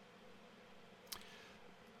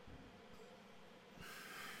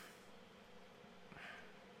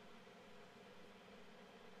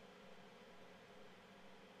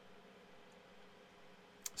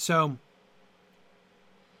 So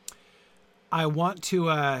I want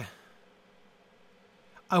to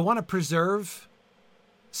preserve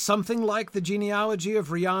something like the genealogy of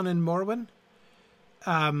Rian and Morwen.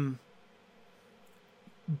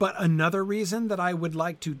 But another reason that I would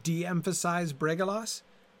like to de-emphasize Bregalos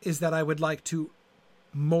is that I would like to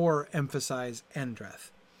more emphasize Andreth.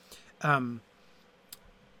 I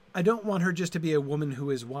don't want her just to be a woman who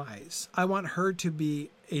is wise. I want her to be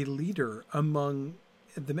a leader among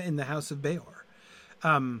in the House of Beor.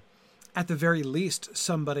 at the very least,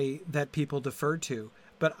 somebody that people defer to.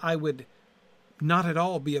 But I would not at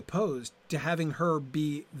all be opposed to having her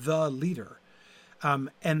be the leader.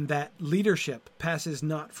 And that leadership passes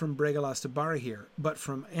not from Bregalas to Barahir, but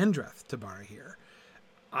from Andreth to Barahir.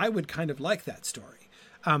 I would kind of like that story.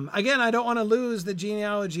 Again, I don't want to lose the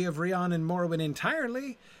genealogy of Rian and Morwen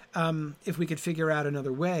entirely, if we could figure out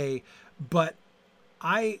another way. But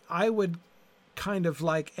I would kind of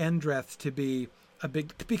like Andreth to be a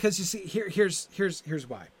big, because you see, here's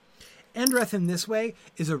why. Andreth in this way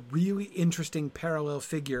is a really interesting parallel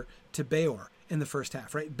figure to Beor in the first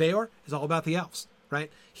half, right? Beor is all about the elves,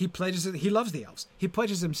 right? He loves the elves. He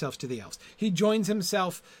pledges himself to the elves. He joins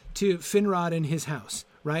himself to Finrod in his house,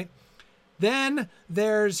 right? Then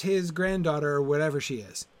there's his granddaughter, or whatever she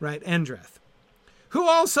is, right? Andreth, who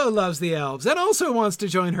also loves the elves and also wants to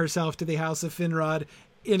join herself to the house of Finrod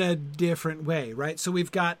in a different way, right? So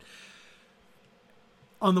we've got,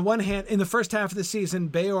 on the one hand, in the first half of the season,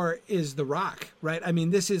 Beor is the rock, right? I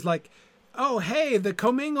mean, this is like, oh, hey, the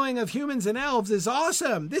commingling of humans and elves is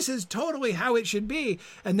awesome. This is totally how it should be.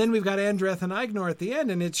 And then we've got Andreth and Ignor at the end,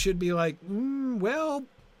 and it should be like, well,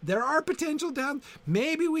 there are potential down.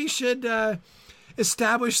 Maybe we should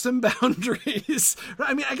establish some boundaries.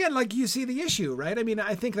 I mean, again, like, you see the issue, right? I mean,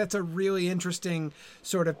 I think that's a really interesting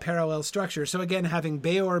sort of parallel structure. So again, having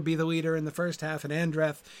Beor be the leader in the first half and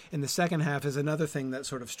Andreth in the second half is another thing that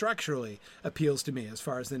sort of structurally appeals to me as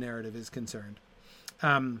far as the narrative is concerned.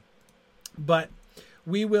 But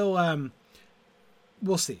we will,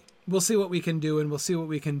 we'll see. We'll see what we can do, and we'll see what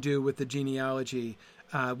we can do with the genealogy,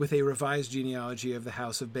 with a revised genealogy of the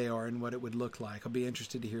House of Beor and what it would look like. I'll be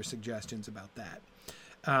interested to hear suggestions about that.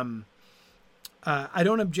 I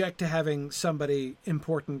don't object to having somebody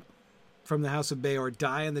important from the House of Beor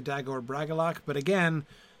die in the Dagor Bragollach, but again,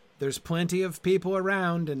 there's plenty of people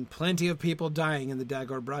around and plenty of people dying in the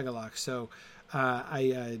Dagor Bragollach, so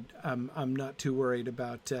I'm not too worried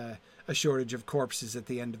about a shortage of corpses at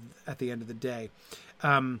the end of the day.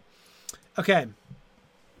 Okay.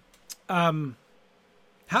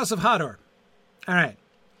 House of Hador. All right.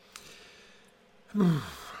 The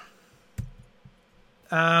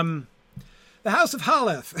House of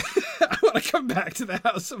Haleth. I want to come back to the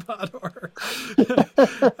House of Hador.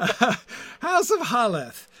 House of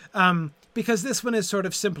Haleth. Because this one is sort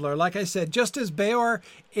of simpler. Like I said, just as Beor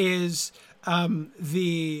is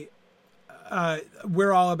we're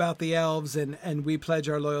all about the elves and we pledge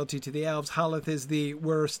our loyalty to the elves, Haleth is the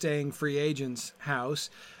we're staying free agents house.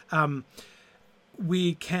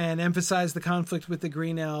 We can emphasize the conflict with the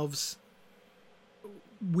green elves.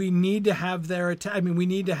 We need to have we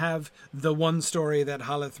need to have the one story that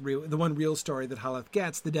the one real story that Haleth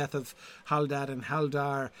gets, the death of Haldad and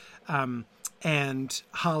Haldar, and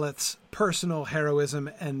Haleth's personal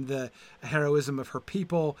heroism and the heroism of her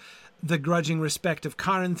people, the grudging respect of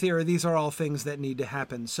Caranthir. These are all things that need to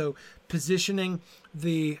happen. So positioning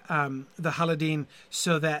the Haladin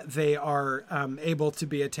so that they are able to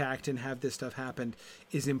be attacked and have this stuff happen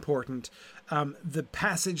is important. The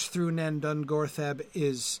passage through Nen Dungortheb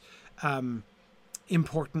is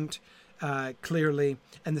important, clearly,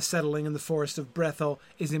 and the settling in the forest of Brethil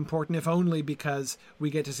is important, if only because we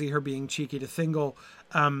get to see her being cheeky to Thingol.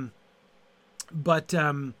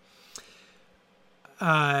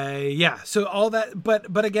 So all that,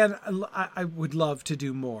 but again, I would love to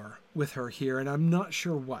do more with her here, and I'm not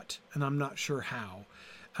sure what, and I'm not sure how.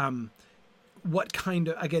 What kind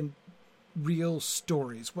of, again, real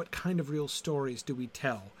stories, what kind of real stories do we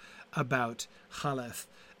tell about Haleth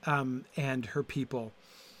and her people?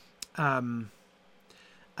 I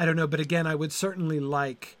don't know, but again, I would certainly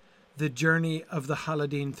like the journey of the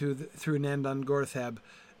Haladin through Nen Dungortheb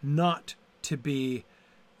not to be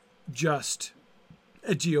just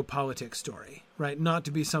a geopolitics story, right? Not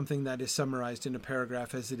to be something that is summarized in a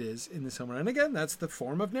paragraph as it is in the Silmarillion. And again, that's the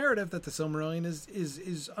form of narrative that the Silmarillion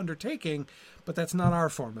is undertaking, but that's not our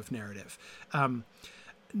form of narrative. The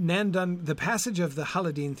passage of the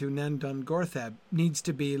Haladin through Nen Dungortheb needs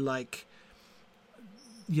to be like,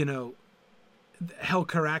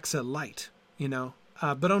 Helcaraxa light,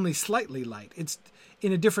 but only slightly light. It's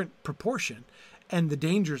in a different proportion, and the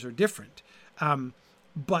dangers are different.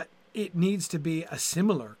 But it needs to be a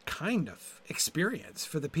similar kind of experience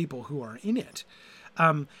for the people who are in it.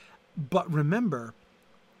 But remember,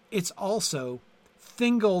 it's also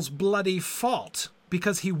Thingol's bloody fault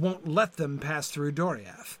because he won't let them pass through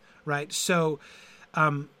Doriath, right? So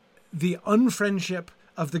the unfriendship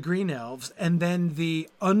of the Green Elves and then the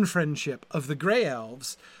unfriendship of the Grey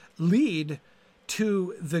Elves lead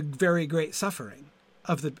to the very great suffering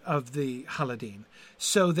of the Haladin.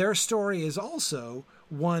 So their story is also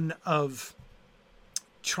one of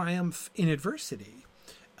triumph in adversity.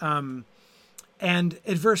 And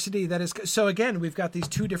adversity that is... So again, we've got these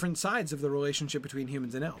two different sides of the relationship between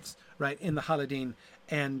humans and elves, right? In the Haladin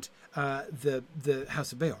and the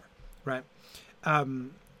House of Beor, right?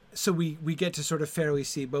 So we get to sort of fairly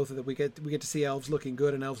see both of them. We get to see elves looking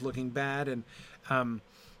good and elves looking bad. And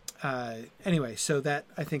anyway, so that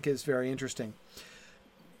I think is very interesting.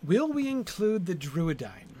 Will we include the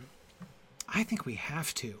Druidine? I think we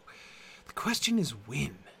have to. The question is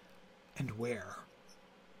when and where.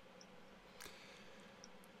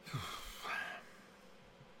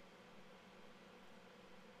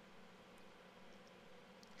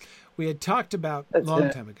 We had talked about a long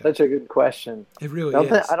time ago. Such a good question. It really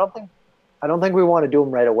is. I don't think we want to do them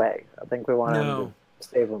right away. I think we want to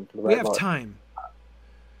save them for the right moment. Time.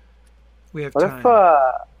 We have what time.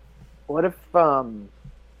 What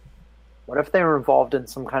if they were involved in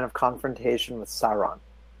some kind of confrontation with Sauron?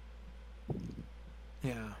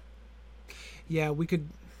 Yeah, we could.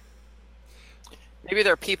 Maybe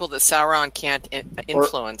there are people that Sauron can't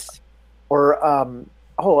influence.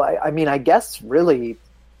 I guess really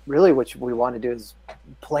what we want to do is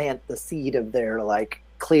plant the seed of their like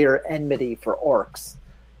clear enmity for orcs.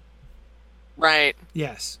 Right.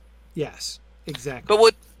 Yes, exactly. But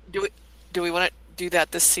what do we want to do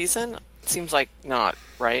that this season? Seems like not,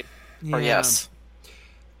 right? Yeah. Or yes.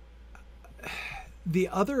 The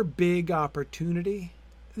other big opportunity,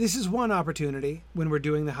 this is one opportunity when we're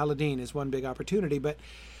doing the Haladin is one big opportunity, but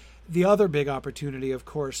the other big opportunity, of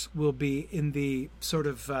course, will be in the sort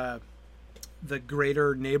of the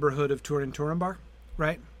greater neighborhood of Turin Turambar,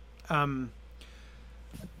 right?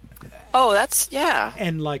 That's, yeah.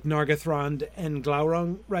 And like Nargothrond and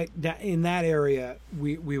Glaurung, right? In that area,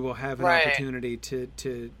 we will have an opportunity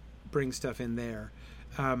to bring stuff in there.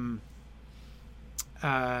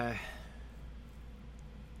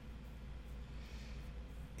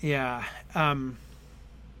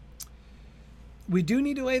 We do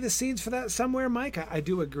need to lay the seeds for that somewhere, Mike. I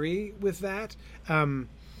do agree with that.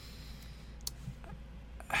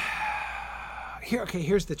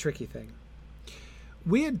 Here's the tricky thing.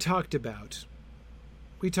 We talked about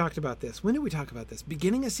this. When did we talk about this?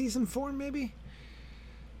 Beginning of season 4, maybe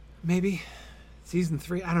season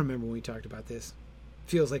 3. I don't remember when we talked about this.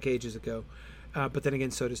 Feels like ages ago. But then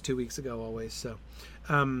again, so does 2 weeks ago always. So,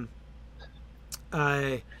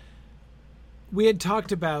 we had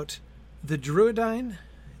talked about the Druidine,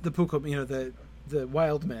 the Pukum, the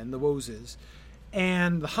wild men, the Wozes,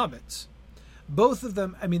 and the Hobbits. Both of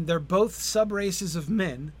them, they're both sub-races of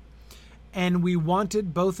men, and we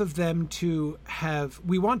wanted both of them to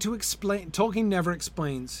we want to explain, Tolkien never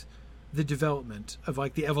explains the development of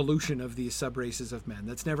like the evolution of these sub-races of men.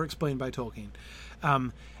 That's never explained by Tolkien.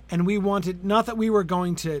 And we wanted, not that we were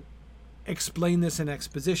going to explain this in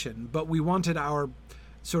exposition, but we wanted our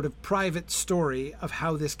sort of private story of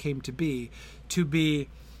how this came to be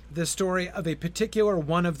the story of a particular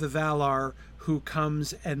one of the Valar who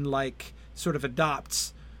comes and like sort of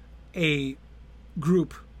adopts a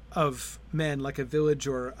group of men, like a village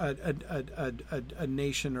or a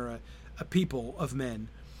nation or a people of men.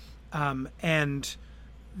 And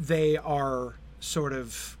they are sort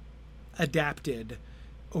of adapted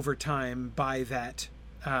over time by that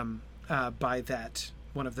one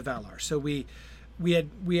of the Valar. So we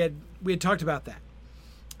had talked about that.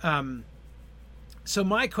 So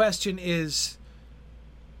my question is,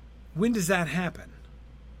 when does that happen?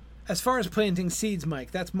 As far as planting seeds,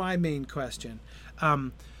 Mike, that's my main question.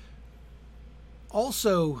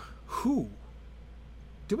 Also, who?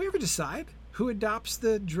 Did we ever decide who adopts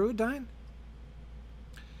the Druidine?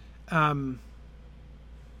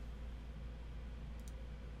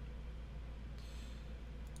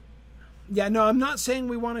 Yeah, no, I'm not saying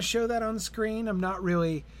we want to show that on screen. I'm not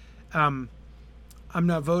really, I'm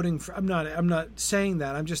not voting for, I'm not saying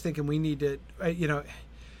that. I'm just thinking we need to,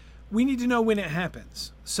 we need to know when it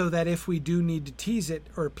happens so that if we do need to tease it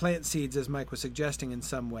or plant seeds, as Mike was suggesting in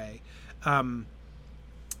some way,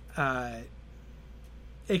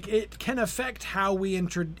 it can affect how we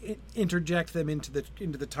interject them into the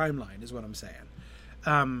timeline, is what I'm saying.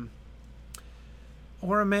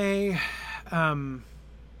 Orome,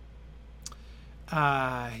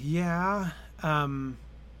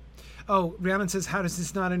 Rhiannon says, how does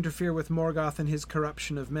this not interfere with Morgoth and his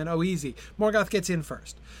corruption of men? Oh, easy. Morgoth gets in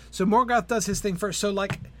first. So Morgoth does his thing first. So,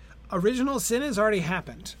 like, original sin has already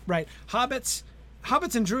happened, right? Hobbits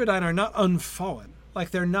and Druidine are not unfallen.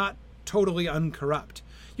 Like, they're not totally uncorrupt.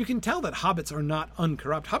 You can tell that hobbits are not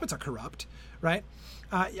uncorrupt. Hobbits are corrupt, right?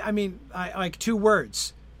 I like 2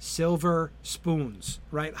 words. Silver spoons,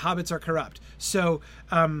 right? Hobbits are corrupt. So,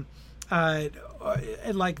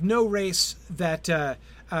 like no race that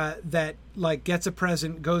that like gets a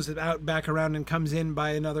present, goes out back around and comes in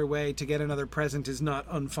by another way to get another present is not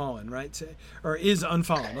unfallen, right? Or is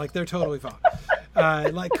unfallen. Like they're totally fallen.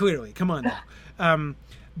 Like clearly, come on now.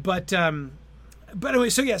 But anyway,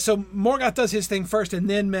 so Morgoth does his thing first, and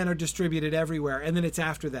then men are distributed everywhere, and then it's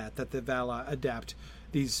after that that the Vala adapt.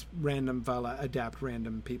 These random Vala adapt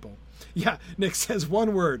random people. Yeah, Nick says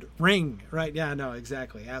one word, ring. Right? Yeah, no,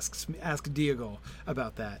 exactly. Ask Diego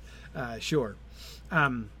about that. Sure.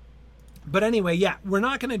 But anyway, yeah, we're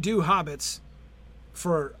not going to do hobbits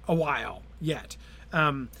for a while yet.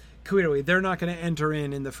 Clearly, they're not going to enter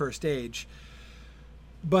in the First Age.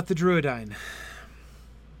 But the Druidine.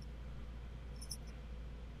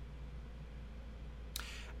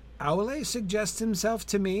 Aule suggests himself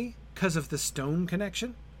to me because of the stone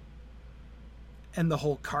connection and the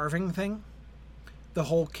whole carving thing, the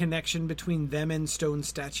whole connection between them and stone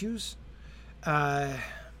statues. No,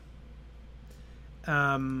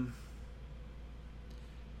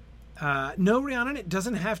 Rhiannon, it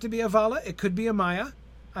doesn't have to be a Vala. It could be a Maya.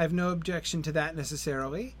 I have no objection to that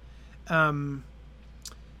necessarily. And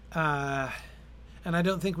I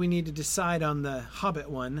don't think we need to decide on the Hobbit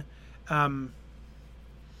one.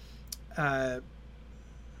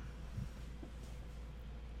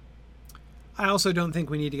 I also don't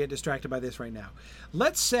think we need to get distracted by this right now.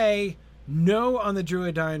 Let's say no on the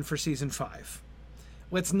Druidine for season 5.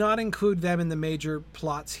 Let's not include them in the major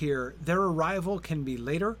plots here. Their arrival can be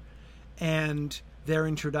later, and their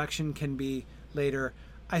introduction can be later.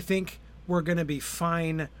 I think we're going to be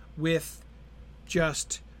fine with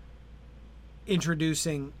just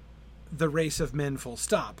introducing the race of men full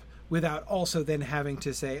stop, without also then having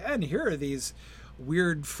to say, and here are these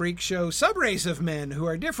weird freak show subrace of men who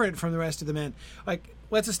are different from the rest of the men. Like,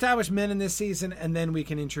 let's establish men in this season, and then we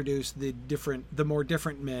can introduce the more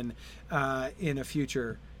different men in a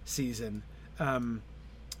future season. Yeah.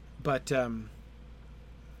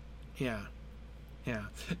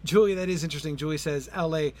 Julie, that is interesting. Julie says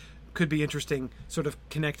Aule could be interesting, sort of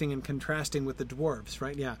connecting and contrasting with the dwarves,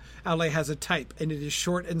 right? Yeah. Aule has a type, and it is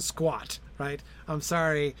short and squat, right? I'm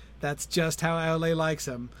sorry, that's just how Aule likes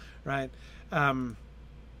him, right?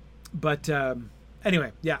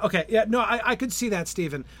 Anyway, yeah, okay. Yeah, no, I could see that,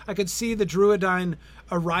 Stephen. I could see the Druidine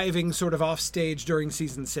arriving sort of off stage during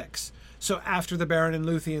season 6. So after the Beren and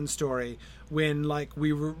Luthien story, when, like,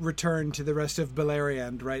 we return to the rest of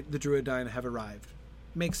Beleriand, right, the Druidine have arrived.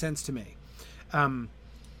 Makes sense to me.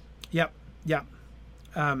 Yep.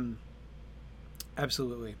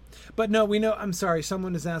 Absolutely. But no, we know, I'm sorry,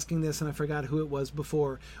 someone is asking this and I forgot who it was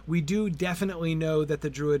before. We do definitely know that the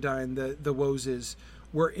Druidine, the Woses,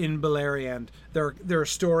 were in Beleriand. There are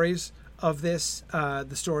stories of this,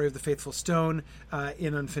 the story of the Faithful Stone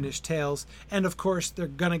in Unfinished Tales. And of course, they're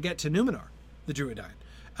going to get to Numenor, the Druidine.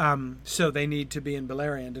 So they need to be in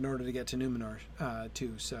Beleriand in order to get to Numenor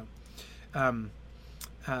too. So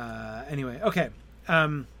anyway, okay.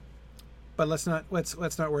 But let's not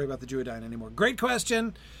worry about the Druidine anymore. Great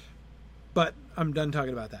question, but I'm done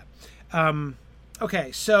talking about that.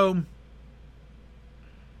 Okay, so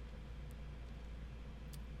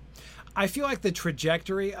I feel like the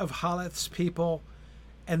trajectory of Haleth's people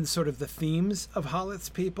and sort of the themes of Haleth's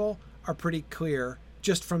people are pretty clear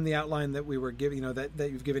just from the outline that we were giving, that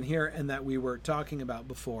you've given here and that we were talking about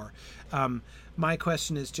before. My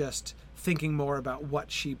question is just thinking more about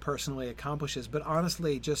what she personally accomplishes, but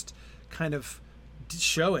honestly, just kind of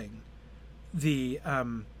showing the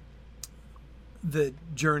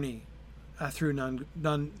journey through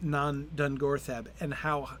Dungortheb and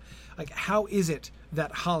how is it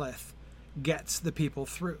that Haleth gets the people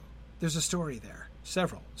through. There's a story there,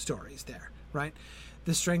 several stories there, right?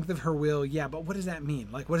 The strength of her will, yeah, but what does that mean?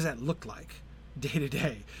 Like, what does that look like day to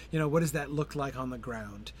day? What does that look like on the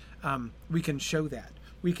ground? We can show that.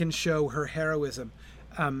 We can show her heroism.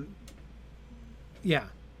 Yeah.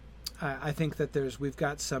 I think that we've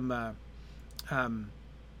got some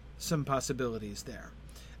possibilities there.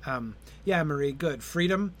 Yeah, Marie, good.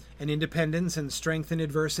 Freedom and independence and strength in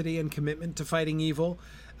adversity and commitment to fighting evil.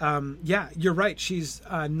 Yeah, you're right. She's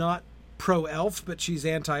not pro-elf, but she's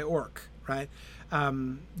anti-orc, right?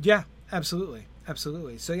 Yeah, absolutely.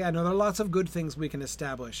 Absolutely. So yeah, no, there are lots of good things we can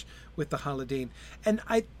establish with the Haladin. And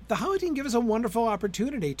the Haladin give us a wonderful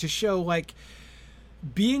opportunity to show, like,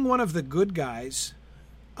 being one of the good guys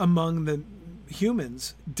among the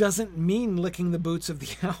humans doesn't mean licking the boots of the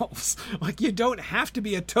elves. Like, you don't have to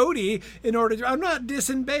be a toady in order to... I'm not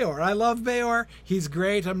dissing Beor. I love Beor. He's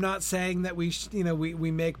great. I'm not saying that we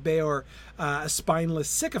make Beor a spineless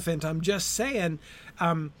sycophant. I'm just saying,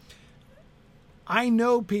 I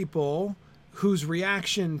know people whose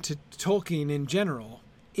reaction to Tolkien in general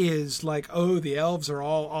is like, oh, the elves are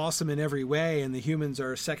all awesome in every way and the humans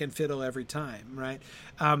are second fiddle every time, right?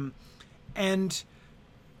 And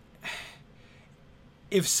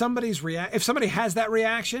if somebody has that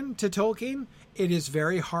reaction to Tolkien, it is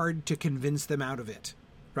very hard to convince them out of it,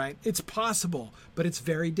 right? It's possible, but it's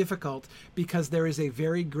very difficult because there is a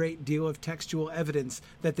very great deal of textual evidence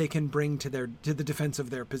that they can bring to the defense of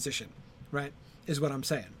their position, right? Is what I'm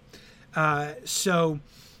saying. So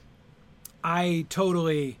I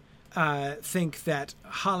totally think that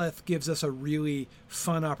Haleth gives us a really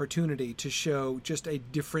fun opportunity to show just a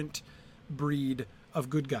different breed of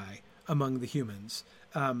good guy among the humans.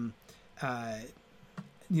 Not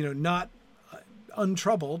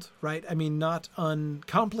untroubled, right? I mean, not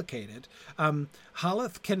uncomplicated.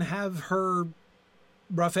 Haleth can have her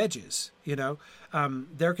rough edges,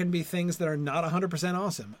 there can be things that are not 100%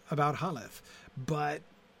 awesome about Haleth, but,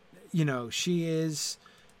 she is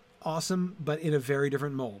awesome, but in a very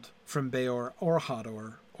different mold from Beor or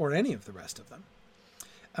Hador or any of the rest of them.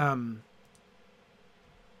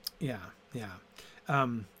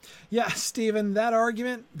 Stephen, that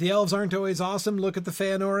argument, the elves aren't always awesome. Look at the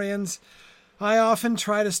Feanorians. I often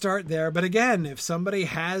try to start there, but again, if somebody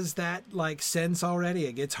has that sense already,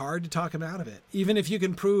 it gets hard to talk them out of it. Even if you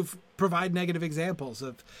can provide negative examples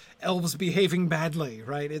of elves behaving badly,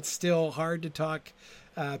 right? It's still hard to talk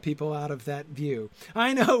people out of that view.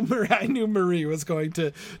 I knew Marie was going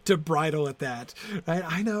to bridle at that, right?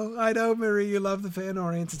 I know, Marie, you love the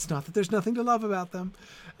Feanorians. It's not that there's nothing to love about them,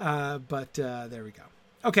 but there we go.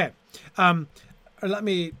 Okay, let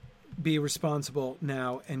me be responsible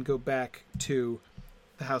now and go back to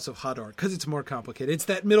the House of Hador because it's more complicated. It's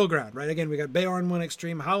that middle ground, right? Again, we got Beor on one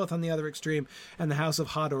extreme, Haleth on the other extreme, and the House of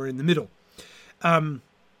Hador in the middle.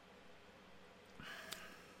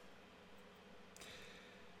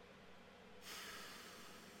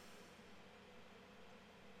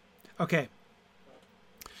 Okay,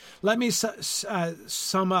 let me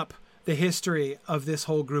sum up the history of this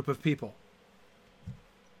whole group of people.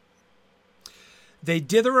 They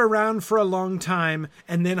dither around for a long time,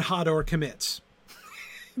 and then Hador commits.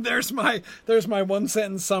 There's my one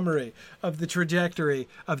sentence summary of the trajectory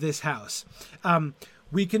of this house.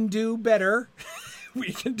 We can do better.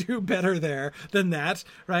 We can do better there than that,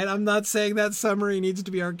 right? I'm not saying that summary needs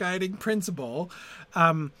to be our guiding principle.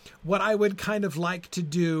 What I would kind of like to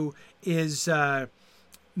do is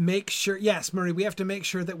make sure, yes, Murray, we have to make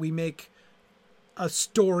sure that we make a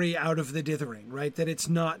story out of the dithering, right? That it's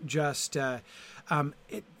not just,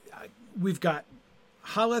 we've got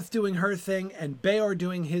Haleth doing her thing and Beor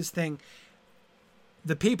doing his thing.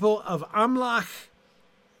 The people of Amlach,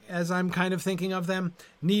 as I'm kind of thinking of them,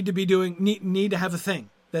 need to have a thing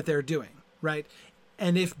that they're doing, right?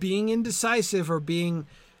 And if being indecisive or being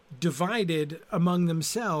divided among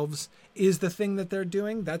themselves is the thing that they're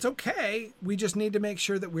doing, that's okay. We just need to make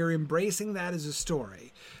sure that we're embracing that as a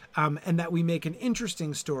story, and that we make an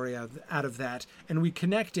interesting story out of that, and we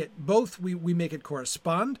connect it both. We make it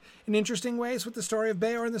correspond in interesting ways with the story of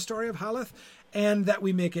Beor and the story of Haleth, and that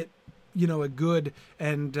we make it, a good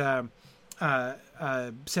and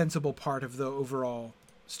sensible part of the overall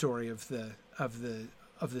story of the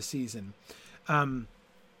season.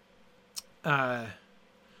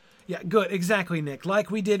 Yeah, good. Exactly, Nick.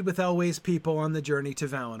 Like we did with Elway's people on the journey to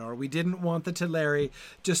Valinor. We didn't want the Teleri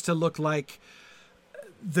just to look like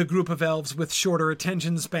the group of elves with shorter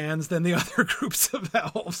attention spans than the other groups of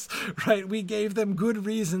elves, right? We gave them good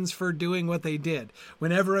reasons for doing what they did.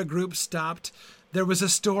 Whenever a group stopped, there was a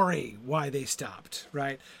story why they stopped,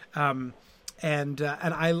 right? And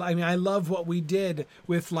I love what we did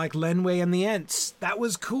with Lenwë and the Ents. That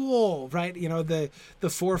was cool, right? The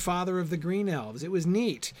forefather of the Green Elves. It was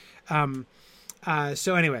neat.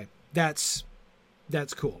 So anyway, that's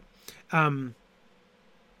cool.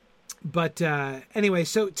 But anyway,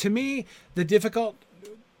 so to me, the difficult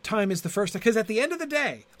time is the first, because at the end of the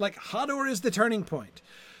day, Hador is the turning point.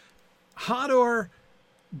 Hador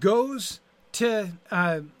goes to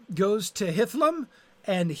Hithlum,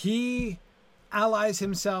 and he allies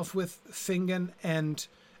himself with Fingon and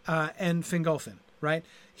Fingolfin, right?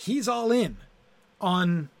 He's all in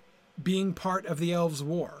on being part of the Elves'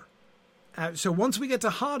 War. So once we get to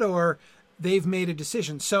Hador, they've made a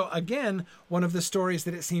decision. So again, one of the stories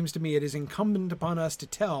that it seems to me it is incumbent upon us to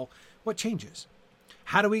tell, what changes?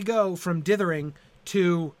 How do we go from dithering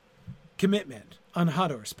to commitment on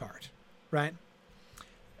Hador's part, right?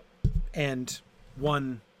 And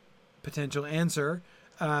one potential answer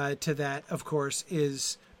to that, of course,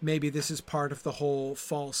 is maybe this is part of the whole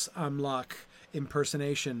false Amlach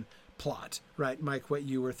impersonation plot, right? Mike, what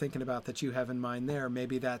you were thinking about that you have in mind there,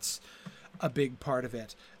 maybe that's a big part of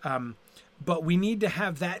it. But we need to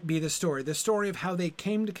have that be the story of how they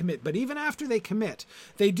came to commit. But even after they commit,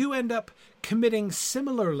 they do end up committing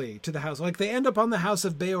similarly to the house. Like they end up on the House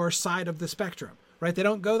of Beor side of the spectrum, right? They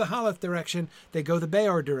don't go the Halath direction, they go the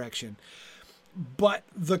Beor direction. But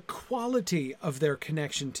the quality of their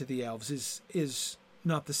connection to the elves is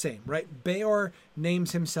not the same, right? Beor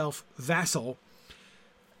names himself vassal.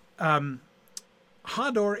 Hador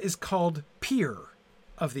is called peer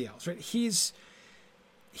of the elves, right?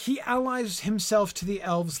 He allies himself to the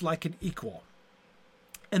elves like an equal,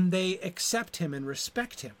 and they accept him and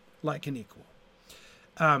respect him like an equal.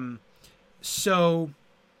 So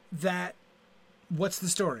that, what's the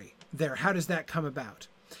story there? How does that come about?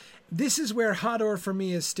 This is where Hador for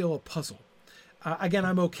me is still a puzzle. Again,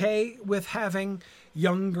 I'm okay with having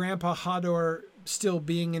young Grandpa Hador still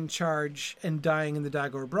being in charge and dying in the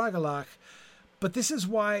Dagor Bragollach, but this is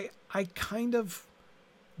why I kind of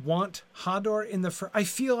want Hador in the I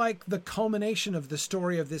feel like the culmination of the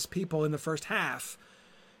story of this people in the first half,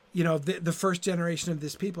 the first generation of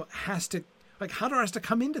this people has to, like, Hador has to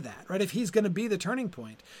come into that, right? If he's going to be the turning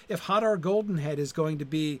point, if Hador Goldenhead is going to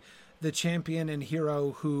be the champion and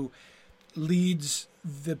hero who leads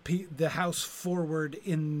the house forward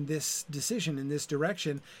in this decision, in this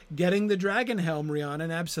direction, getting the dragon helm, Rhiannon,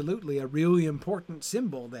 absolutely a really important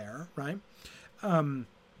symbol there, right?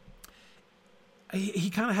 He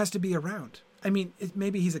kind of has to be around. I mean,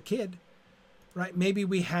 maybe he's a kid, right? Maybe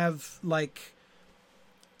we have like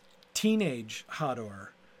teenage Hador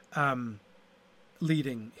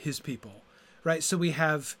leading his people, right? So we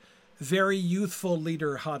have very youthful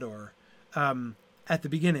leader Hador at the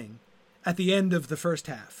beginning, at the end of the first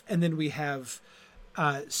half. And then we have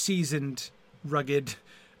seasoned, rugged,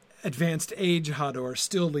 advanced age Hador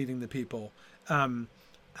still leading the people. And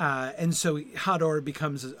so Hador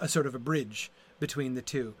becomes a sort of a bridge between the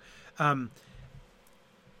two.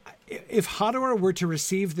 If Hador were to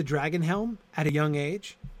receive the dragon helm at a young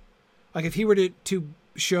age, like if he were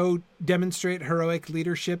to demonstrate heroic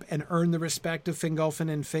leadership and earn the respect of Fingolfin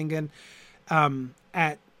and Fingon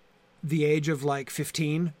at the age of like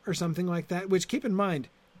 15 or something like that, which, keep in mind,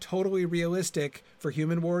 totally realistic for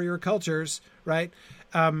human warrior cultures, right?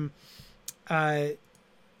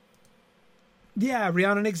 Yeah,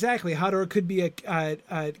 Rhiannon, exactly. Hador could be a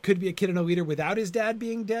kid and a leader without his dad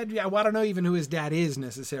being dead. Yeah, well, I don't know even who his dad is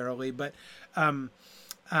necessarily, but in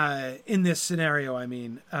this scenario, I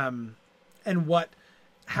mean, and what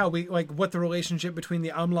the relationship between the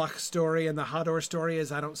Amlach story and the Hador story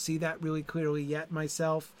is, I don't see that really clearly yet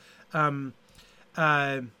myself. Yeah,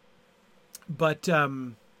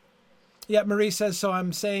 Marie says, so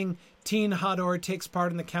I'm saying teen Hador takes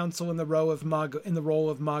part in the council in the role of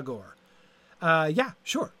Magor. Yeah,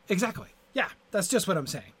 sure. Exactly. Yeah, that's just what I'm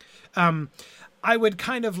saying. I would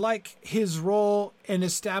kind of like his role in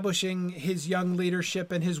establishing his young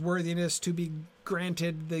leadership and his worthiness to be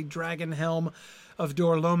granted the dragon helm of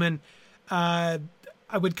Dor Lomin. I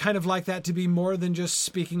would kind of like that to be more than just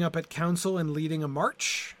speaking up at council and leading a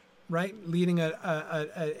march, right? Leading a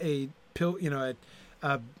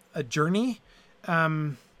journey.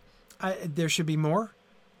 There should be more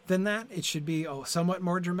than that. It should be somewhat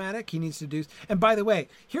more dramatic. He needs to do. And by the way,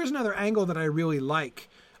 here's another angle that I really like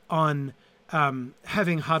on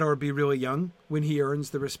having Hador be really young when he earns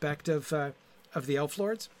the respect of the Elf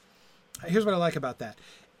Lords. Here's what I like about that.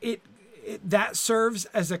 That serves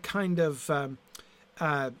as a kind of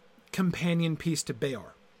companion piece to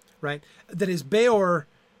Beor, right? That is, Beor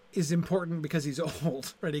is important because he's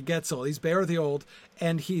old, right? He gets old. He's Beor the Old,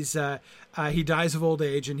 and he dies of old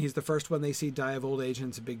age, and he's the first one they see die of old age, and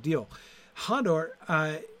it's a big deal. Hador,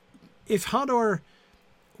 if Hador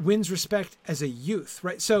wins respect as a youth,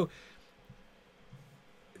 right? So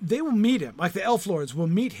they will meet him, like the Elf Lords will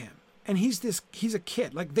meet him, and he's a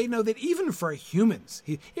kid. Like, they know that even for humans,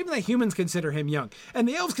 even the humans consider him young, and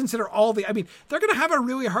the elves consider they're going to have a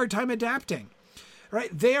really hard time adapting, right?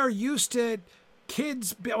 They are used to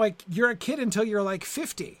kids, like, you're a kid until you're like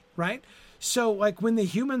 50, right? So like when the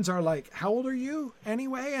humans are like, how old are you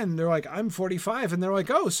anyway? And they're like, I'm 45. And they're like,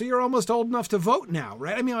 oh, so you're almost old enough to vote now,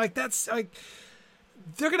 right? I mean, like, that's like,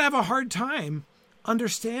 they're going to have a hard time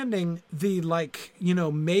understanding the, like,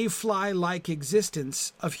 mayfly-like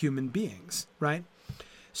existence of human beings, right?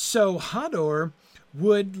 So Hador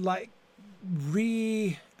would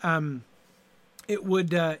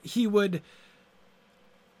he would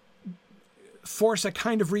force a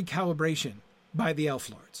kind of recalibration by the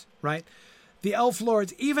Elf Lords, right? The Elf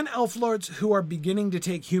Lords, even Elf Lords who are beginning to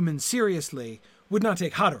take humans seriously, would not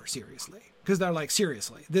take Hador seriously, because they're like,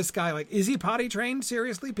 seriously, this guy, like, is he potty trained?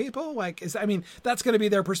 Seriously, people? Like, that's going to be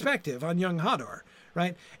their perspective on young Hodor,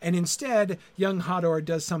 right? And instead, young Hodor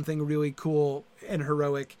does something really cool and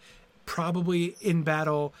heroic, probably in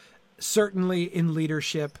battle, certainly in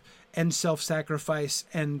leadership and self-sacrifice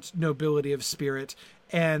and nobility of spirit.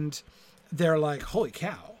 And they're like, holy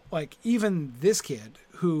cow, like, even this kid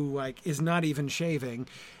who, like, is not even shaving,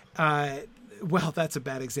 well, that's a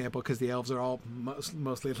bad example because the elves are all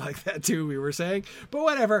mostly like that too, we were saying. But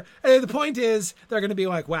whatever. The point is, they're going to be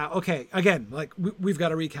like, wow, okay, again, like, we've got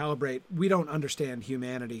to recalibrate. We don't understand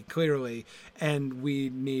humanity, clearly, and we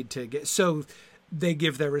need to get... So they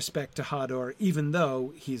give their respect to Hodor, even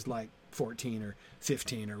though he's like 14 or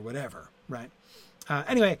 15 or whatever, right?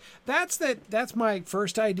 Anyway, that's my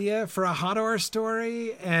first idea for a Hodor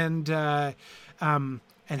story, and how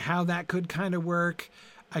that could kind of work.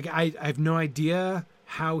 I have no idea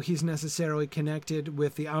how he's necessarily connected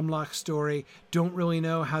with the Amlach story. Don't really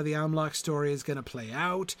know how the Amlach story is going to play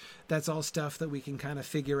out. That's all stuff that we can kind of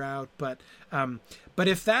figure out. But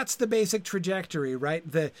if that's the basic trajectory, right?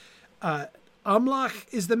 The Amlach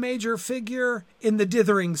is the major figure in the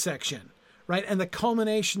dithering section, right? And the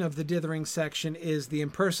culmination of the dithering section is the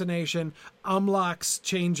impersonation, Amlach's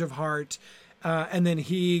change of heart, and then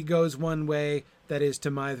he goes one way, that is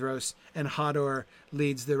to Maedhros, and Hodor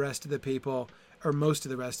leads the rest of the people, or most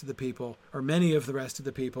of the rest of the people, or many of the rest of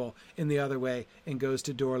the people, in the other way, and goes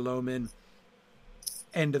to Dor Lomin.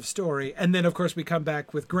 End of story. And then, of course, we come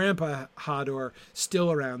back with Grandpa Hodor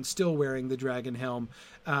still around, still wearing the dragon helm,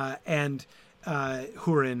 and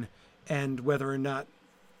Hurin, and whether or not,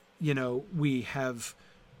 we have,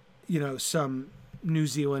 some New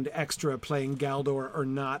Zealand extra playing Galdor or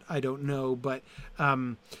not, I don't know, but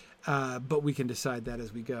we can decide that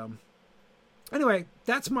as we go. Anyway,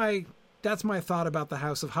 that's my thought about the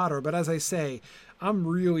House of Hodor. But as I say, I'm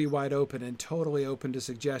really wide open and totally open to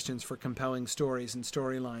suggestions for compelling stories and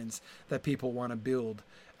storylines that people want to build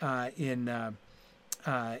in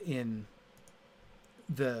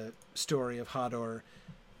the story of Hodor.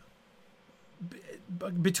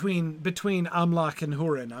 Between Amlach and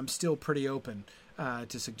Hurin, I'm still pretty open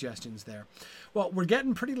to suggestions there. Well, we're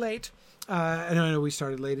getting pretty late. And I know we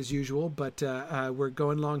started late as usual, but we're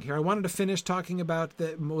going long here. I wanted to finish talking about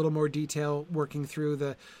a little more detail, working through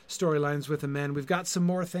the storylines with the men. We've got some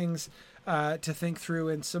more things to think through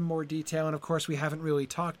and some more detail. And of course, we haven't really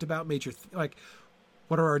talked about major,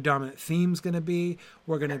 what are our dominant themes going to be?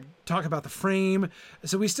 We're going to talk about the frame.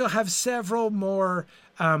 So we still have several more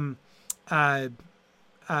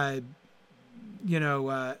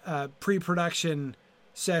pre-production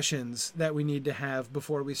sessions that we need to have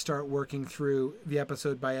before we start working through the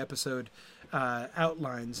episode by episode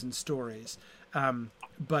outlines and stories.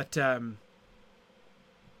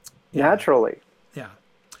 Naturally. Yeah.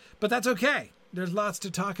 But that's okay. There's lots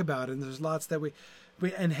to talk about, and there's lots that we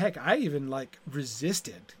and heck, I even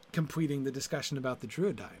resisted completing the discussion about the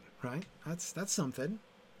Druidine, right? That's something.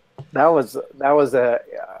 That was a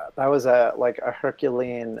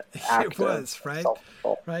Herculean act. It was, right?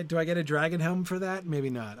 Right. Do I get a dragon helm for that? Maybe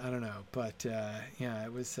not. I don't know. But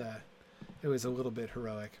it was a little bit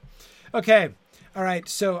heroic. Okay. All right.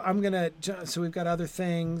 So we've got other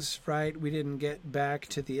things, right? We didn't get back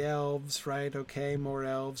to the elves, right? Okay. More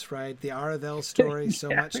elves, right? The Arathel story. So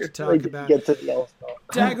much to talk about. Get to the elves.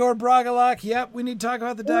 Dagor Bragollach. Yep. We need to talk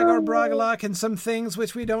about the Dagor Bragollach and some things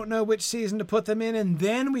which we don't know which season to put them in. And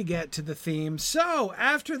then we get to the theme. So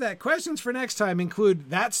after that, questions for next time include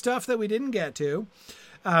that stuff that we didn't get to.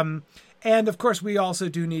 And of course, we also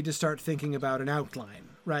do need to start thinking about an outline,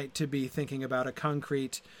 right? To be thinking about a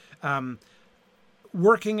concrete,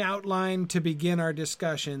 working outline to begin our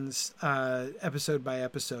discussions episode by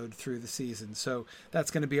episode through the season. So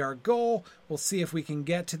that's going to be our goal. We'll see if we can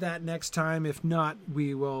get to that next time. If not,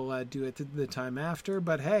 we will do it the time after.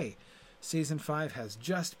 But hey, season 5 has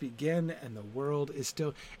just begun, and the world is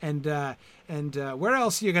still. And where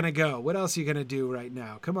else are you going to go? What else are you going to do right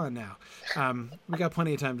now? Come on now. We got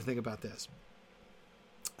plenty of time to think about this.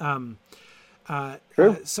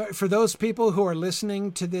 So for those people who are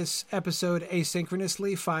listening to this episode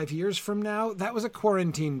asynchronously 5 years from now, that was a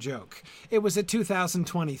quarantine joke. It was a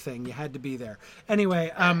 2020 thing. You had to be there.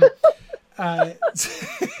 Anyway,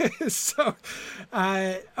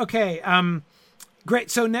 okay.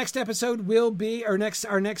 Great. So next episode will be, our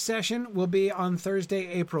next session will be on Thursday,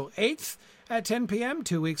 April 8th at 10 p.m.,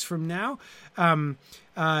 2 weeks from now.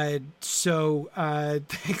 Thanks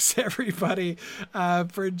everybody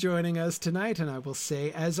for joining us tonight. And I will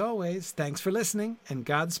say, as always, thanks for listening and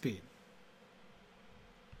Godspeed.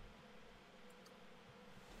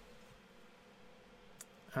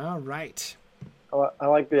 All right. I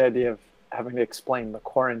like the idea of having to explain the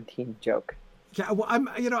quarantine joke. Yeah, well,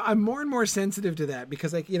 I'm more and more sensitive to that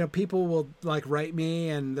because, like, people will like write me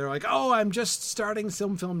and they're like, "Oh, I'm just starting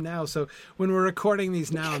some film now." So when we're recording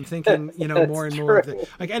these now, I'm thinking, more and more of the,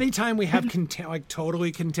 like, anytime we have like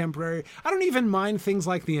totally contemporary, I don't even mind things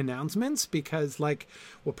like the announcements because, like,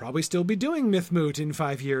 we'll probably still be doing Myth Moot in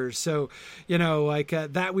 5 years. So,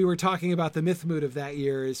 that we were talking about the Myth Moot of that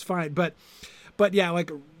year is fine, but yeah,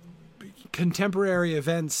 like, contemporary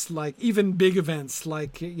events, like even big events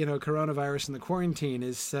like coronavirus and the quarantine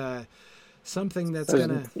is something that's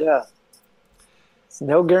it's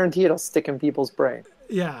no guarantee it'll stick in people's brain.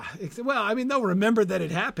 Well, I mean, they'll remember that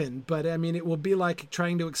it happened, but I mean, it will be like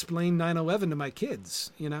trying to explain 9/11 to my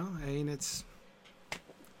kids. I mean, it's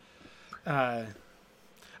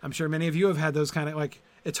I'm sure many of you have had those kind of, like,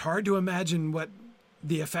 it's hard to imagine what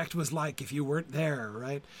the effect was like if you weren't there,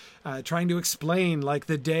 right? Trying to explain, like,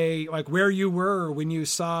 the day, like, where you were when you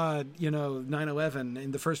saw, 9/11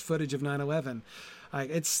 in the first footage of 9/11. Like,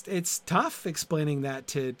 it's tough explaining that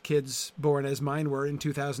to kids born as mine were in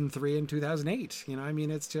 2003 and 2008. I mean,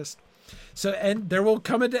 it's just so, and there will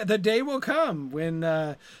come the day will come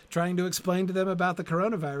when trying to explain to them about the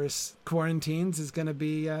coronavirus quarantines is going to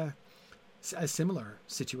be a similar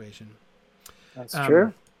situation. That's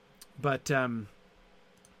true. But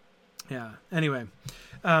yeah. Anyway.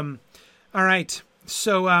 All right.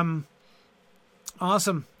 So,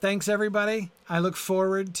 awesome. Thanks, everybody. I look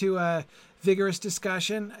forward to a vigorous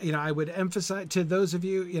discussion. I would emphasize to those of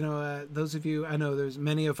you, I know there's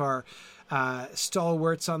many of our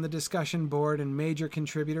stalwarts on the discussion board and major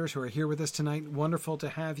contributors who are here with us tonight. Wonderful to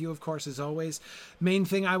have you, of course, as always. Main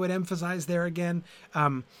thing I would emphasize there again,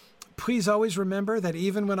 please always remember that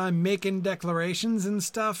even when I'm making declarations and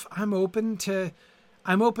stuff, I'm open to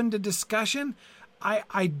discussion.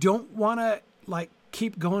 I don't want to, like,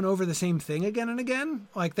 keep going over the same thing again and again.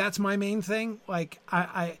 Like, that's my main thing. Like,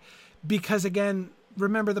 because again,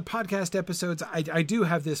 remember the podcast episodes, I do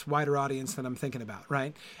have this wider audience that I'm thinking about,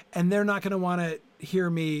 right? And they're not going to want to hear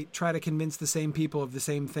me try to convince the same people of the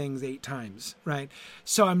same things 8 times, right?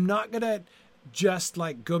 So I'm not going to just,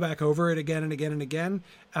 like, go back over it again and again and again.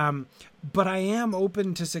 But I am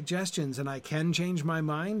open to suggestions and I can change my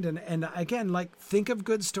mind. And again, like, think of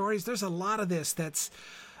good stories. There's a lot of this that's,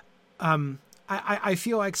 I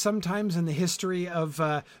feel like sometimes in the history of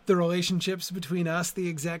the relationships between us, the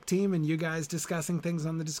exec team, and you guys discussing things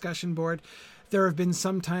on the discussion board, there have been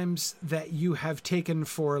some times that you have taken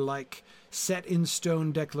for, like, set in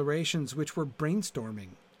stone declarations, which were brainstorming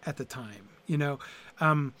at the time,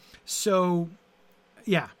 so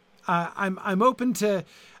yeah, I'm open to,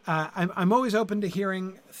 I'm always open to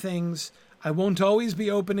hearing things. I won't always be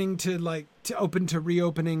open to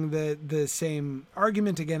reopening the same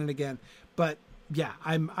argument again and again, but yeah,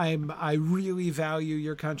 I really value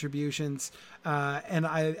your contributions, and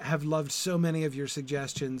I have loved so many of your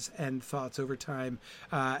suggestions and thoughts over time,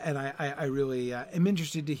 and I really am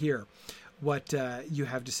interested to hear what you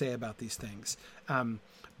have to say about these things.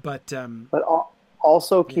 But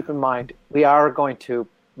also keep in mind, we are going to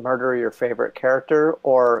murder your favorite character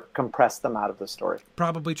or compress them out of the story.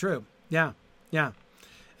 Probably true. Yeah,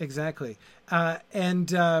 exactly.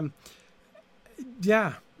 And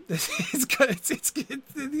yeah, it's good. It's good.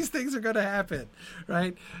 These things are going to happen,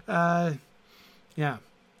 right? Yeah.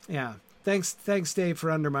 Thanks, Dave, for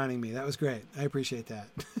undermining me. That was great. I appreciate that.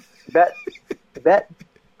 Bet.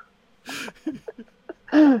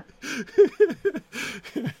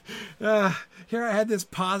 Here I had this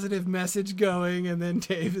positive message going, and then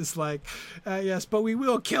Dave is like, yes, but we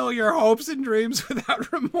will kill your hopes and dreams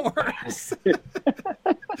without remorse.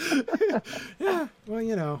 Yeah,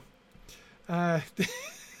 well,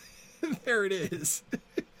 there it is.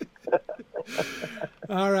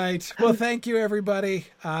 All right. Well, thank you, everybody.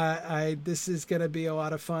 This is going to be a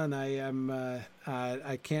lot of fun. I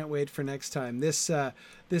can't wait for next time. This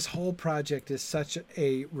whole project is such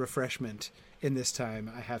a refreshment in this time,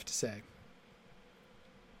 I have to say.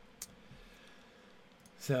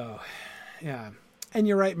 So, yeah. And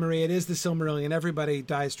you're right, Marie. It is the Silmarillion. Everybody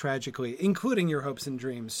dies tragically, including your hopes and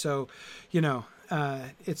dreams. So,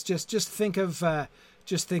 it's just think of it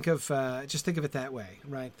that way,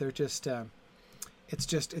 right? They're just,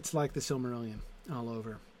 it's like the Silmarillion all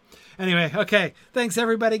over. Anyway, okay. Thanks,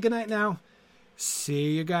 everybody. Good night now.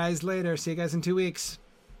 See you guys later. See you guys in 2 weeks.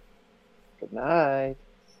 Good night.